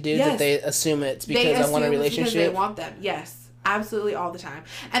friendly to dudes? Yes. That they assume it's because I want a relationship? Because they want them, yes. Absolutely, all the time.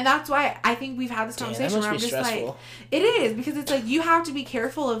 And that's why I think we've had this conversation where I'm just stressful. Like, it is, because it's like you have to be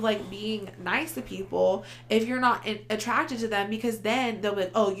careful of like being nice to people if you're not attracted to them, because then they'll be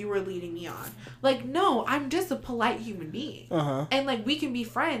like, oh, you were leading me on. Like, no, I'm just a polite human being. And like we can be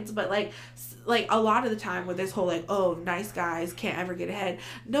friends, but like a lot of the time with this whole like, oh, nice guys can't ever get ahead.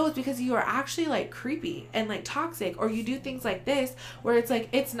 No, it's because you are actually like creepy and like toxic, or you do things like this where it's like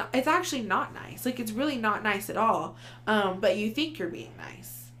it's actually not nice. Like, it's really not nice at all. But you think you're being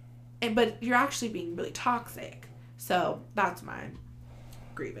nice, but you're actually being really toxic. So that's my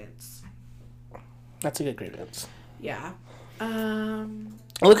grievance. That's a good grievance. Yeah.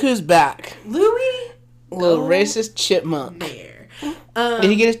 Look who's back. Louis. Little racist chipmunk. There. Did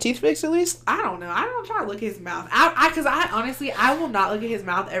he get his teeth fixed at least? I don't know. I don't try to look at his mouth. Because I honestly, I will not look at his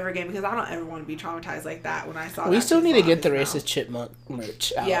mouth ever again, because I don't ever want to be traumatized like that when I saw that. We still need to get the racist chipmunk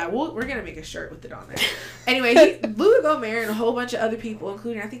merch out. Yeah, we're going to make a shirt with it on there. Anyway, Louis Gohmert and a whole bunch of other people,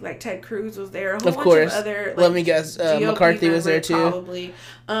 including I think like Ted Cruz was there. A whole bunch of other, like, let me guess, McCarthy was there too. Probably.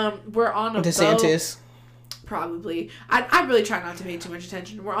 We're on a DeSantis. boat. Probably. I really try not to pay too much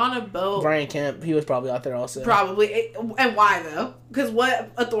attention. We're on a boat. Brian Kemp, he was probably out there also. Probably. And why, though? Because what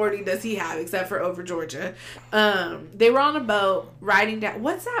authority does he have except for over Georgia? They were on a boat riding down...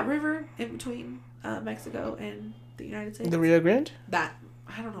 What's that river in between Mexico and the United States? The Rio Grande? That...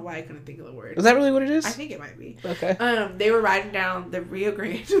 I don't know why I couldn't think of the word. Is that really what it is? I think it might be. Okay. They were riding down the Rio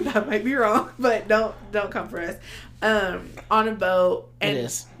Grande. That might be wrong, but don't come for us. On a boat, and it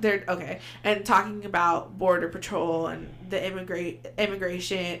is. They're okay, and talking about border patrol and the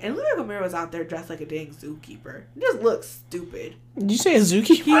immigration. And Lil Uzi Vert was out there dressed like a dang zookeeper. He just looks stupid. Did you say a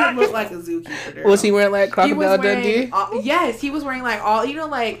zookeeper? He looked like a zookeeper. Girl. Was he wearing like Crocodile Dundee? Yes, he was wearing like all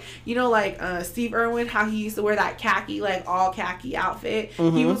Steve Irwin, how he used to wear that khaki, like all khaki outfit.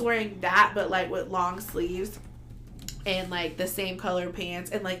 Mm-hmm. He was wearing that, but like with long sleeves and like the same color pants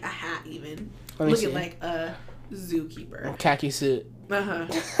and like a hat even. Looking like a zookeeper. Khaki suit. Uh-huh.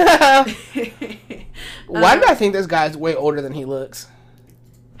 Why did I think this guy's way older than he looks?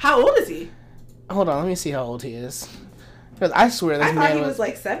 How old is he? Hold on, let me see how old he is. Because I swear this man I thought he was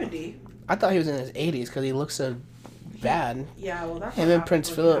like 70. I thought he was in his 80s because he looks so bad. Yeah, well, that's... Him and Prince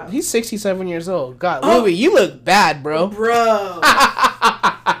Philip. He's 67 years old. God, Louis, you look bad, bro. Bro.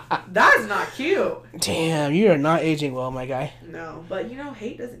 That's not cute. Damn, you are not aging well, my guy. No, but you know,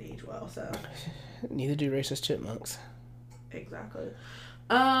 hate doesn't age well, so... Neither do racist chipmunks. Exactly.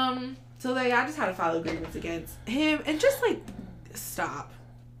 So I just had to file a grievance against him and just like stop.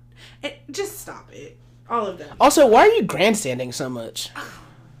 And just stop it. All of them. Also, why are you grandstanding so much?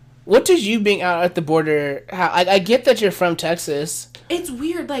 What does you being out at the border? I get that you're from Texas. It's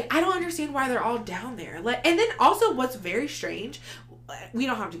weird. Like, I don't understand why they're all down there. Like, and then also what's very strange, we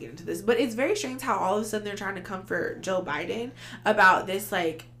don't have to get into this, but it's very strange how all of a sudden they're trying to come for Joe Biden about this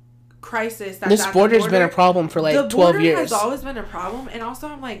like crisis that's this border's been a problem for like 12 years. The border has always been a problem. And also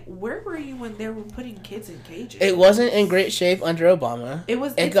I'm like, where were you when they were putting kids in cages? It wasn't in great shape under Obama.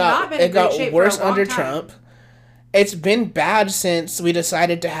 It got worse under Trump. It's been bad since we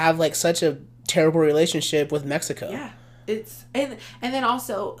decided to have like such a terrible relationship with Mexico. Yeah. It's and then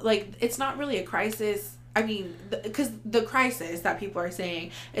also like it's not really a crisis. I mean, because the crisis that people are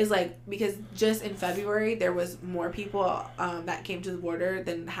saying is like because just in February there was more people that came to the border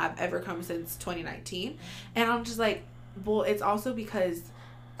than have ever come since 2019, and I'm just like, well, it's also because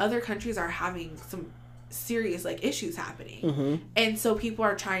other countries are having some serious like issues happening, and so people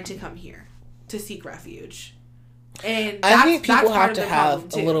are trying to come here to seek refuge, and I think people have to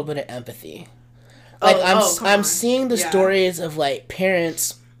have a little bit of empathy. Like I'm seeing the stories of like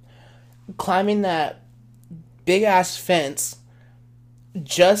parents climbing that big ass fence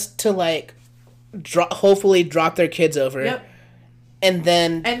just to like hopefully drop their kids over. Yep. And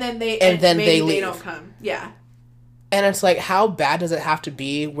then they don't come. Yeah. And it's like, how bad does it have to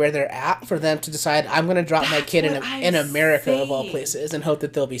be where they're at for them to decide I'm going to drop my kid in America of all places and hope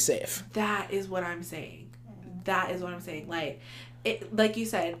that they'll be safe? That is what I'm saying. Like like you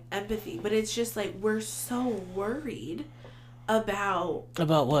said, empathy, but it's just like we're so worried about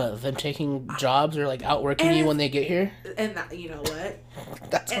what? Them taking jobs or like outworking you when they get here? And that, you know what?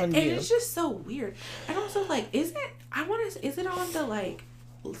 That's on you. And it's just so weird. And also like, is it on the like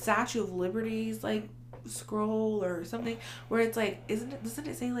Statue of Liberty's like scroll or something where it's like doesn't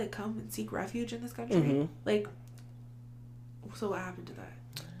it say like come and seek refuge in this country? Mm-hmm. Like, so what happened to that?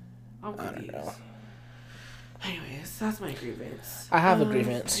 I'm confused. I don't know. Anyways, that's my grievance. I have a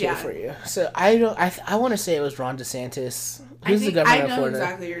grievance here for you. So I want to say it was Ron DeSantis. Who's the governor of Florida? I know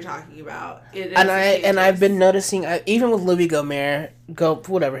exactly what you're talking about. I've been noticing even with Louis Gomer,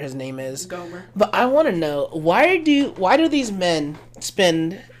 whatever his name is. Gomer. But I want to know why do these men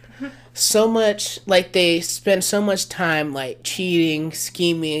spend so much time like cheating,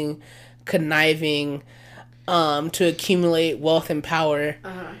 scheming, conniving, to accumulate wealth and power.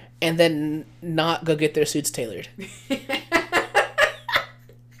 Uh-huh. And then not go get their suits tailored.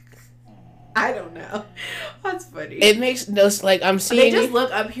 I don't know. That's funny. It makes no like I'm seeing. They just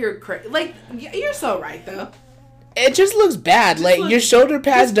look up here like you're so right though. It just looks bad. Like your shoulder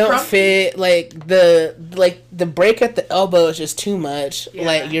pads don't fit. Like the break at the elbow is just too much. Yeah.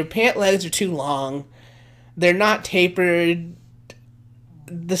 Like your pant legs are too long. They're not tapered.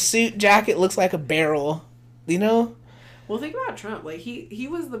 The suit jacket looks like a barrel. You know. Well, think about Trump. Like he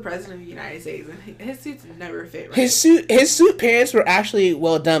was the president of the United States, and his suits never fit right. His suit pants were actually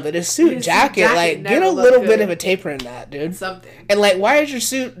well done, but his suit jacket like get a little bit of a taper in that, dude. Something. And like, why is your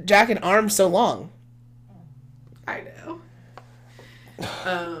suit jacket arms so long? I know.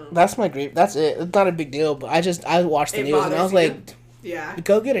 That's my grief. That's it. It's not a big deal, but I watched the news and I was like, yeah,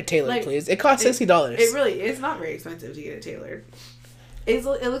 go get it tailored, please. It costs $60. It really it's not very expensive to get it tailored. It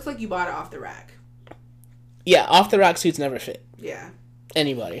looks like you bought it off the rack. Yeah, off-the-rack suits never fit. Yeah.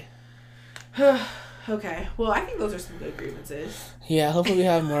 Anybody. Okay. Well, I think those are some good grievances. Yeah, hopefully we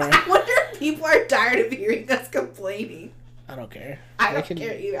have more. I wonder if people are tired of hearing us complaining. I don't care. I don't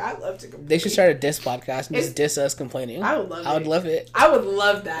care either. I love to complain. They should start a diss podcast and just diss us complaining. I would love it. I would love it. I would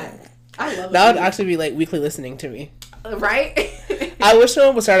love that. I love that. Would actually be like weekly listening to me. Right? I wish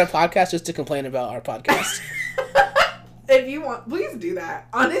someone would start a podcast just to complain about our podcast. If you want, please do that.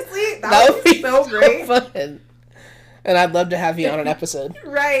 Honestly, that would be so great. Fun. And I'd love to have you on an episode.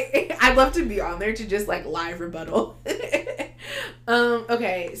 Right. I'd love to be on there to just like live rebuttal.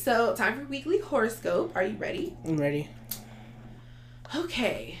 Okay, so time for weekly horoscope. Are you ready? I'm ready.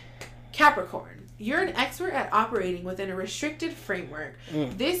 Okay. Capricorn, you're an expert at operating within a restricted framework.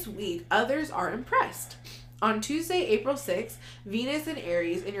 This week, others are impressed. On Tuesday, April 6th, Venus in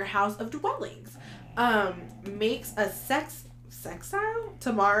Aries in your house of dwellings makes a sextile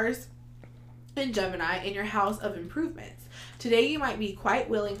to Mars in Gemini in your house of improvements. Today, you might be quite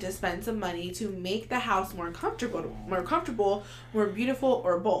willing to spend some money to make the house more comfortable, more beautiful,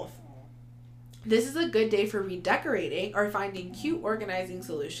 or both. This is a good day for redecorating or finding cute organizing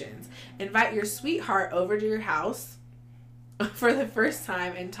solutions. Invite your sweetheart over to your house for the first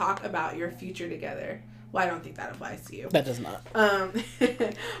time and talk about your future together. Well, I don't think that applies to you. That does not.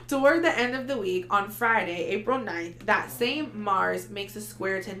 Toward the end of the week, on Friday, April 9th, that same Mars makes a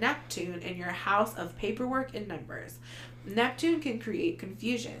square to Neptune in your house of paperwork and numbers. Neptune can create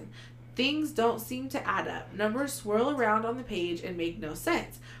confusion. Things don't seem to add up. Numbers swirl around on the page and make no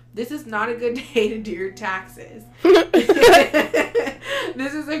sense. This is not a good day to do your taxes.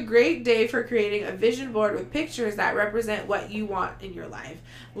 This is a great day for creating a vision board with pictures that represent what you want in your life.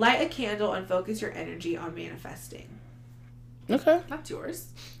 Light a candle and focus your energy on manifesting. Okay. That's yours.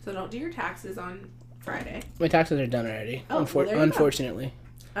 So don't do your taxes on Friday. My taxes are done already. Oh, unfortunately.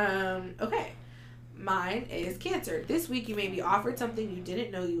 Okay. Mine is Cancer. This week you may be offered something you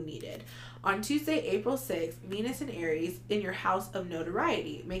didn't know you needed. On Tuesday, April 6th, Venus in Aries in your house of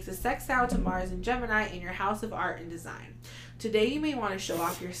notoriety makes a sextile to Mars in Gemini in your house of art and design. Today you may want to show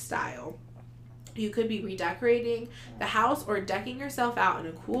off your style. You could be redecorating the house or decking yourself out in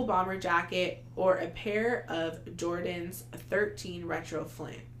a cool bomber jacket or a pair of Jordan's 13 Retro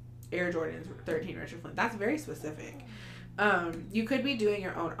Flint. Air Jordan's 13 Retro Flint. That's very specific. You could be doing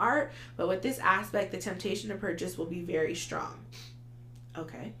your own art, but with this aspect, the temptation to purchase will be very strong.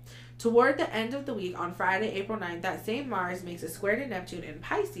 Okay. Toward the end of the week, on Friday, April 9th, that same Mars makes a square to Neptune in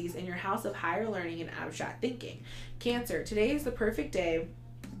Pisces in your house of higher learning and abstract thinking. Cancer, today is the perfect day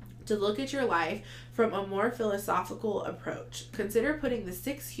to look at your life from a more philosophical approach. Consider putting the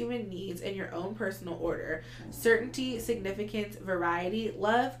 6 human needs in your own personal order. Certainty, significance, variety,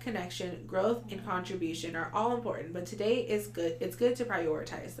 love, connection, growth, and contribution are all important, but today is good. It's good to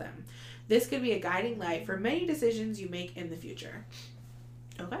prioritize them. This could be a guiding light for many decisions you make in the future.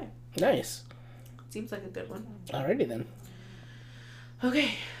 Okay. Nice. Seems like a good one. Alrighty then.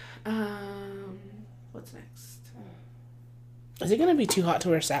 Okay. What's next? Is it going to be too hot to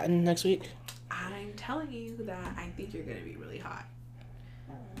wear satin next week? I'm telling you that I think you're going to be really hot.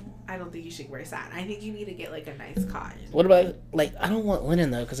 I don't think you should wear satin. I think you need to get like a nice cotton. What about, like, I don't want linen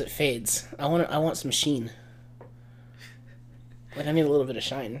though because it fades. I want some sheen. Like, I need a little bit of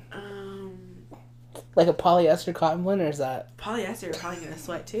shine. Like a polyester cotton blend, or is that... Polyester, you're probably going to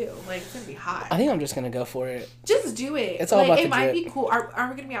sweat too. Like, it's going to be hot. I think I'm just going to go for it. Just do it. It's all about the drip. It might be cool. Are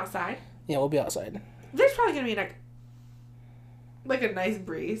we going to be outside? Yeah, we'll be outside. There's probably going to be like a nice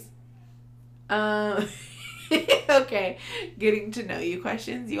breeze. Okay. Getting to know you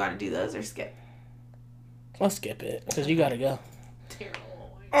questions. You want to do those or skip? I'll skip it, because you got to go.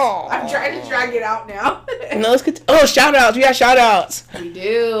 Terrible. Oh, I'm trying to drag it out now. No, let's get shout outs. We got shout outs. We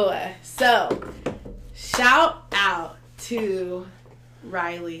do. So, shout out to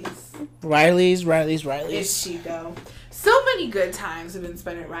Riley's. It's Chico. So many good times have been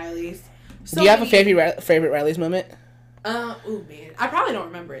spent at Riley's. Do you have a favorite Riley's moment? Oh man, I probably don't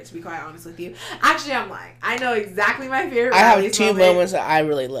remember it, to be quite honest with you. Actually, I'm lying. I know exactly my favorite. I have 2 moments that I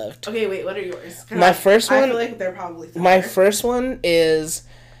really loved. Okay, wait. What are yours? My first one. I feel like they're probably similar. My first one is,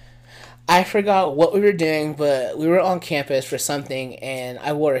 I forgot what we were doing, but we were on campus for something, and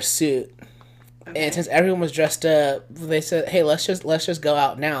I wore a suit. Okay. And since everyone was dressed up, they said, "Hey, let's just go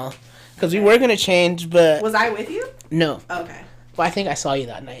out now," because we were gonna change. But was I with you? No. Okay. But I think I saw you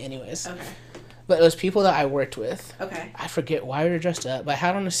that night, anyways. Okay. But it was people that I worked with. Okay. I forget why we were dressed up, but I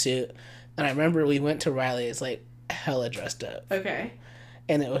had on a suit, and I remember we went to Riley's like hella dressed up. Okay.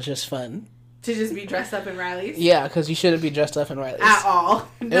 And it was just fun. To just be dressed up in Riley's? Yeah, because you shouldn't be dressed up in Riley's. At all.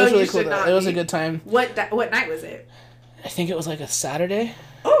 No, it was really you cool. should not It was be. a good time. What night was it? I think it was like a Saturday.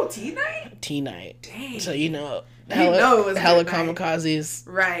 Oh, tea night? tea night. Dang. So it was hella midnight. kamikazes.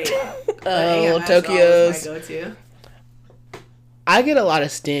 Right. Little AMS Tokyos. my go-to. I get a lot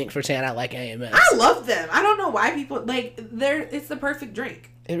of stink for saying I like AMS. I love them. I don't know why people like. It's the perfect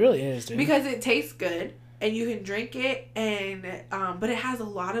drink. It really is, dude. Because it tastes good and you can drink it, and but it has a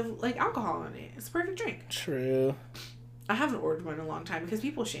lot of like alcohol in it. It's a perfect drink. True. I haven't ordered one in a long time because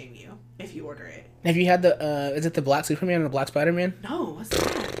people shame you if you order it. Have you had the is it the Black Superman and the Black Spider-Man? No, what's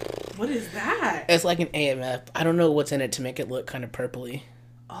that? What is that? It's like an AMF. I don't know what's in it to make it look kind of purpley.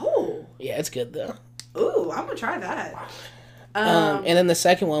 Oh. Yeah, it's good though. Ooh, I'm gonna try that. And then the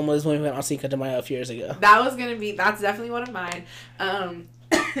second one was when we went on Cinco de Mayo a few years ago. That's definitely one of mine.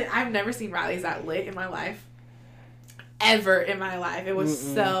 I've never seen rallies that lit in my life. Ever in my life. It was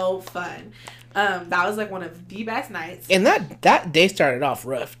so fun. That was like one of the best nights. And that day started off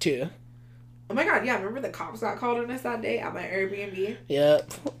rough too. Oh my god, yeah, remember the cops got called on us that day at my Airbnb?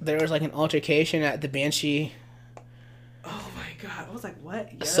 Yep. There was like an altercation at the Banshee. Oh my god. I was like,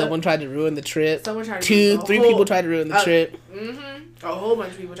 what? Yep. Someone tried to ruin the trip. Three people tried to ruin the trip. A whole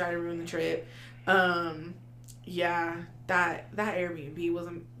bunch of people tried to ruin the trip. Yeah, that Airbnb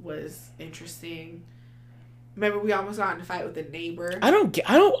was interesting. Remember, we almost got in a fight with a neighbor. I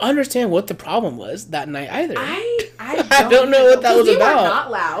don't understand what the problem was that night either. I don't know what that was about. We were not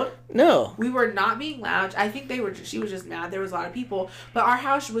loud. No. We were not being loud. I think she was just mad. There was a lot of people. But our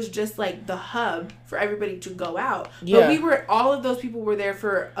house was just like the hub for everybody to go out. Yeah. But all of those people were there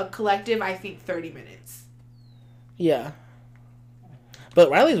for a collective, I think, 30 minutes. Yeah. But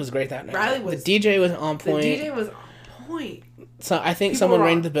Riley's was great that night. The DJ was on point. The DJ was on point. So I think someone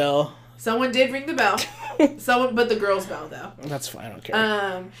rang the bell. Someone did ring the bell. But the girl's bell, though. That's fine. I don't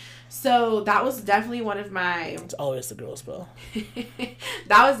care. So that was definitely one of my... It's always the girl's bell.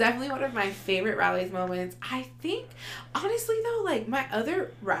 That was definitely one of my favorite rallies moments. I think, honestly, though, like, my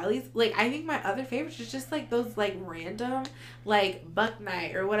other rallies, like, I think my other favorites is just, like, those, like, random, like, buck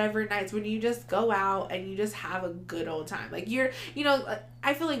night or whatever nights when you just go out and you just have a good old time. Like,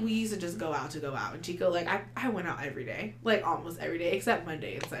 I feel like we used to just go out. And Chico, like, I went out every day. Like, almost every day, except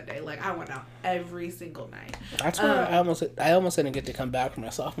Monday and Sunday. Like, I went out every single night. That's why I almost didn't get to come back from my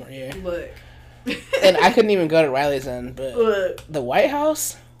sophomore year. Look. And I couldn't even go to Riley's then, but look. The White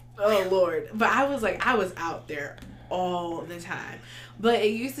House? Oh, Lord. But I was out there all the time. But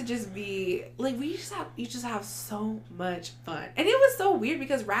it used to just be, like, you just have so much fun. And it was so weird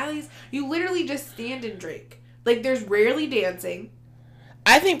because rallies, you literally just stand and drink. Like, there's rarely dancing.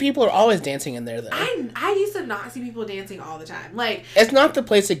 I think people are always dancing in there, though. I used to not see people dancing all the time. Like, it's not the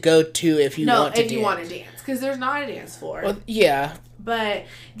place to go to if you want to dance. No, if you want to dance. Because there's not a dance floor. Well, yeah. But,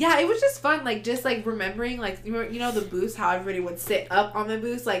 yeah, it was just fun. Like, just, like, remembering, like, you know the booths, how everybody would sit up on the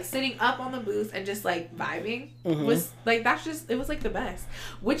booths. Like, sitting up on the booth and just, like, vibing was, like, it was, like, the best.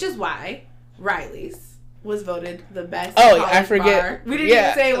 Which is why Riley's was voted the best college I forget. bar. We didn't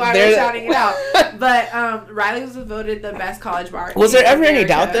even say why we're shouting it out. But Riley's was voted the best college bar. Was there ever any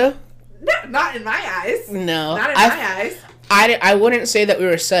doubt, though? No, not in my eyes. No. Not in my eyes. I wouldn't say that we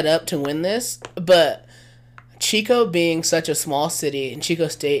were set up to win this, but Chico being such a small city and Chico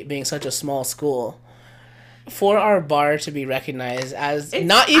State being such a small school, for our bar to be recognized as I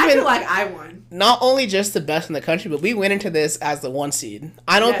feel like I won. Not only just the best in the country, but we went into this as the 1 seed.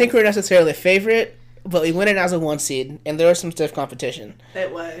 I don't think we were necessarily a favorite, but we went in as a 1 seed, and there was some stiff competition.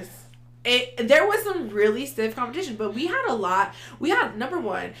 It was. There was some really stiff competition, but we had a lot. We had, number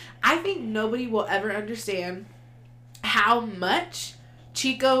one, I think nobody will ever understand how much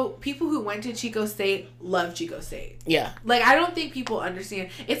people who went to Chico State love Chico State. Yeah. Like, I don't think people understand.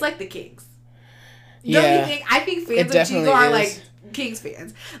 It's like the Kings. Don't you think? I think fans of Chico are like Kings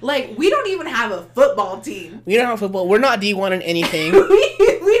fans. Like, we don't even have a football team. We don't have football. We're not D1 in anything.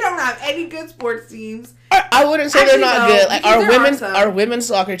 we don't have any good sports teams. I wouldn't say they're not good. Like, our women's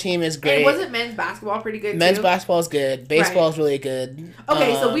soccer team is great. And wasn't men's basketball pretty good Men's too? basketball is good. Baseball is really good.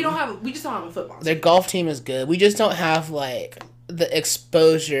 Okay, so we just don't have a football team. Their golf team is good. We just don't have, like, the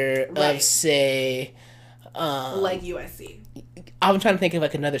exposure of, say, like USC. I'm trying to think of,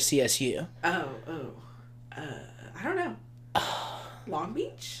 like, another CSU. I don't know. Long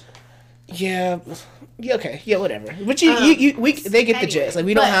Beach? Yeah, okay. Yeah, whatever. But they get the gist. Like,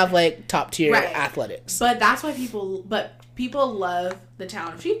 we don't have, like, top tier athletics. But that's why people love the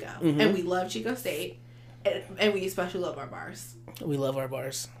town of Chico. Mm-hmm. And we love Chico State. And we especially love our bars. We love our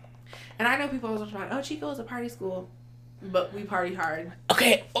bars. And I know people always talk about, Chico is a party school. But we party hard.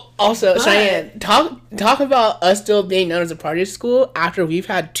 Okay, also, Cheyenne, talk about us still being known as a party school after we've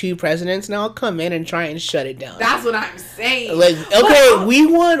had 2 presidents now come in and try and shut it down. That's what I'm saying. Like, okay, we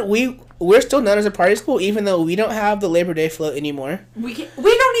won. we're still known as a party school, even though we don't have the Labor Day float anymore. We can't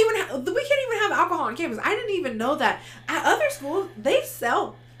even have alcohol on campus. I didn't even know that at other schools they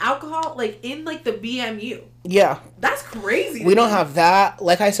sell alcohol like in like the BMU. Yeah, that's crazy. We don't have that.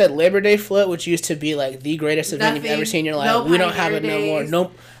 Like I said, Labor Day float, which used to be like the greatest event you've ever seen in your life. No, we don't have it no more.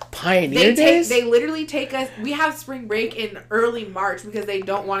 No Pioneer Days. They literally take us. We have spring break in early March because they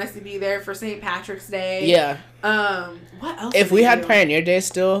don't want us to be there for St. Patrick's Day. Yeah. What else? If we had Pioneer Days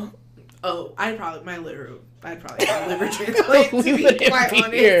still. Oh, I'd probably have my liver transplant. To be quite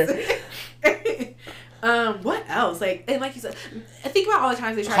honest. What else? Like, and like you said, I think about all the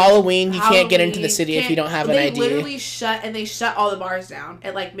times they try. Halloween, you can't get into the city if you don't have an ID. They literally shut all the bars down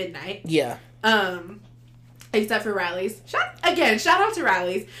at like midnight. Yeah. Except for Riley's. Shout out to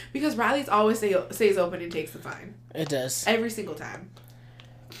Riley's because Riley's always stays open and takes the fine. It does every single time.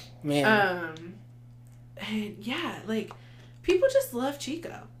 Man. And yeah, like people just love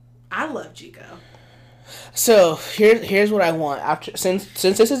Chico. I love Chico. So here's what I want after since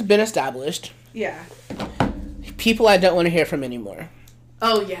this has been established. Yeah. People I don't want to hear from anymore.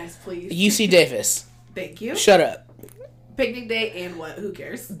 Oh yes, please. UC Davis. Thank you. Shut up. Picnic day and what? Who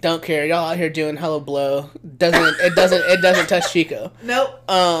cares? Don't care. Y'all out here doing hello blow. It doesn't touch Chico. Nope.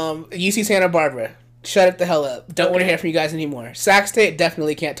 UC Santa Barbara. Shut it the hell up. Don't want to hear from you guys anymore. Sac State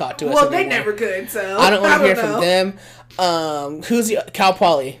definitely can't talk to us anymore. Well, they never could, so I don't want to hear from them. Who's the Cal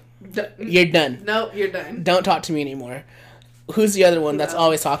Poly? You're done. Nope, you're done. Don't talk to me anymore. Who's the other one that's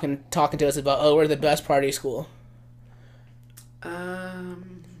always talking to us about, oh, we're the best party school? I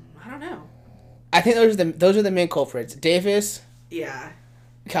don't know. I think those are the main culprits. Davis. Yeah.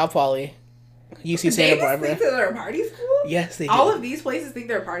 Cal Poly. UC Santa Barbara. Think that they're a party school? Yes, they do. All of these places think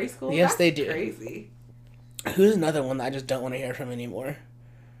they're a party school? Yes, they do. Crazy. Who's another one that I just don't want to hear from anymore?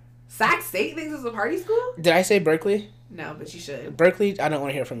 Sac State thinks it's a party school? Did I say Berkeley? No, but you should. Berkeley, I don't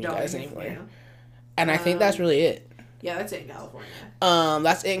want to hear from you guys anymore. And I think that's really it. Yeah, that's it in California.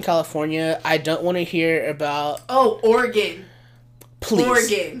 That's it in California. I don't want to hear about... Oh, Oregon. Please.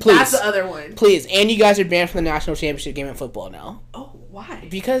 Oregon. Please. That's the other one. Please. And you guys are banned from the national championship game in football now. Oh, why?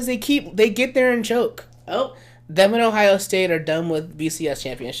 Because they get there and choke. Oh. Them and Ohio State are done with BCS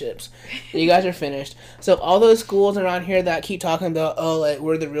championships. You guys are finished. So all those schools around here that keep talking about, oh, like,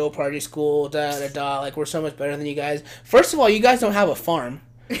 we're the real party school, like, we're so much better than you guys. First of all, you guys don't have a farm.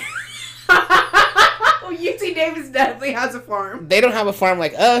 UC Davis definitely has a farm. They don't have a farm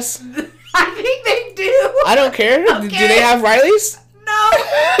like us. I think they do. I don't care. Okay. Do they have Riley's? No.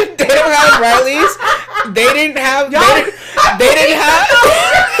 They don't have Riley's. They didn't have. They didn't have.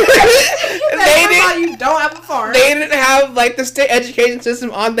 You don't have a farm. They didn't have like the state education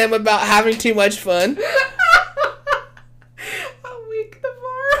system on them about having too much fun. A week the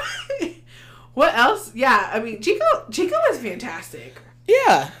farm. What else? Yeah, I mean Chico is fantastic.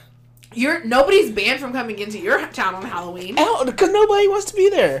 Yeah. Nobody's banned from coming into your town on Halloween. Oh, because nobody wants to be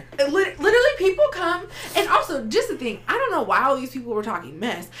there. Literally, people come, and also just the thing, I don't know why all these people were talking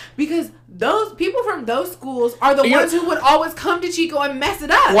mess, because those people from those schools are the ones who would always come to Chico and mess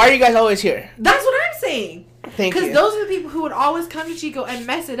it up. Why are you guys always here? That's what I'm saying. Thank you. Because those are the people who would always come to Chico and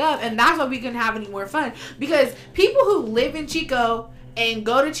mess it up, and that's why we couldn't have any more fun. Because people who live in Chico and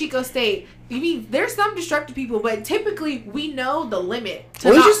go to Chico State, I mean, there's some destructive people, but typically we know the limit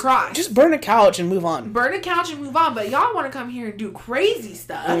to not cross. Just burn a couch and move on. Burn a couch and move on, but y'all want to come here and do crazy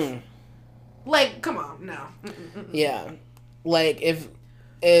stuff. Like, come on, no. Yeah. Like, if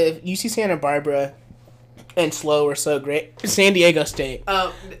UC Santa Barbara and SLO were so great, San Diego State.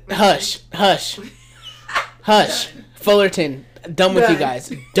 Hush. Fullerton. Done with you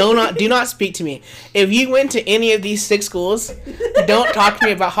guys. Do not speak to me. If you went to any of these 6 schools, don't talk to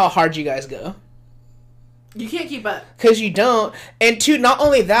me about how hard you guys go. You can't keep up. Because you don't. And 2, not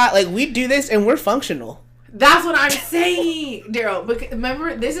only that, like, we do this and we're functional. That's what I'm saying, Darrell. Remember,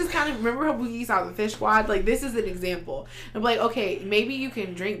 remember how we saw the fish squad? Like, this is an example. I'm like, okay, maybe you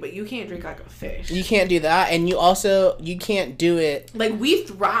can drink, but you can't drink like a fish. You can't do that, and you can't do it. Like, we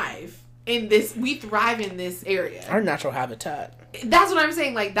thrive in this area. Our natural habitat. That's what I'm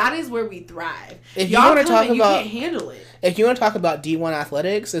saying. Like, that is where we thrive. If you want to talk about, you can't handle it. If you want to talk about D1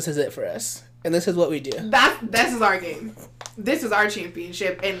 athletics, this is it for us, and this is what we do. This is our game. This is our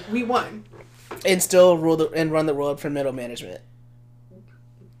championship, and we won. And still run the world for middle management.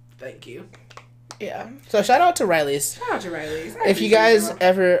 Thank you. Yeah. So shout out to Riley's. If you guys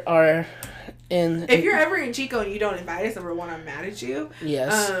ever are if you're ever in Chico and you don't invite us, number 1, I'm mad at you.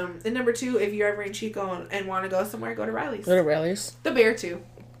 Yes. And number 2, if you're ever in Chico and want to go somewhere, go to Riley's. Go to Riley's. The Bear too.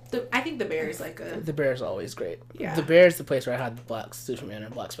 I think the Bear is like a... The Bear is always great. Yeah. The Bear is the place where I had the Black Superman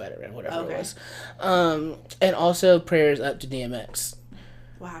and Black Spider-Man, whatever it was. And also prayers up to DMX.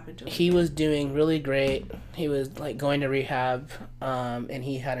 What happened to him? He was doing really great. He was like going to rehab, and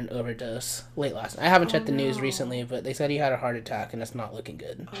he had an overdose late last night. I haven't checked the news recently, but they said he had a heart attack, and it's not looking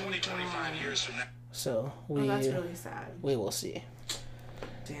good. 25 years from now. So that's really sad. We will see.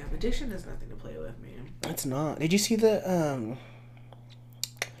 Damn, addiction is nothing to play with, man. It's not. Did you see the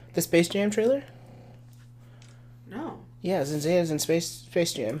Space Jam trailer? No. Yeah, Zendaya's in Space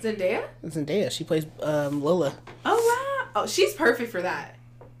Jam. Zendaya? Zendaya. She plays Lola. Oh, wow. Oh, she's perfect for that.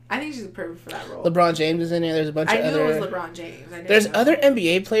 I think she's perfect for that role. LeBron James is in there. There's a bunch of other... I knew it was LeBron James. There's other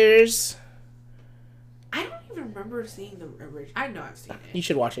NBA players. I don't even remember seeing the original. I know I've seen it. You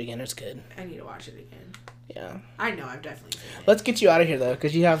should watch it again. It's good. I need to watch it again. Yeah. I know I've definitely seen it. Let's get you out of here, though,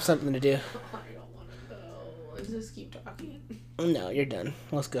 because you have something to do. I don't want to go. Let's just keep talking. No, you're done.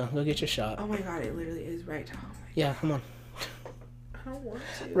 Let's go. Go get your shot. Oh my god, it literally is right now. Yeah, come on. I don't want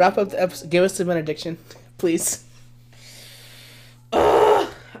to. Wrap up the episode. Give us the benediction, please.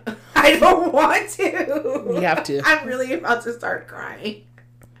 I don't want to. You have to. I'm really about to start crying.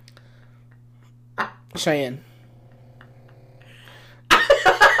 Cheyenne.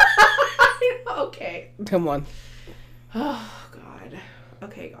 Okay. Come on. Oh god.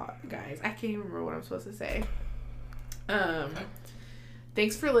 Okay, God, guys, I can't even remember what I'm supposed to say.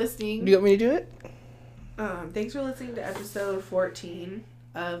 Thanks for listening. Do you want me to do it? Thanks for listening to episode 14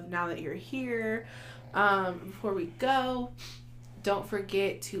 of Now That You're Here. Before we go, don't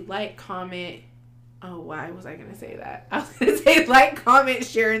forget to like, comment. Oh, why was I gonna say that? I was gonna say like, comment,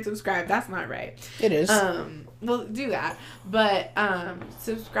 share, and subscribe. That's not right. It is. We'll do that. But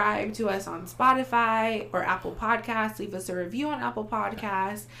subscribe to us on Spotify or Apple Podcasts. Leave us a review on Apple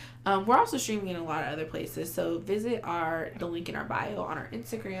Podcasts. We're also streaming in a lot of other places. So visit the link in our bio on our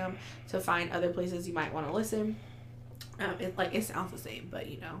Instagram to find other places you might want to listen. It sounds the same, but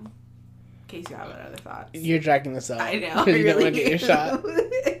in case you have other thoughts. You're dragging this out. I know. Because you don't want to get your shot.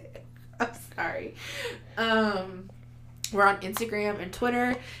 I'm sorry. We're on Instagram and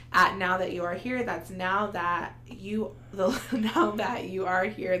Twitter at Now That You Are Here. That's now that you are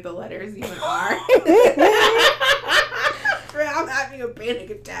here. The letters even are. I'm having a panic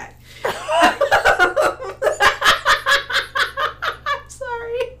attack. I'm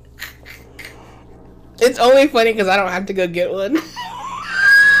sorry. It's only funny because I don't have to go get one.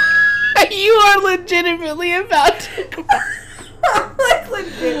 You are legitimately about to. I'm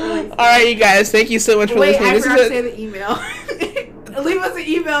legitimately. All right, you guys. Thank you so much for listening. I forgot to say the email. Leave us an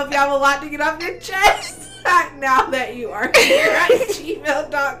email if you have a lot to get off your chest. Now that you are here at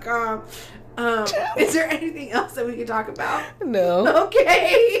gmail.com. Is there anything else that we can talk about? No.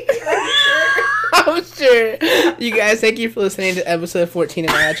 Okay. I'm sure. You guys, thank you for listening to episode 14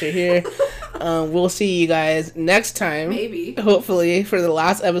 of Now That You're Here. We'll see you guys next time. Maybe. Hopefully, for the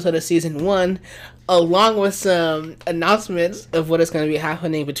last episode of season 1, along with some announcements of what is going to be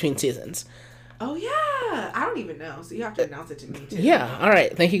happening between seasons. Oh, yeah. I don't even know. So you have to announce it to me, too. Yeah. All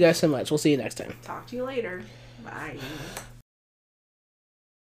right. Thank you guys so much. We'll see you next time. Talk to you later. Bye.